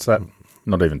 in what's that?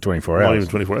 Not even 24 Not hours. even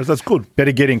 24 hours. That's good.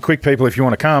 Better get in quick, people, if you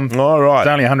want to come. All right.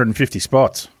 There's only 150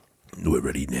 spots. We're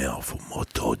ready now for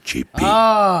MotoGP.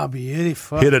 Oh,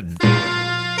 beautiful. Hit it.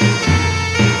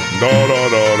 No.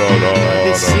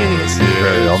 It's serious. Yeah,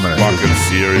 Very it's ominous. Fucking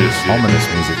serious. Yeah. Ominous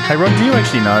music. Hey, Rod, do you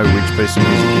actually know which piece of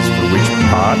music is for which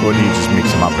part, or do you just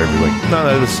mix them up every week? No,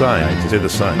 they're the same. They're the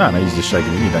same. No, he's just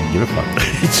shaking it. You don't give a fuck.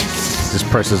 Just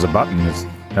presses a button.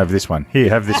 Have this one. Here,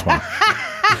 have this one.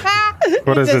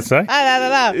 What does it say? I don't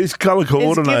know. It's colour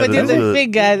coordinated. It's giving you the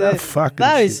finger. No, fucking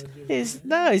No, shit.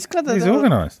 he's got the... He's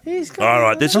organised. He's got All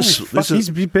right, this is... He's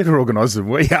better organised than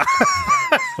we are.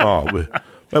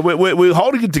 We're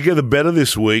holding it together better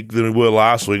this week than we were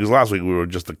last week, because last week we were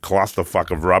just a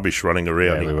clusterfuck of rubbish running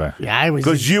around. Yeah, we were. Yeah, I was...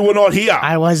 Because you were not here.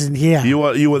 I wasn't here. You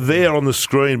were there on the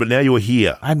screen, but now you are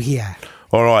here. I'm here.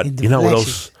 All right. In the You know what flesh.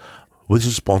 else? Well, this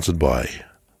is sponsored by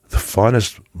the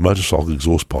finest motorcycle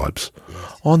exhaust pipes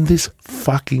on this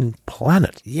fucking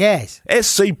planet. Yes,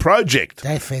 SC Project.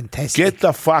 they're fantastic. Get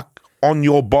the fuck on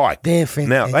your bike. They're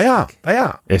Now, fantastic. they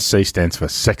are. SC stands for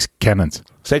Sex Cannons.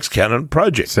 Sex Cannon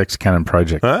Project. Sex Cannon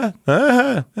Project.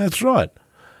 That's right.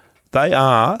 They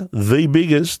are the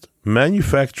biggest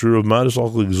manufacturer of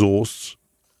motorcycle exhausts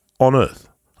on Earth.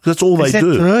 That's all Is they that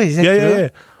do. true? Is that yeah, true? yeah.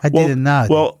 I didn't know.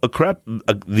 Well,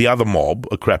 the other mob,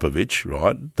 Akrapovich,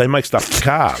 right? They make stuff for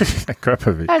cars.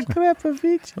 Akrapovich.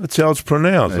 Akrapovich. That's how it's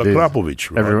pronounced. It is.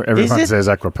 Akrapovich, right? Everyone Is it? says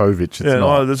Akrapovich. It's yeah,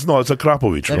 not. no, it's not. It's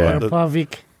Akrapovich, right?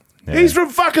 Akrapovic. He's from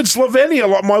fucking Slovenia,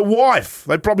 like my wife.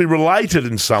 They probably related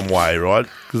in some way, right?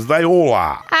 Because they all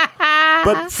are.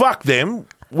 But fuck them.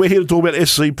 We're here to talk about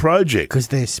SC Project. Because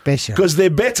they're special. Because they're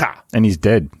better. And he's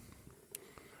dead.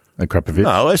 Akrapovich.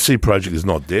 No, SC Project is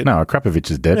not dead. No, Akrapovich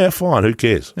is dead. Yeah, fine. Who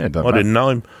cares? Yeah, don't I didn't know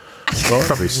him.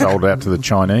 Probably sold out to the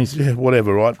Chinese. Yeah,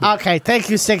 whatever, right? Okay, thank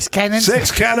you, Sex Cannons.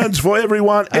 Sex cannons for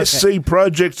everyone. SC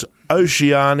Project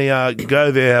Oceania.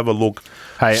 Go there, have a look.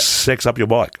 Hey, Sex up your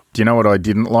bike. do you know what I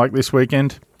didn't like this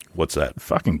weekend? What's that?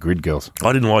 Fucking grid girls.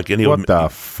 I didn't like any of What the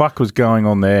fuck was going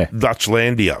on there?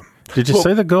 Dutchlandia. Did you Look,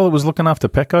 see the girl that was looking after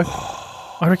Pecco?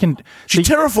 I reckon She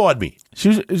terrified me. she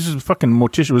was, this is fucking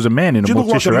Morticia. Was a man in a She looked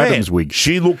like a Morticia man. Adams wig.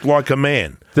 She looked like a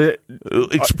man. The,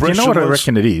 Expressionless. do you know what I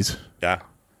reckon it is? Yeah.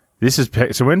 This is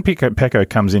so when Pecco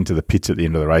comes into the pits at the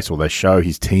end of the race, or they show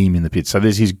his team in the pits. So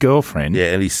there's his girlfriend,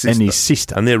 Yeah, and his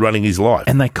sister. And they're running his life.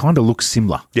 and they kind of look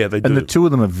similar. Yeah, they And do. the two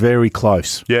of them are very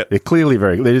close. Yeah. they're clearly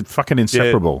they're fucking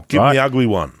inseparable. Yeah, give right? me the ugly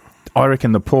one. I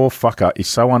reckon the poor fucker is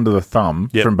so under the thumb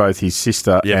Yep. from both his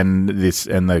sister Yep. and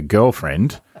the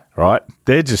girlfriend right?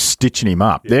 They're just stitching him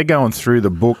up. They're going through the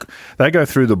book. They go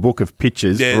through the book of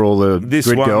pictures Yeah, for all the this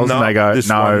grid one, girls, no, and they go, this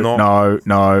no, one, not."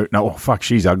 no. Oh, fuck,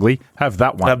 she's ugly. Have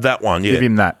that one. Have that one, yeah. Give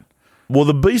him that. Well,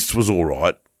 the Beast was all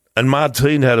right, and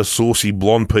Martine had a saucy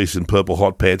blonde piece in purple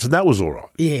hot pants, and that was all right.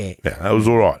 Yeah. Yeah, that was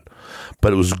all right.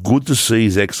 But it was good to see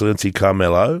His Excellency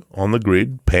Carmelo on the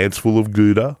grid, pants full of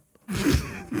Gouda.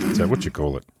 So what you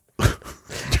call it?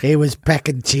 He was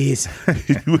packing cheese.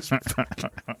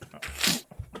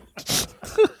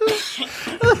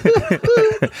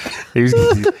 He was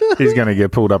He's going to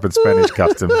get pulled up at Spanish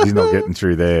customs. He's not getting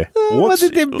through there. What are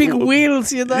them big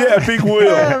wheels, you know? Yeah, big wheel.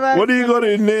 Yeah, What do you got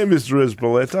in there, Mr.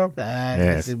 Espoleta?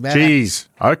 Yes. doesn't matter. Jeez.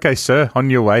 Okay, sir. On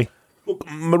your way. Look,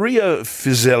 Maria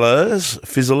Fizzella.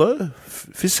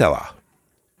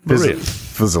 Maria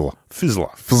Fizzle.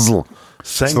 Fizzler. Fizzle.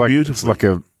 Sang beautifully.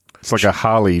 It's like a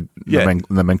Harley Yeah.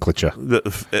 nomenclature.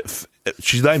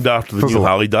 She's named after the Fizzler. new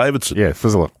Harley Davidson. Yeah,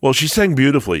 Fizzler. Well, she sang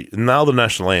beautifully, nailed the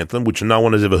national anthem, which no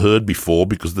one has ever heard before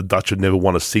because the Dutch had never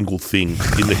won a single thing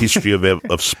in the history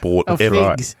of sport Of ever. things.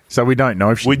 Right. So we don't know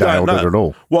if she We don't nailed know it at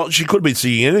all. Well, she could have been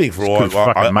singing anything for all. Could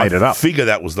have fucking made it up. Figure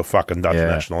that was the fucking Dutch Yeah.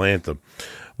 national anthem,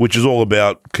 which is all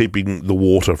about keeping the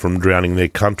water from drowning their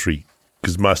country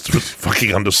because most of it's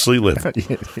fucking under sea level. Yeah,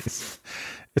 it is.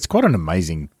 It's quite an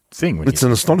amazing thing. When It's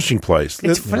an astonishing place.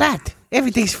 It's flat.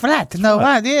 Everything's flat. No,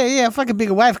 right? Yeah. A fucking big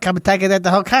wave come and take it at the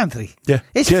whole country. Yeah,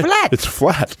 It's yeah, flat. It's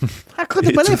flat. I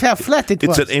couldn't it's- believe how flat it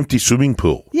It's was. an empty swimming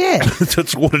pool. Yeah.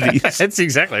 That's what it is. That's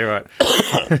exactly right.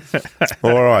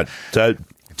 All right. So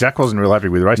Jack wasn't real happy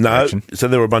with the race no. direction. So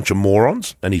there were a bunch of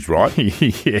morons, and he's right,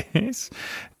 Yes.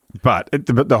 But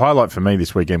the highlight for me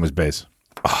this weekend was Bez.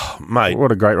 mate.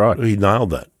 What a great ride. He nailed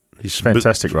that. He's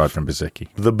Fantastic ride from Bezecchi.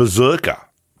 The Berserker.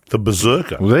 The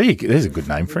Berserker. Well, there's a good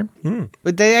name for him.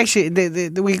 But they actually,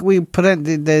 we put in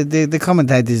the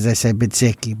commentators, they say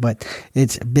Bezecchi, but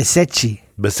it's Besecchi.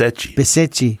 Besecchi.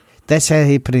 Besecchi. That's how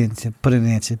he pronounce it.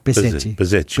 Besecchi. Besecchi.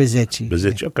 Besecchi.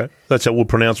 Besecchi. Okay. That's how we'll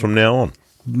pronounce from now on.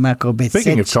 Marco Besecchi.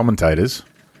 Speaking of commentators,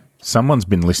 someone's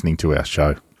been listening to our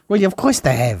show. Well, of course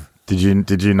they have. Did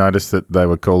you notice that they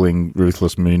were calling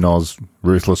Ruthless Munoz?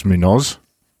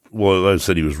 Well, they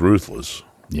said he was ruthless.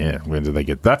 Yeah, where did they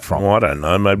get that from? Well, I don't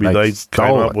know. Maybe They they came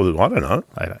stole up it. with it. I don't know.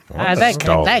 They don't. They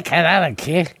Stole. can. I don't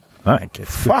care. I don't get it.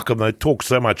 Fuck them. They talk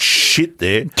so much shit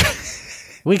there.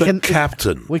 We The can.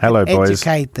 captain. We can Hello, boys.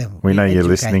 educate them. We know you're educate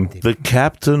listening. them. The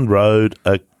captain rode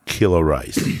a killer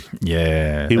race.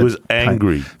 Yeah. He was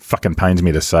angry. Fucking pains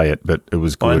me to say it, but it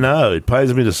was good. I know. It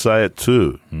pains me to say it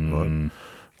too. Right?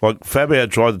 Like Fabio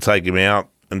tried to take him out,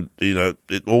 and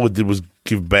all it did was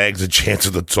give Bags a chance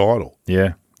at the title.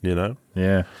 Yeah. You know.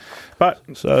 Yeah. But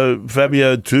So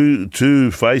Fabio, two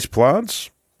face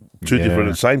plants, two Yeah.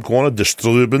 different, same corner,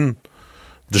 disturbing.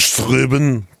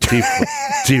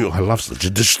 I love such a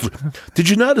Did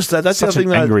you notice that? That's such the an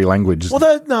other thing. angry language. Well,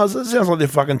 that sounds like they're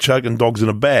fucking choking dogs in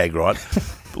a bag, right?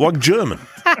 Like German.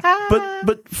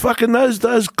 But fucking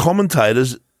those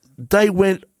commentators, they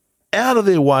went out of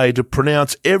their way to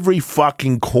pronounce every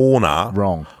fucking corner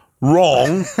Wrong.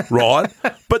 right?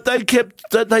 But they kept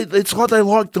it's like they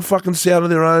like the fucking sound of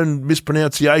their own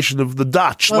mispronunciation of the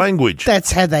Dutch language.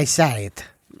 That's how they say it.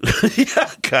 Yeah,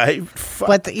 okay. Fuck.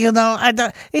 But I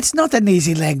don't. It's not an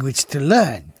easy language to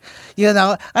learn. And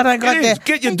I got It is. the,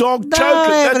 Get your dog no,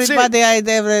 choking, that's everybody,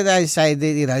 I say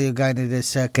that, you're going to the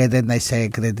circuit, then they say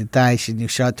accreditation, you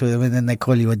show to them, and then they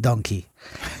call you a donkey.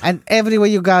 And everywhere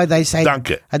you go, they say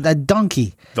Donkey. A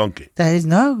donkey. Donkey. That is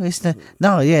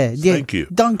yeah. Thank you.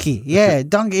 Donkey, yeah,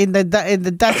 donkey in the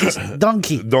Dutch is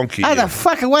donkey. Donkey, How yeah. the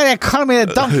fuck? Why they call me a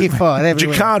donkey for? But you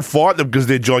everywhere? can't fight them because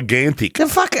they're gigantic. The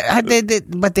fuck,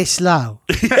 but they're slow.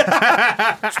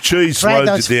 Cheese Right,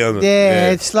 slows you down.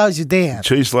 Yeah, it slows you down.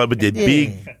 Cheese slow, but they're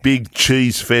Yeah. big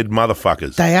cheese-fed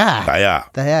motherfuckers. They are. They are.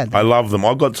 They are. I love them.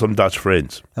 I've got some Dutch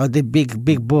friends. Oh, the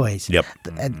big boys. Yep.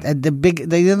 And the big,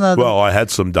 Well, I had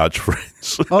some Dutch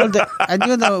friends. all the,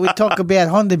 and we talked about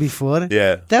Honda before.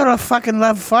 Yeah. They're all fucking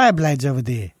love Fireblades over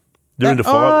there. They're into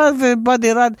all fire. everybody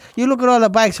run. You look at all the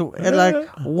bikes, like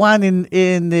one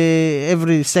in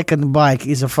every second bike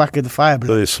is a fucking Fireblade.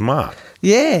 They're smart.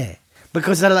 Yeah,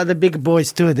 because I like the big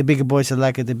boys too. The bigger boys are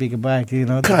like the bigger bike,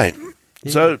 Okay.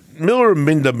 So Miller and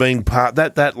Binder being part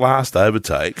that last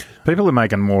overtake. People are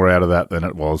making more out of that than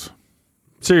it was.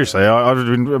 Seriously, I've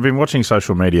been watching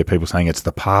social media, people saying it's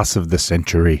the pass of the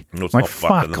century. No, it's like, not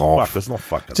fucking. fuck off. It's not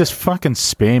fucking. Just fucking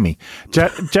spare me.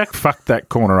 Jack fucked that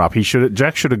corner up.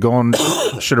 Jack should have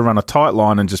run a tight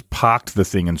line and just parked the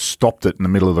thing and stopped it in the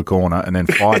middle of the corner and then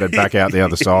fired it back out the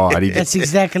other side. That's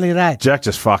exactly right. Jack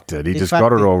just fucked it. He just fucked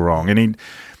got it it. all wrong. And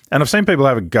And I've seen people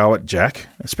have a go at Jack,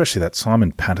 especially that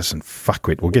Simon Patterson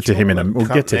fuckwit. We'll get to him in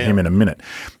a minute.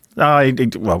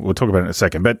 Well, we'll talk about it in a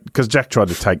second. But because Jack tried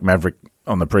to take Maverick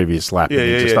on the previous lap and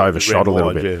he just overshot a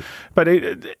little bit. Yeah. But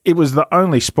it was the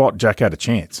only spot Jack had a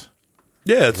chance.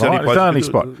 Yeah, it's the only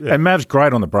spot. Yeah. And Mav's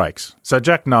great on the brakes. So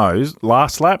Jack knows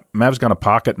last lap, Mav's going to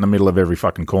park it in the middle of every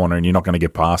fucking corner and you're not going to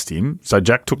get past him. So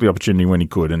Jack took the opportunity when he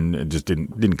could and it just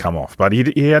didn't come off. But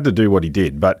he had to do what he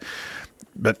did. But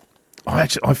I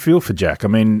feel for Jack. I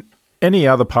mean, any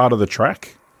other part of the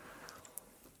track,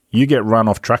 you get run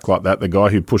off track like that, the guy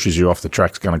who pushes you off the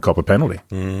track's going to cop a penalty.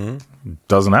 Mm-hmm.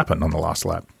 Doesn't happen on the last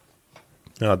lap.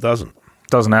 No, it doesn't.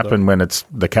 Doesn't happen when it's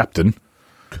the captain.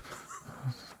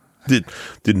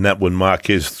 Didn't that when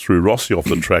Marquez threw Rossi off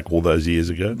the track all those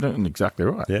years ago? Exactly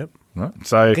right. Yeah. Right.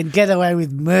 So you can get away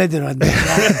with murder on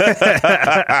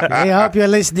that. I hope you're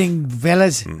listening,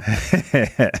 fellas.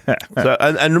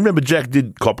 And remember, Jack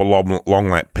did cop a long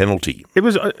lap penalty. It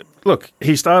was look.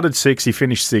 He started 6th. He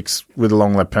finished 6th with a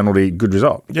long lap penalty. Good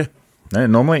result. Yeah.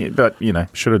 Normally, but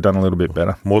should have done a little bit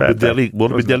better.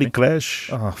 Morbidelli clash.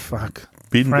 Oh fuck.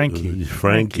 Frankie.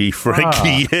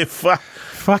 Yeah, fuck.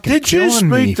 Fucking did you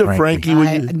speak to Frankie?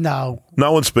 No.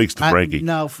 No one speaks to Frankie.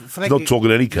 No, Frankie. He's not talking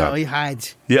to any cunt. No, he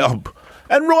hides. Yeah,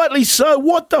 and rightly so.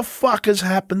 What the fuck has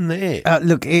happened there?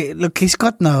 Look, he's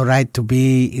got no right to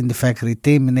be in the factory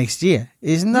team next year.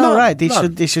 He's no right. He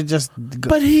should just go.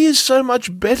 But he is so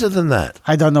much better than that.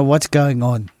 I don't know what's going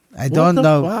on. I don't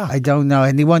know. Fuck? I don't know.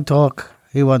 And he won't talk.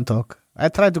 I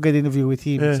tried to get an interview with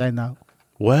him. Yeah. Say no.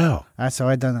 Wow. So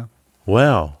I don't know.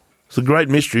 Wow. It's a great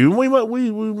mystery. We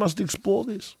must explore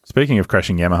this. Speaking of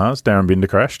crashing Yamahas, Darren Binder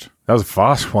crashed. That was a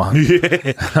fast one. Yeah.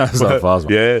 That was a fast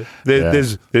one. Yeah.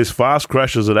 There's fast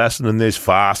crashes at Aston and there's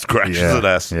fast crashes at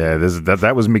Aston. Yeah,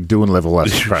 that was Mick Doohan level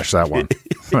as he crashed that one.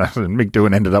 Mick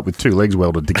Doohan ended up with 2 legs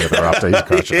welded together after his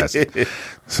crash at Aston.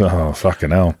 So,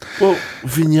 fucking hell. Well,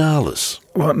 Vinales.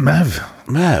 What, Mav?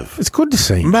 It's good to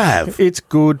see him. Mav. It's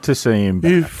good to see him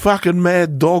back. You fucking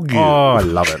mad dog, you. Oh, I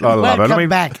love it. Welcome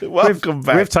back. Welcome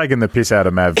back. We've taken the piss out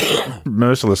of Mav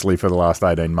mercilessly for the last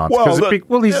 18 months. Well,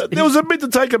 there was a bit to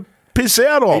take a piss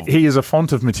out of. He is a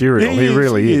font of material. He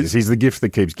really is. He's the gift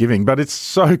that keeps giving. But it's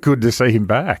so good to see him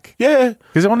back. Yeah.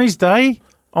 Because on his day,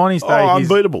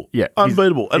 unbeatable. Yeah,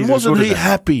 unbeatable. And wasn't he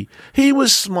happy? He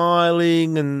was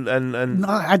smiling and. No,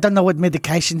 I don't know what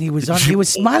medication he was on. He was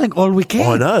smiling all weekend.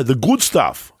 I know, the good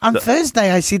stuff. On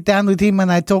Thursday, I sit down with him and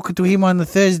I talk to him on the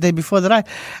Thursday before the ride,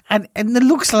 and it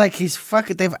looks like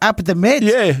they've upped the meds.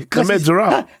 Yeah, the meds are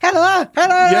up. Hello.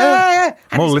 Yeah.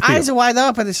 And his eyes are wide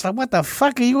open. It's like, what the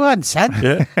fuck are you on, son?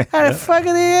 Yeah. How the fuck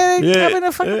are they coming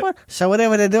the fucking board? So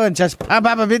whatever they're doing, just pump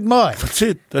up a bit more. That's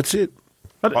it.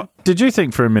 Did you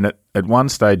think for a minute at one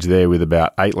stage there with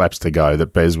about 8 laps to go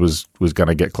that Bez was going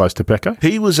to get close to Pecco?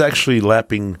 He was actually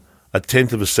lapping a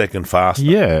tenth of a second faster.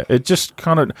 Yeah, it just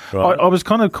kind of... Right. I was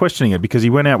kind of questioning it because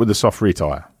he went out with the soft rear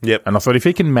tyre. Yep. And I thought if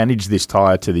he can manage this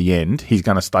tyre to the end, he's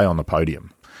going to stay on the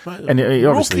podium. Mate, and he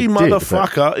obviously rookie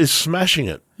motherfucker is smashing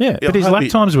it. Yeah, but his lap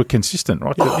times were consistent,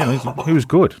 right? He was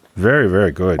good. Very,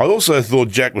 very good. I also thought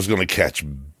Jack was going to catch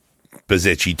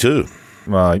Bezecchi too.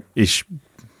 Well,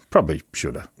 probably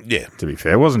should have. Yeah. To be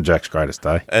fair. It wasn't Jack's greatest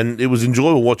day. And it was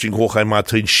enjoyable watching Jorge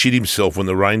Martin shit himself when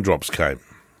the raindrops came.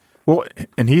 Well,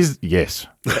 and yes.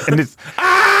 And it's...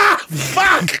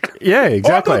 Fuck! Yeah,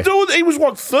 exactly. He was,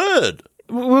 what, third?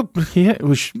 Well, yeah, it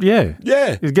was, yeah.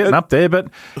 Yeah. He's getting up there, but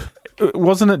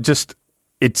wasn't it just...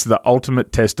 It's the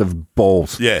ultimate test of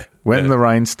balls. Yeah. When the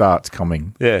rain starts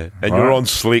coming. Yeah. And you're on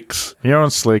slicks. You're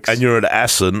on slicks. And you're at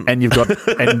Assen. And you've got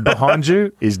and behind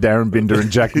you is Darren Binder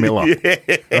and Jack Miller.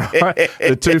 Yeah. Right?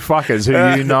 The 2 fuckers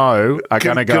who you know are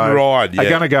going to go. Can ride, yeah. Are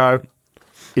going to go,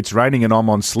 it's raining and I'm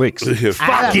on slicks.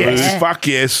 Fuck yes. Fuck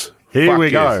yes. Here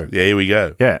we go. Yeah, here we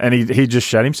go. Yeah, and he just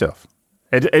shat himself.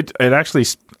 It actually,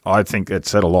 I think it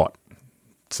said a lot.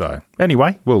 So,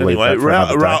 anyway, we'll leave that for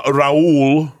another day.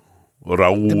 Raul,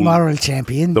 the moral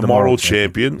champion. The moral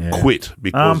champion quit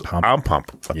because arm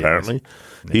pump apparently.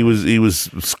 Yes. He was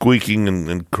squeaking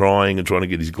and crying and trying to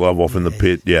get his glove off in the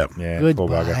pit. Yeah.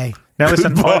 Goodbye. Now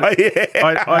listen,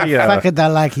 I fucking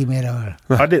don't like him at all.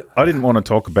 I didn't want to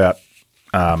talk about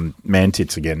man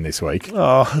tits again this week.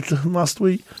 Oh, must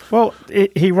we? Well,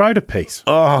 he wrote a piece.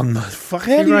 Oh, no. Fuck,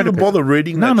 how do you even bother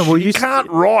reading that? No, well, you can't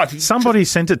write. Somebody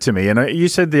sent it to me, and you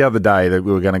said the other day that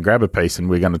we were going to grab a piece and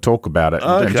we are going to talk about it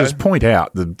and just point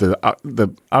out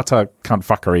the utter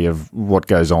cuntfuckery of what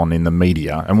goes on in the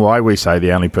media and why we say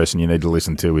the only person you need to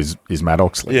listen to is Matt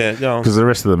Oxley. Yeah, go on. Because the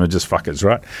rest of them are just fuckers,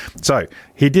 right? So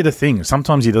he did a thing.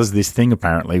 Sometimes he does this thing,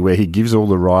 apparently, where he gives all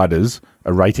the riders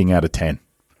a rating out of 10.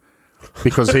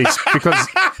 Because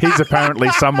he's apparently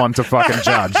someone to fucking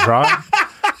judge, right?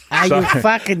 Are you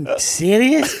fucking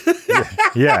serious?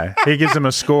 Yeah, he gives them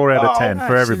a score out of 10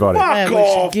 for everybody. Yeah,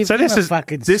 we should give So him a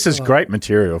fucking this is score. great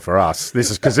material for us.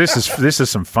 This is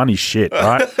some funny shit,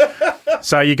 right?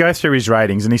 So you go through his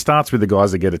ratings, and he starts with the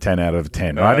guys that get a 10 out of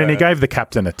 10, right? And he gave the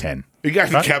captain a 10. You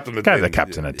gave the captain a 10. Gave the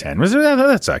captain a 10.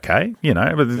 That's okay, you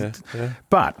know.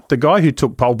 But the guy who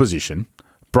took pole position,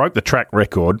 broke the track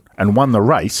record, and won the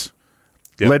race,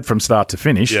 led from start to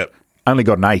finish, only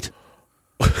got an 8.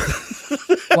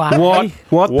 Why?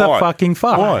 What the fucking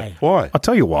fuck? Why? I'll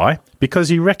tell you why. Because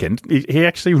he reckoned, he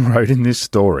actually wrote in this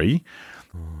story,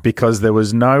 because there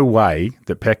was no way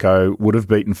that Pecco would have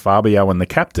beaten Fabio and the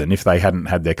captain if they hadn't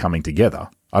had their coming together.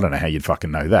 I don't know how you'd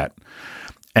fucking know that.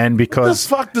 And because...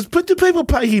 What the fuck? Do people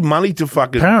pay him money to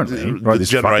fucking apparently, right, this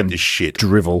generate fucking this shit?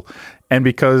 drivel. And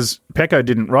because Pecco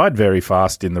didn't ride very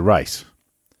fast in the race.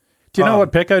 Do you know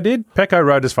what Pecco did? Pecco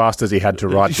rode as fast as he had to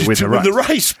ride to win the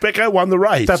race. Pecco won the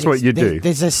race. That's what you do.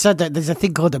 There's a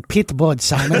thing called a pit board,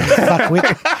 Simon. You fuck with.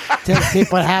 Tell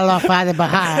people how far they're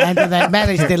behind, and they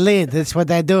manage the lead. That's what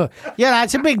they do. You know,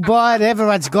 it's a big board.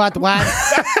 Everyone's got one.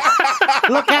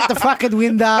 Look out the fucking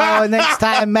window. Next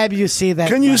time, maybe you see that.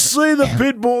 Can you see the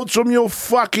pit boards from your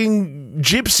fucking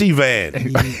gypsy van?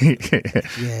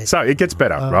 Yes. So it gets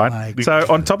better, right? my So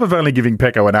on top of only giving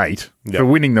Pecco an 8 for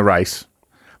winning the race,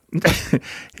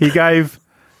 he gave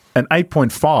an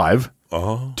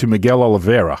 8.5 to Miguel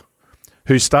Oliveira,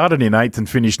 who started in 8th and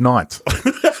finished 9th.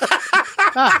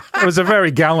 It was a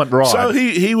very gallant ride. So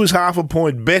he was half a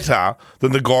point better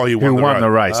than the guy who won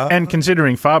the race. And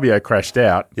considering Fabio crashed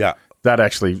out, that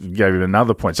actually gave him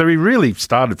another point. So he really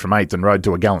started from 8th and rode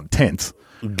to a gallant 10th.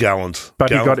 Gallant. But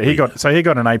he got an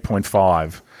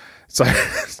 8.5. So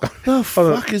the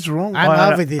fuck is wrong?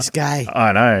 I'm over this guy.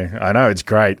 I know, it's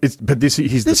great. He's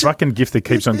the fucking gift that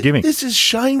keeps on giving. This is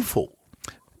shameful.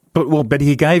 But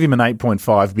he gave him an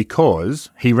 8.5 because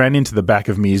he ran into the back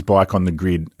of Mir's bike on the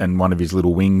grid and one of his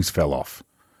little wings fell off.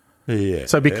 Yeah.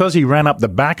 So because he ran up the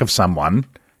back of someone,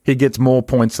 he gets more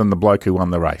points than the bloke who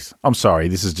won the race. I'm sorry,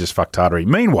 this is just fucktardery.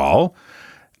 Meanwhile,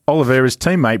 Oliveira's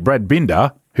teammate Brad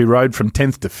Binder, who rode from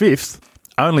 10th to 5th,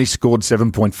 only scored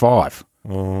 7.5.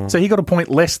 So he got a point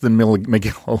less than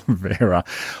Miguel Oliveira.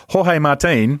 Jorge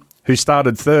Martin, who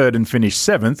started 3rd and finished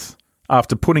 7th,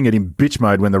 after putting it in bitch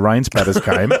mode when the rain spatters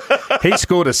came, he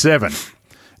scored a 7.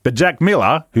 But Jack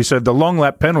Miller, who served the long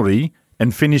lap penalty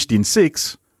and finished in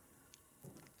 6th,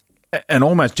 and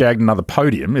almost jagged another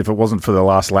podium if it wasn't for the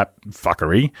last lap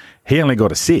fuckery, he only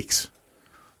got a 6.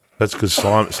 That's because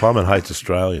Simon hates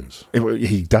Australians.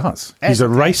 He does. He's a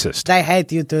racist. They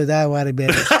hate you too. Don't worry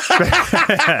about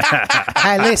it.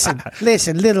 Hey,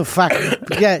 listen, little fuck.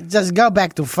 Yeah, just go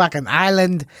back to fucking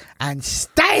Ireland and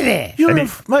stay there.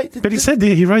 But he said,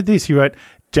 he wrote this. He wrote,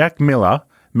 Jack Miller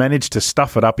managed to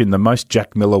stuff it up in the most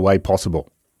Jack Miller way possible.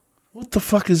 What the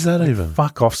fuck is that even?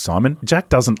 Fuck off, Simon. Jack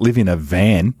doesn't live in a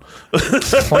van.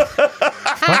 Fucking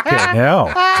hell.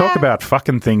 Talk about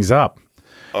fucking things up.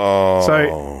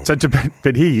 Oh.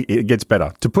 But it gets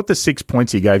better. To put the 6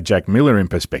 points he gave Jack Miller in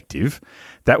perspective,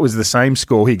 that was the same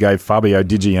score he gave Fabio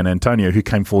Digi and Antonio, who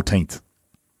came 14th.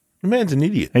 The man's an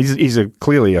idiot. He's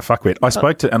clearly a fuckwit. I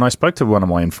spoke to one of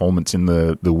my informants in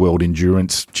the World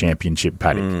Endurance Championship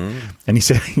paddock, and he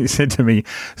said to me,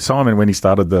 Simon, when he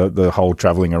started the whole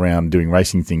travelling around doing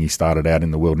racing thing, he started out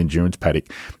in the World Endurance paddock,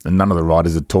 and none of the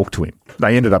riders had talked to him.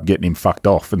 They ended up getting him fucked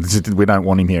off, and said, we don't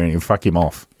want him here, and fuck him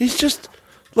off. He's just...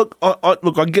 Look,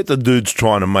 I get the dude's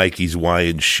trying to make his way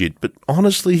and shit, but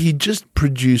honestly, he just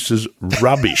produces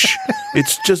rubbish.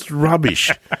 It's just rubbish.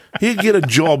 He'd get a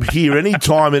job here any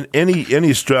time in any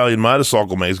Australian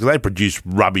motorcycle magazine because they produce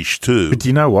rubbish too. But do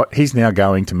you know what? He's now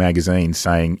going to magazines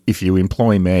saying, if you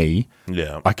employ me,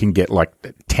 I can get like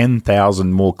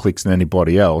 10,000 more clicks than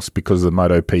anybody else because the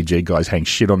MotoPG guys hang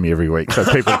shit on me every week. So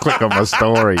people click on my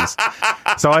stories.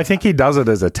 So I think he does it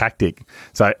as a tactic.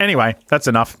 So anyway, that's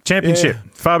enough. Championship.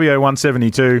 Yeah. Fabio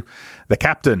 172. The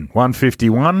captain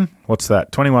 151. What's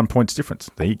that? 21 points difference.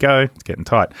 There you go. It's getting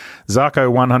tight.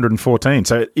 Zarco 114.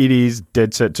 So it is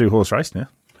dead set 2-horse race now.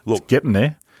 Look, it's getting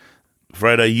there.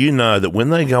 Fredo, you know that when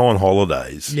they go on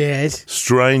holidays, yes,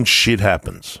 strange shit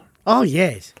happens. Oh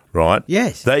yes. Right?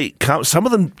 Yes. Some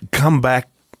of them come back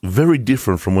very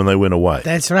different from when they went away.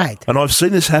 That's right. And I've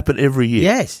seen this happen every year.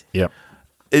 Yes. Yep.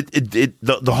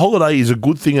 The holiday is a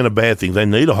good thing and a bad thing. They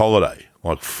need a holiday.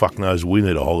 Like, fuck knows, we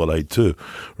need a holiday too,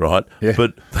 right? Yeah.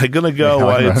 But they're going to go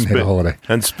away and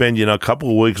spend, a couple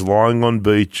of weeks lying on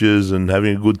beaches and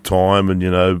having a good time and,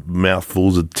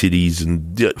 mouthfuls of titties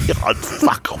and,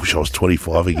 fuck, I wish I was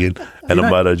 25 again and a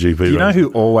MotoGP. Do you know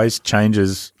who always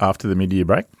changes after the mid-year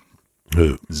break?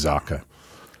 Who? Zarco.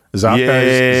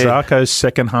 Zarco's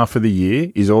second half of the year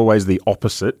is always the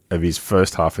opposite of his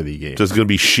first half of the year. So it's going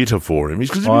to be shitter for him. I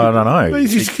don't know.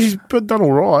 He's done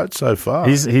all right so far.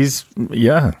 It's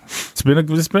been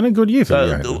a good year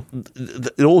for him.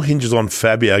 It all hinges on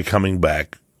Fabio coming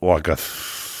back like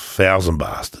 1,000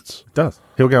 bastards. It does.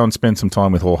 He'll go and spend some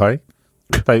time with Jorge.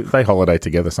 They holiday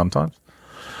together sometimes.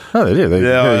 Oh, they do. I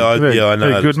They're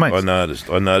noticed. good mates.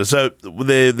 I noticed. So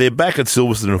they're back at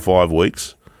Silverstone in 5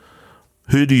 weeks.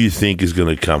 Who do you think is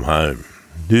going to come home?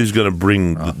 Who's going to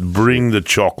bring the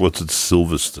chocolates at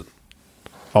Silverstone?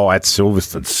 Oh, at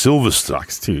Silverstone. At Silverstone.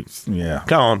 Sucks too. Yeah.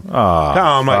 Come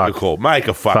on, make a call. Make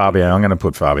a fuck. Fabio. I'm going to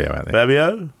put Fabio out there.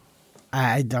 Fabio?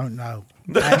 I don't know.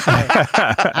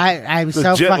 I'm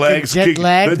so jet fucking jet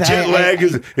lagged. The jet lag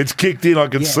it's kicked in. I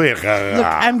can see it. Look,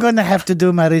 I'm going to have to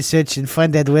do my research and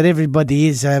find out where everybody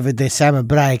is over the summer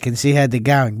break and see how they're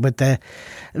going. But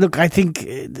look, I think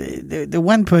the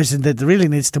one person that really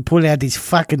needs to pull out his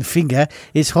fucking finger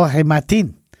is Jorge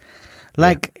Martin.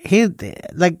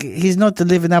 He's not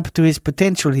living up to his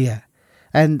potential here.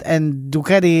 And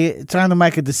Ducati trying to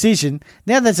make a decision.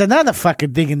 Now there's another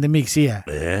fucking thing in the mix here.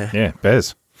 Yeah,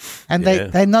 Bez. And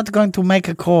they're not going to make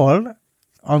a call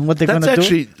on what they're going to do. That's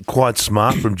actually quite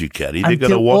smart from Ducati. They're going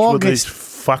to watch with these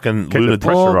fucking lunatics.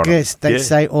 August, they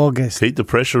say August. Keep the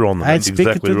pressure on them. I That's speak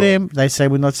exactly to right. them. They say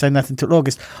we'll not say nothing till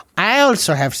August. I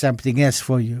also have something else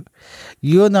for you.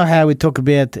 You know how we talk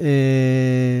about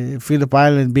Phillip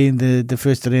Island being the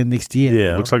first race next year.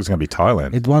 Yeah. Looks like it's going to be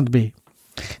Thailand. It won't be.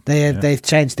 They've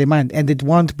changed their mind, and it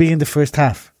won't be in the first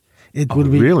half. It will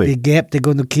be really? the gap. They're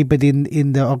going to keep it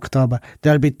in the October.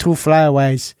 There'll be 2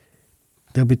 flyaways.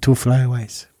 Two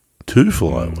flyovers.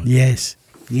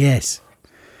 Yes.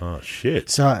 Oh shit.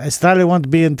 So Australia won't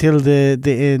be until the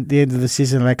end of the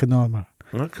season like a normal.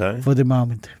 Okay. For the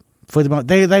moment.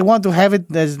 They want to have it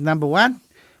as number 1,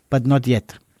 but not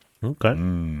yet. Okay.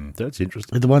 That's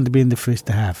interesting. It won't be in the first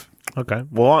half. Okay.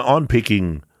 Well, I'm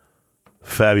picking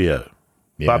Fabio.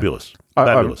 Yeah. Fabulous.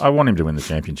 I want him to win the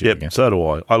championship Yep, again. so do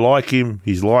I. I like him.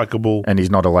 He's likable. And he's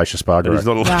not Alicia Spargo. He's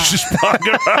not a luscious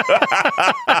bugger.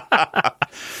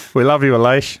 We love you,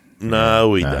 Alicia. No,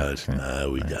 we don't.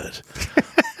 No, we don't.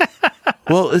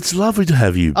 Well, it's lovely to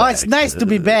have you back. Oh, it's nice to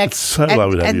be back. It's so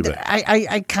lovely to have you back.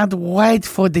 I can't wait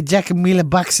for the Jack Miller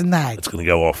Bucks night. It's going to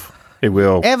go off. It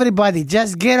will. Everybody,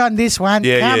 just get on this one.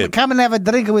 Yeah, Come and have a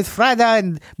drink with Fredo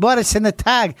and Boris and the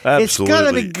tag. Absolutely. It's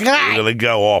going to be great. It's going to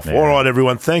go off. Yeah. All right,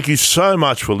 everyone. Thank you so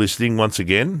much for listening once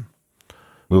again.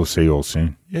 We'll see you all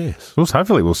soon. Yes.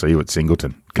 Hopefully we'll see you at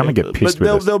Singleton. Come and get pissed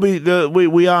with us.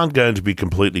 We aren't going to be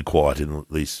completely quiet in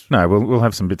these. No, we'll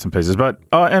have some bits and pieces. But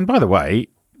and by the way,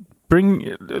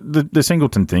 bring the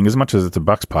Singleton thing. As much as it's a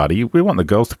Bucks party, we want the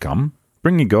girls to come.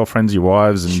 Bring your girlfriends, your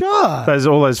wives, and Sure. there's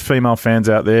all those female fans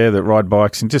out there that ride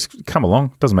bikes, and just come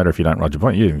along. Doesn't matter if you don't ride your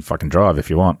bike; you can fucking drive if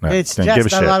you want. No, It's don't just give a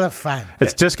shit. lot of fun.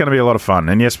 It's just going to be a lot of fun,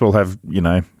 and yes, we'll have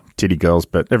titty girls,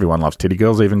 but everyone loves titty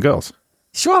girls, even girls.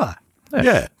 Sure.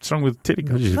 Yeah. What's wrong with titty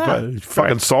girls? You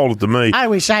fucking sold it to me. I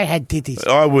wish I had titties.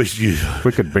 I wish you.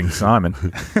 We could bring Simon.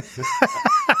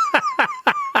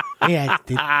 Yeah,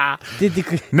 titty.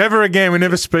 Never again. We're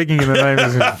never speaking in the name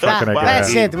of fucking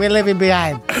That's it. We're leaving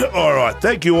behind. All right.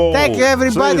 Thank you all. Thank you,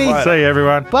 everybody. See you later. See you,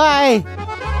 everyone. Bye.